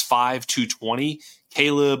 220.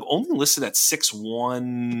 Caleb only listed at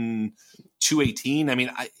 6'1", 218. I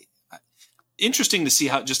mean, interesting to see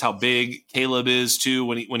how big Caleb is too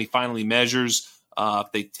when he finally measures.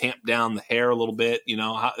 If they tamp down the hair a little bit,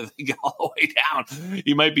 how they get all the way down,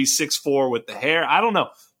 he might be 6'4" with the hair. I don't know,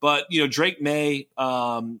 but Drake May,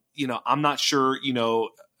 I'm not sure.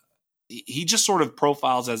 He just sort of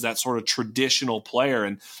profiles as that sort of traditional player,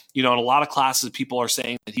 and in a lot of classes, people are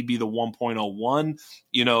saying that he'd be the 1.01.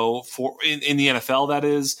 For in the NFL, that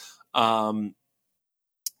is.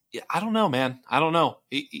 Yeah, I don't know, man. I don't know.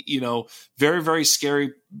 Very, very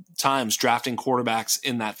scary times drafting quarterbacks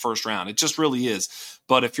in that first round. It just really is.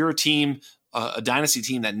 But if you're a team, a dynasty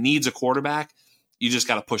team that needs a quarterback, you just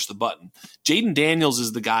got to push the button. Jaden Daniels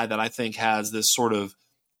is the guy that I think has this sort of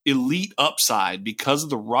elite upside because of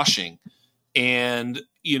the rushing and,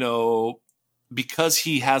 because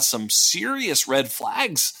he has some serious red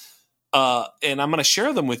flags. And I'm going to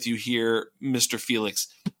share them with you here, Mr. Felix.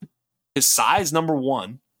 His size, number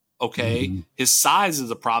one. Okay. Mm-hmm. His size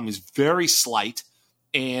is a problem. He's very slight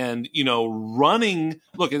and, running.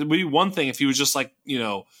 Look, it would be one thing if he was just like,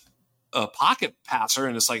 a pocket passer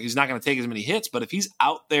and it's like, he's not going to take as many hits, but if he's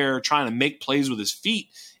out there trying to make plays with his feet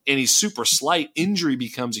and he's super slight, injury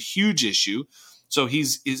becomes a huge issue. So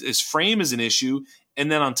his frame is an issue.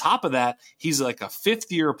 And then on top of that, he's like a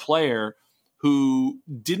fifth-year player who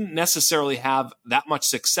didn't necessarily have that much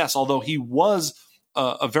success, although he was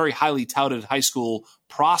a very highly touted high school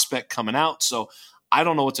prospect coming out. So I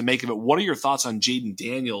don't know what to make of it. What are your thoughts on Jaden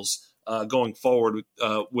Daniels going forward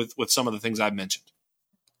with some of the things I've mentioned?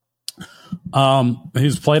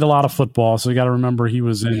 He's played a lot of football, so you got to remember he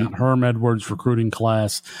was in Herm Edwards' recruiting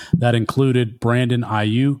class that included Brandon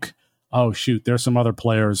Ayuk. Oh shoot, there's some other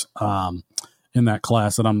players in that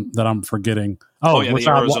class that I'm forgetting.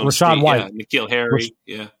 Rashad White, N'Keal Harry,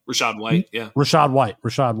 Rashad White,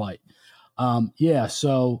 Rashad White.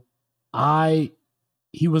 So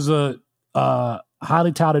he was a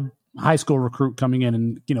highly touted high school recruit coming in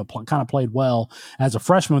and, kind of played well as a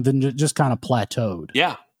freshman, then just kind of plateaued.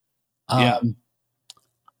 Yeah.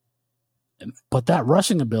 But that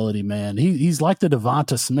rushing ability, man, he's like the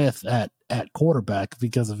Devonta Smith at quarterback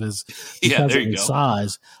because of his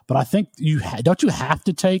size. But I think don't you have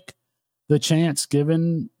to take the chance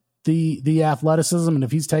given the athleticism, and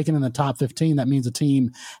if he's taken in the top 15, that means the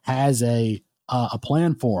team has a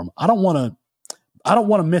plan for him. I don't want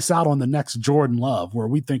to miss out on the next Jordan Love, where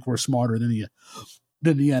we think we're smarter than the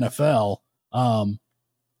NFL,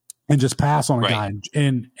 and just pass on a guy.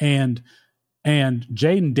 And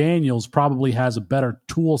Jaden Daniels probably has a better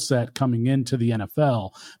tool set coming into the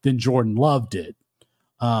NFL than Jordan Love did.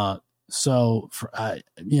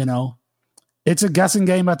 It's a guessing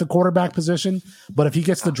game at the quarterback position, but if he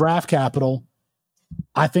gets the draft capital,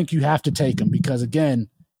 I think you have to take him because, again,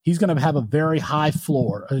 he's going to have a very high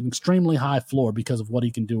floor, an extremely high floor because of what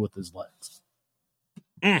he can do with his legs.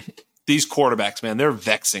 These quarterbacks, man, they're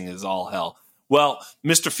vexing as all hell. Well,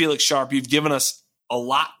 Mr. Felix Sharp, you've given us a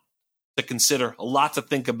lot to consider, a lot to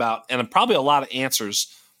think about, and probably a lot of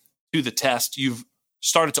answers to the test. You've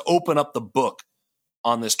started to open up the book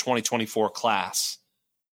on this 2024 class.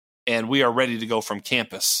 And we are ready to go from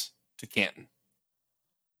campus to Canton.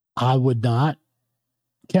 I would not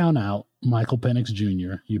count out Michael Penix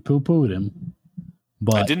Jr. You poo-pooed him.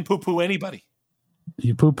 But I didn't poo-poo anybody.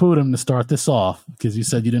 You poo-pooed him to start this off because you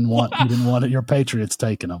said you didn't want your Patriots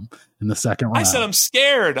taking him in the second round. I said I'm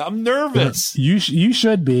scared. I'm nervous. You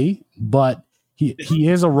should be, but he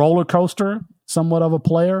is a roller coaster, somewhat of a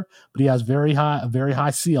player, but he has a very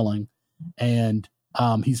high ceiling, and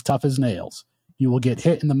he's tough as nails. He will get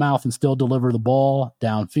hit in the mouth and still deliver the ball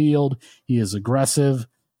downfield. He is aggressive.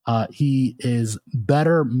 He is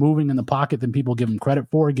better moving in the pocket than people give him credit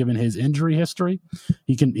for, given his injury history.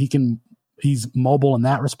 He's mobile in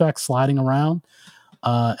that respect, sliding around.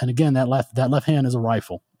 And again, that left hand is a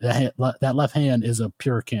rifle. That left hand is a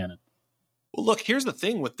pure cannon. Well, look, here's the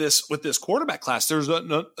thing with this quarterback class.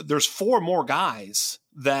 There's four more guys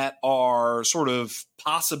that are sort of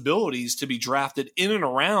possibilities to be drafted in and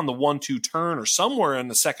around the 1-2 turn or somewhere in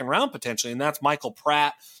the second round potentially, and that's Michael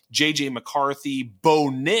Pratt, J.J. McCarthy, Bo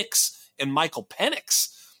Nix, and Michael Penix.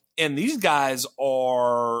 And these guys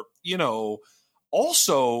are,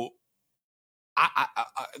 also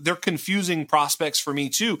they're confusing prospects for me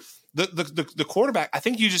too. The quarterback, I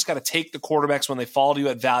think you just got to take the quarterbacks when they fall to you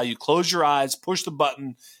at value, close your eyes, push the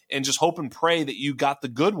button, and just hope and pray that you got the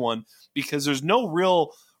good one, because there's no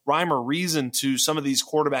real rhyme or reason to some of these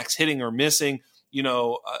quarterbacks hitting or missing.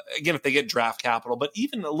 again, if they get draft capital, but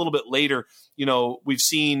even a little bit later, we've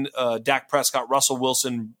seen Dak Prescott, Russell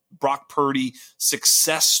Wilson, Brock Purdy,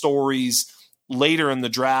 success stories later in the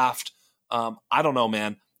draft. I don't know,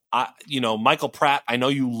 man. Michael Pratt, I know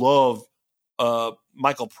you love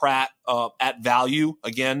Michael Pratt at value.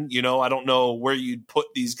 Again, I don't know where you'd put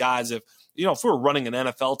these guys. If we were running an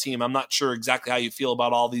NFL team, I'm not sure exactly how you feel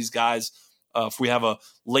about all these guys. If we have a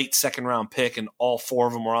late second round pick and all four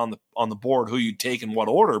of them are on the board, who you'd take in what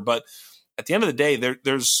order. But at the end of the day,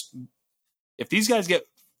 there's if these guys get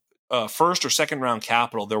first or second round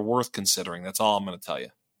capital, they're worth considering. That's all I'm going to tell you.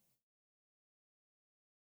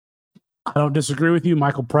 I don't disagree with you.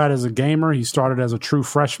 Michael Pratt is a gamer. He started as a true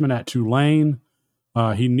freshman at Tulane.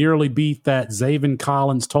 He nearly beat that Zaven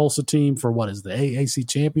Collins Tulsa team for the AAC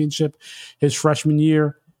championship his freshman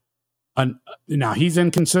year. Now he's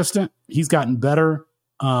inconsistent. He's gotten better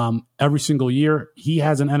every single year. He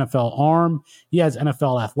has an NFL arm. He has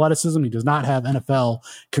NFL athleticism. He does not have NFL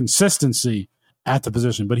consistency at the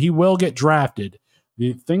position, but he will get drafted.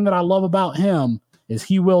 The thing that I love about him is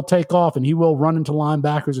he will take off and he will run into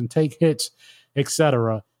linebackers and take hits,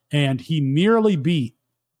 etc. And he nearly beat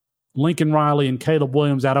Lincoln Riley and Caleb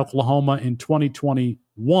Williams at Oklahoma in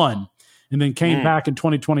 2021, and then came back in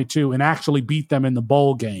 2022 and actually beat them in the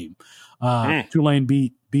bowl game. Tulane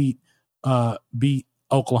beat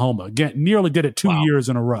Oklahoma. Again, nearly did it 2 years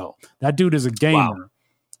in a row. That dude is a gamer. Wow.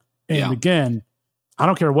 And again, I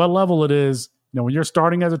don't care what level it is. When you're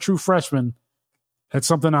starting as a true freshman, that's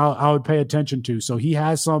something I would pay attention to. So he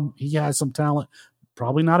has some talent.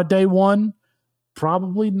 Probably not a day one.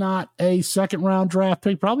 Probably not a second round draft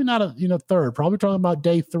pick. Probably not a third. Probably talking about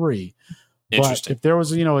day 3. But if there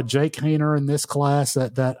was a Jake Haener in this class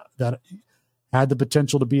that had the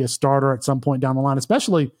potential to be a starter at some point down the line,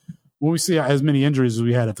 especially when we see as many injuries as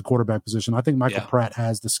we had at the quarterback position, I think Michael Pratt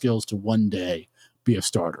has the skills to one day be a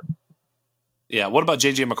starter. Yeah. What about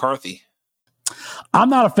J.J. McCarthy? I'm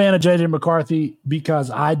not a fan of J.J. McCarthy because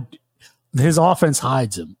his offense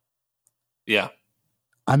hides him. Yeah.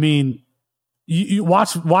 I mean, you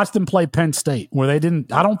watch them play Penn State where I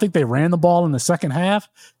don't think they ran the ball in the second half.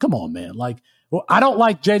 Come on, man. I don't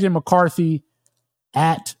like J.J. McCarthy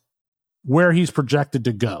at where he's projected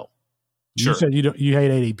to go. Sure. You said you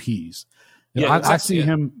hate ADPs. Yeah, I see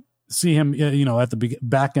him at the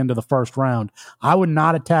back end of the first round. I would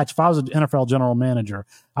not attach, if I was an NFL general manager,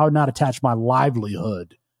 I would not attach my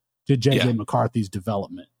livelihood to J.J. McCarthy's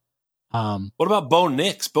development. What about Bo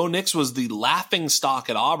Nix? Bo Nix was the laughing stock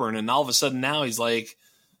at Auburn, and all of a sudden now he's like,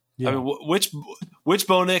 I mean, which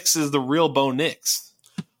Bo Nix is the real Bo Nix?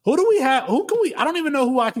 Who do we have? Who can we? I don't even know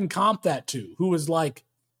who I can comp that to. Who is like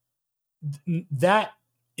that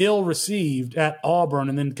ill-received at Auburn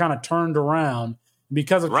and then kind of turned around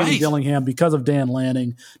because of Kenny Dillingham, because of Dan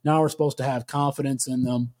Lanning. Now we're supposed to have confidence in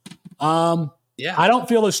them. I don't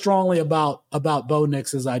feel as strongly about Bo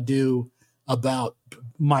Nix as I do about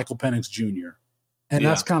Michael Penix Jr. And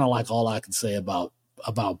that's kind of like all I can say about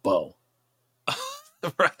Bo.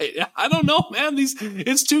 Right. I don't know, man.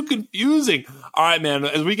 It's too confusing. All right, man.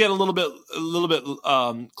 As we get a little bit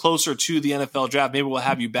closer to the NFL draft, maybe we'll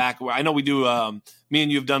have you back. I know we do. Me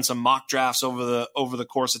and you have done some mock drafts over the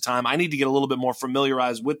course of time. I need to get a little bit more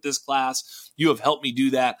familiarized with this class. You have helped me do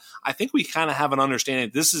that. I think we kind of have an understanding.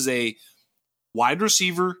 This is a wide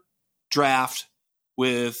receiver draft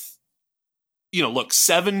with,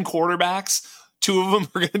 7 quarterbacks. 2 of them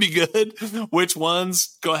are going to be good. Which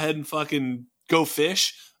ones? Go ahead and fucking go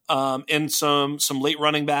fish, and some late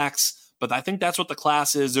running backs. But I think that's what the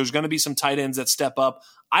class is. There's going to be some tight ends that step up.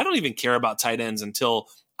 I don't even care about tight ends until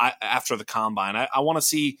after the combine. I want to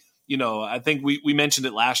see, I think we mentioned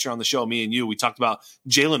it last year on the show, me and you. We talked about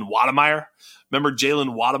Jalen Wademeyer. Remember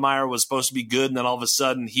Jalen Wademeyer was supposed to be good, and then all of a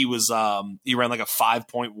sudden he ran like a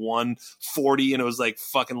 5.1 40, and it was like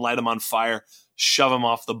fucking light him on fire. Shove him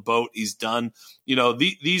off the boat. He's done.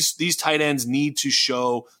 These tight ends need to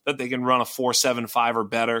show that they can run a 4.75 or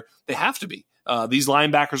better. They have to be. These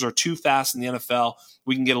linebackers are too fast in the NFL.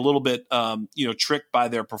 We can get a little bit, tricked by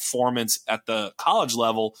their performance at the college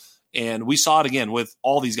level. And we saw it again with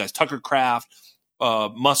all these guys: Tucker Kraft,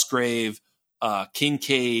 Musgrave,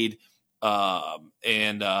 Kincaid,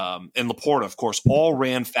 and Laporta, of course, all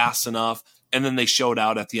ran fast enough. And then they showed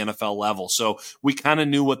out at the NFL level. So we kind of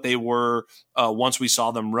knew what they were once we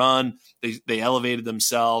saw them run. They elevated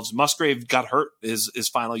themselves. Musgrave got hurt his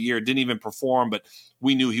final year, didn't even perform, but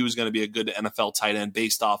we knew he was going to be a good NFL tight end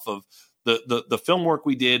based off of the film work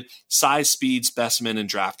we did, size, speed, specimen, and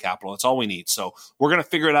draft capital. That's all we need. So we're going to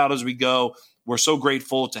figure it out as we go. We're so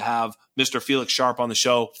grateful to have Mr. Felix Sharp on the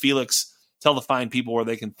show. Felix, tell the fine people where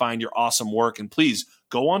they can find your awesome work. And please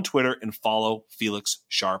go on Twitter and follow Felix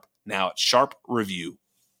Sharp now at Sharp Review.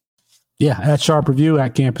 Yeah, at Sharp Review,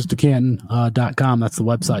 at campus2canton.com. That's the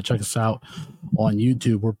website. Check us out on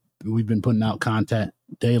YouTube. We've been putting out content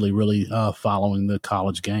daily, really following the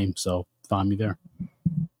college game. So find me there.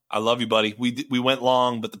 I love you, buddy. We went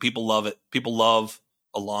long, but the people love it. People love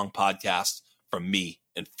a long podcast from me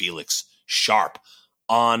and Felix Sharp.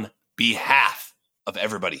 On behalf of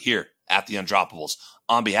everybody here at the Undroppables,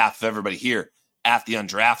 on behalf of everybody here at the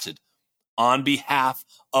Undrafted, on behalf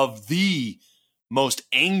of the most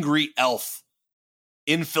angry elf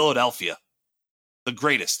in Philadelphia, the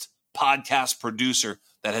greatest podcast producer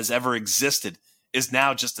that has ever existed, is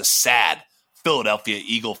now just a sad Philadelphia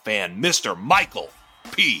Eagle fan, Mr. Michael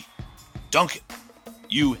P. Duncan.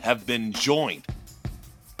 You have been joined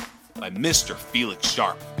by Mr. Felix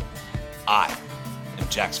Sharp. I am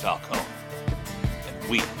Jax Falcone, and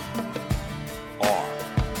we are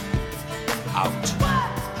out.